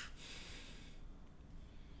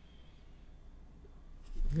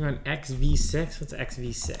 You're on XV6? What's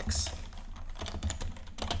XV6?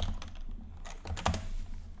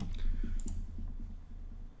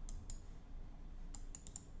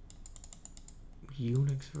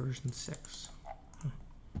 Unix version 6. Huh.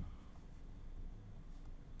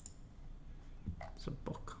 It's a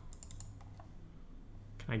book.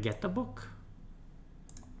 Can I get the book?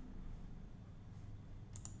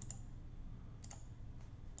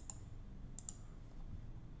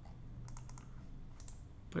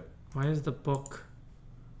 But why is the book...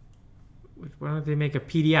 Why don't they make a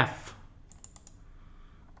PDF?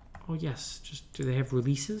 Oh yes, just do they have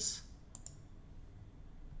releases?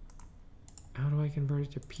 How do I convert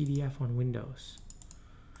it to PDF on Windows?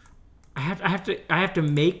 I have to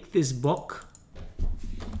make this book.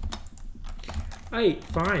 Hey,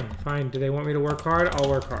 fine. Do they want me to work hard? I'll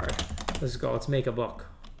work hard. Let's go. Let's make a book.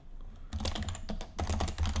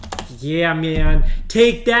 Yeah, man.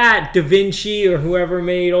 Take that, Da Vinci or whoever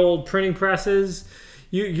made old printing presses.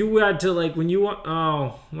 You had to, like, when you want...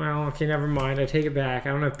 Oh, well, okay, never mind. I take it back. I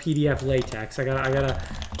don't have PDF latex. I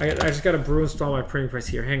just gotta brew install my printing press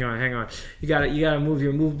here. Hang on. You gotta move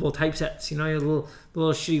your movable typesets. You know, your little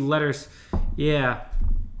shitty letters. Yeah.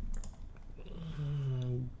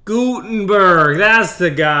 Gutenberg, that's the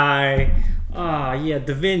guy. Ah, yeah,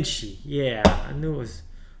 Da Vinci. Yeah, I knew it was...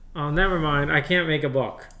 Oh, never mind. I can't make a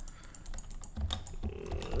book.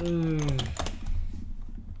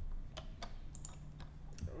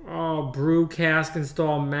 Oh, brew, cask,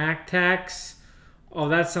 install MacTex. Oh,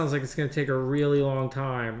 that sounds like it's going to take a really long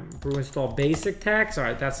time. Brew, install basic text. All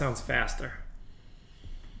right, that sounds faster.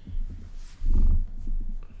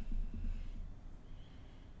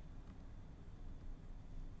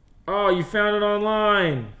 Oh, you found it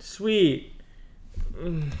online. Sweet.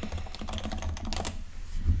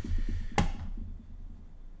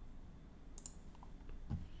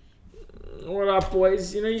 What up,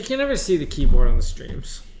 boys? You know, you can never see the keyboard on the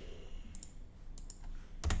streams.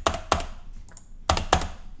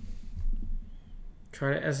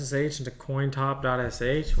 Try to SSH into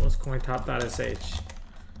cointop.sh. What's cointop.sh?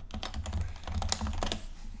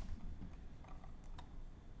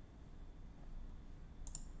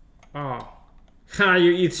 Oh. Ha,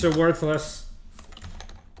 your ETHs are worthless.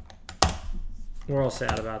 We're all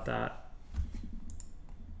sad about that.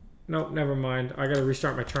 Nope, never mind. I gotta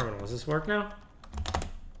restart my terminal. Does this work now?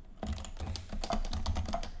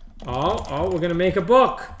 Oh, we're gonna make a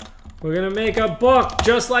book. We're gonna make a book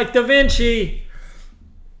just like Da Vinci.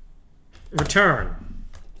 Return.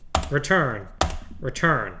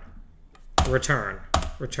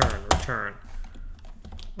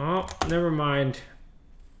 Oh, never mind.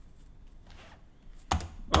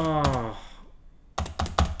 Oh.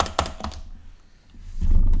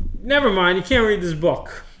 Never mind, you can't read this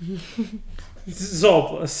book. This is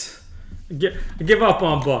hopeless. I give up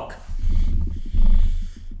on book.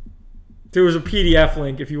 There was a PDF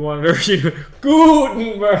link if you wanted to read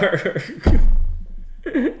Gutenberg.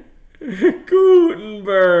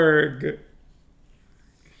 Gutenberg.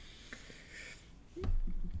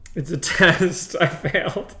 It's a test. I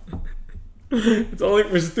failed. It's only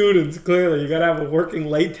for students, clearly. You gotta have a working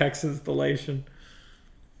latex installation.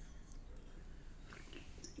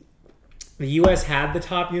 The US had the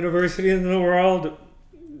top university in the world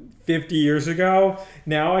 50 years ago.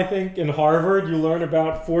 Now I think in Harvard you learn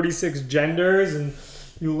about 46 genders and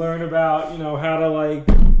you learn about, you know, how to, like,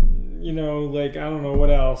 you know, like, I don't know what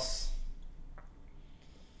else.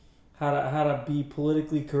 How to be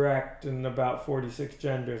politically correct in about 46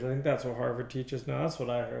 genders. I think that's what Harvard teaches now. That's what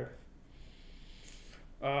I heard.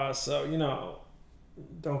 So, you know,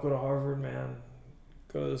 don't go to Harvard, man.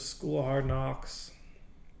 Go to the School of Hard Knocks.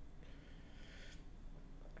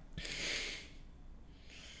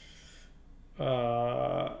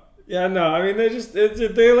 Yeah, no, I mean,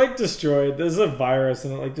 they like destroyed, there's a virus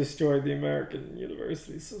and it like destroyed the American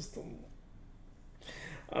university system.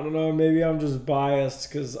 I don't know, maybe I'm just biased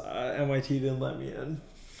because MIT didn't let me in.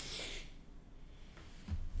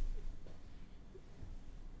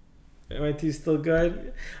 MIT's still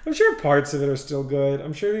good. I'm sure parts of it are still good.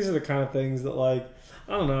 I'm sure these are the kind of things that, like,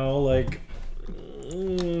 I don't know, like,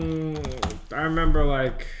 I remember,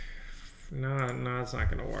 like, no, it's not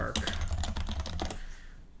gonna work.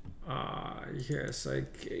 Yes,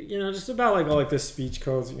 like, you know, just about like all like the speech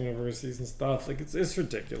codes at universities and stuff. Like, it's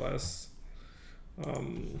ridiculous.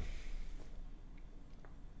 No,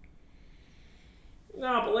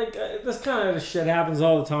 but like this kind of shit happens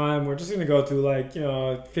all the time. We're just gonna go through like, you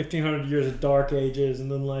know, 1500 years of dark ages,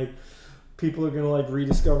 and then like people are gonna like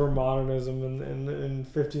rediscover modernism in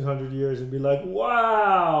 1500 years and be like,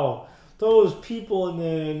 wow, those people in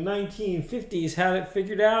the 1950s had it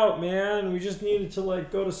figured out, man. We just needed to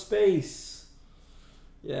like go to space.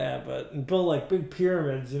 Yeah, but build like big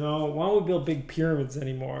pyramids, you know. Why don't we build big pyramids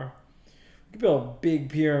anymore? We can build big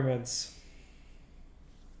pyramids.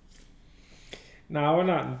 Nah, we're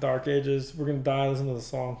not in dark ages. We're gonna die. Listen to the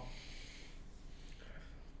song.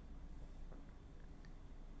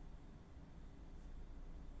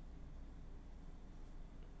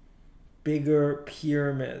 Bigger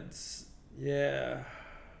pyramids. Yeah.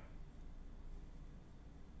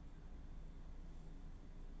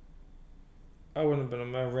 I wouldn't have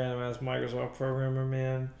been a random ass Microsoft programmer,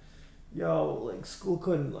 man. Yo, like school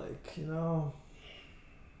couldn't, like, you know.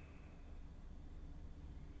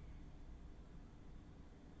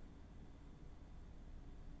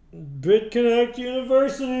 BitConnect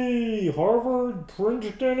University, Harvard,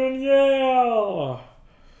 Princeton, and Yale.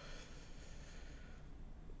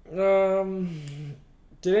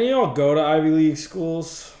 Did any of y'all go to Ivy League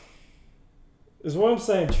schools? Is what I'm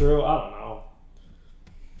saying true? I don't know.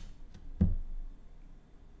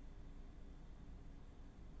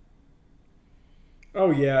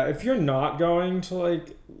 Oh yeah, if you're not going to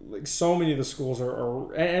like so many of the schools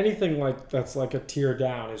are anything like that's like a tier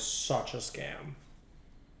down is such a scam.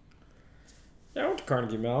 Yeah, I went to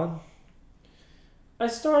Carnegie Mellon. I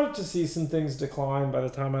started to see some things decline by the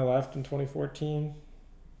time I left in 2014.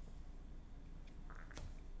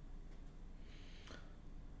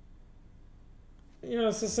 You know,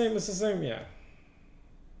 it's the same, yeah.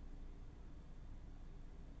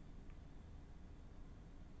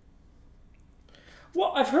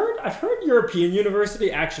 Well, I've heard European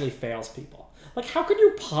university actually fails people. Like, how could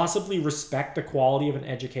you possibly respect the quality of an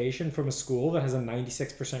education from a school that has a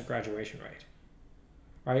 96% graduation rate?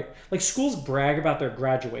 Right? Like, schools brag about their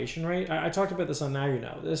graduation rate. I talked about this on Now You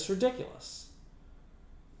Know. It's ridiculous.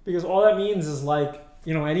 Because all that means is, like,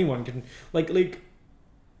 you know, anyone can, like,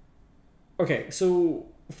 okay, so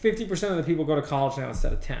 50% of the people go to college now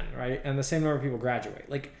instead of 10, right? And the same number of people graduate.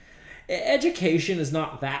 Like, education is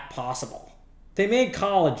not that possible. They made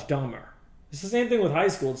college dumber. It's the same thing with high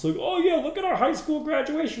school. It's like, oh yeah, look at our high school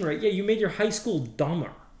graduation rate. Yeah, you made your high school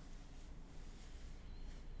dumber.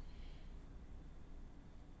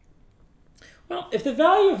 Well, if the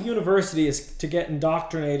value of university is to get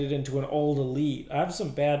indoctrinated into an old elite, I have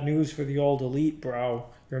some bad news for the old elite, bro.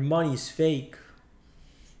 Your money's fake.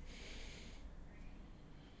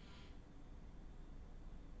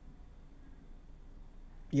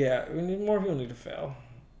 Yeah, more people need to fail.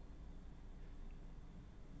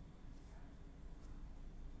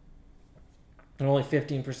 And only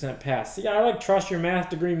 15% pass. See, I like trust your math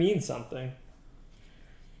degree means something.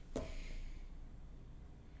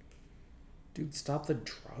 Dude, stop the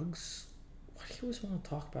drugs? Why do you always want to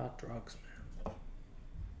talk about drugs, man?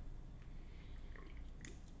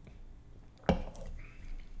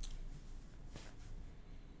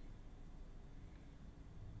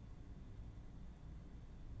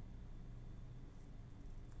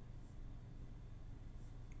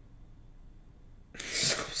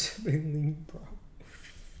 Stop sipping lean, bro.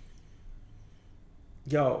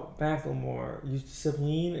 Yo, Macklemore used to sip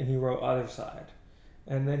lean and he wrote Other Side.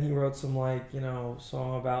 And then he wrote some, like, you know,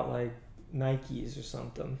 song about, like, Nikes or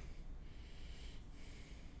something.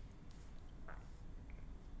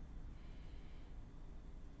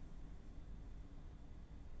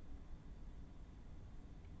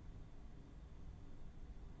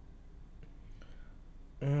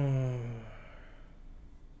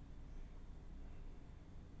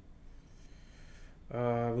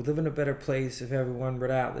 We live in a better place if everyone but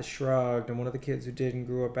Atlas shrugged, and one of the kids who didn't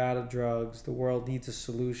grew up out of drugs. The world needs a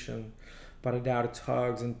solution, but I doubt it's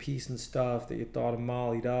hugs and peace and stuff that you thought of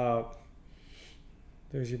mollied up.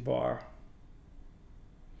 There's your bar.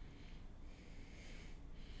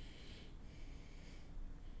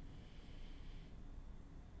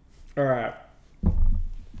 All right.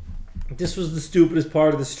 This was the stupidest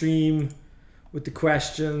part of the stream with the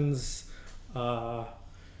questions. When's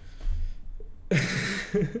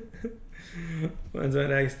my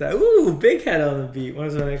next album? Ooh, Big Head on the beat.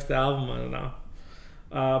 When's my next album? I don't know.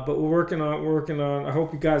 But we're working on. I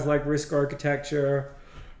hope you guys like Risk architecture.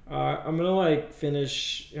 I'm gonna like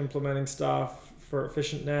finish implementing stuff for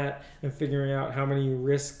EfficientNet and figuring out how many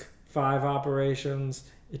risc-v operations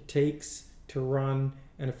it takes to run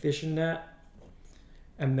an EfficientNet.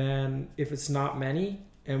 And then if it's not many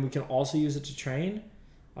and we can also use it to train,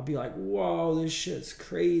 I'll be like, whoa, this shit's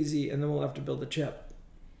crazy. And then we'll have to build a chip.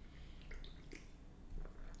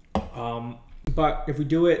 But if we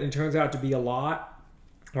do it and it turns out to be a lot,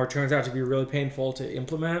 or it turns out to be really painful to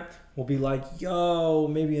implement, we'll be like, yo,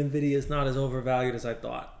 maybe NVIDIA is not as overvalued as I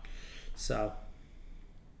thought. So.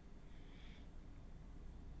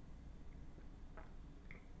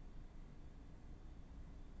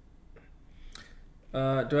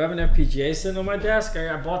 Do I have an FPGA sitting on my desk?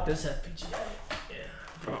 I bought this FPGA. Yeah,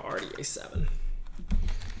 RDA 7.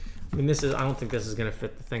 I mean, I don't think this is gonna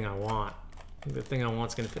fit the thing I want. I think the thing I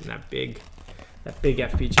want is gonna fit in that big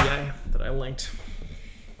FPGA that I linked.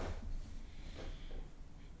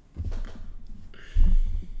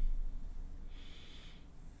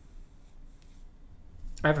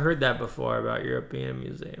 I've heard that before about European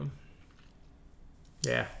Museum.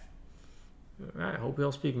 Yeah. All right, hope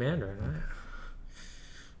you'll speak Mandarin. All right.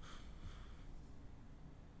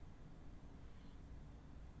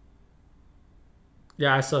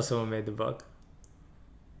 Yeah, I saw someone made the book.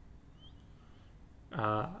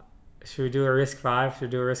 Should we do a risc-v? Should we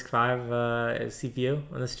do a risc-v CPU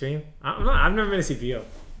on the stream? I've never made a CPU.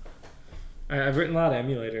 I've written a lot of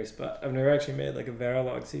emulators, but I've never actually made like a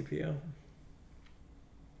Verilog CPU.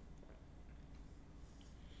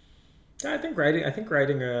 Yeah, I think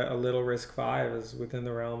writing a little risc-v is within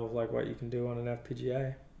the realm of like what you can do on an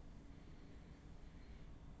FPGA.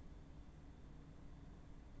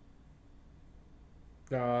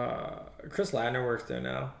 Chris Ladner works there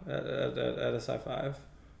now at SI5.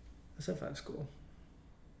 SI5 is cool.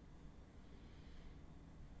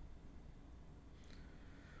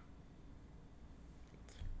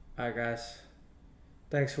 Alright guys,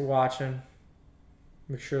 thanks for watching.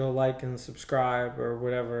 Make sure to like and subscribe or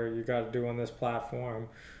whatever you got to do on this platform.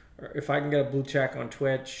 Or if I can get a blue check on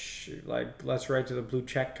Twitch, like let's write to the blue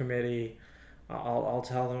check committee. I'll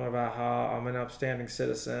tell them about how I'm an upstanding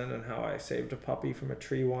citizen and how I saved a puppy from a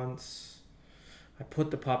tree once. I put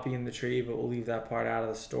the puppy in the tree, but we'll leave that part out of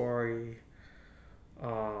the story.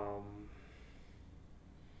 Everyone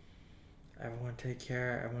take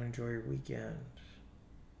care. Everyone enjoy your weekend.